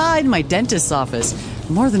guess? Aha, in my dentist's office.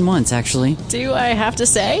 More than once, actually. Do I have to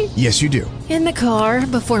say? Yes, you do. In the car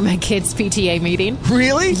before my kids' PTA meeting.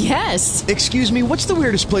 Really? Yes. Excuse me, what's the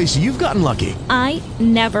weirdest place you've gotten lucky? I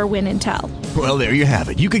never win and tell. Well, there you have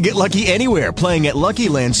it. You can get lucky anywhere, playing at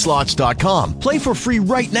LuckyLandSlots.com. Play for free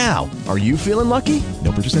right now. Are you feeling lucky?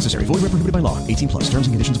 No purchase necessary. Void where prohibited by law. 18+. Terms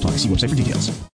and conditions apply. See website for details.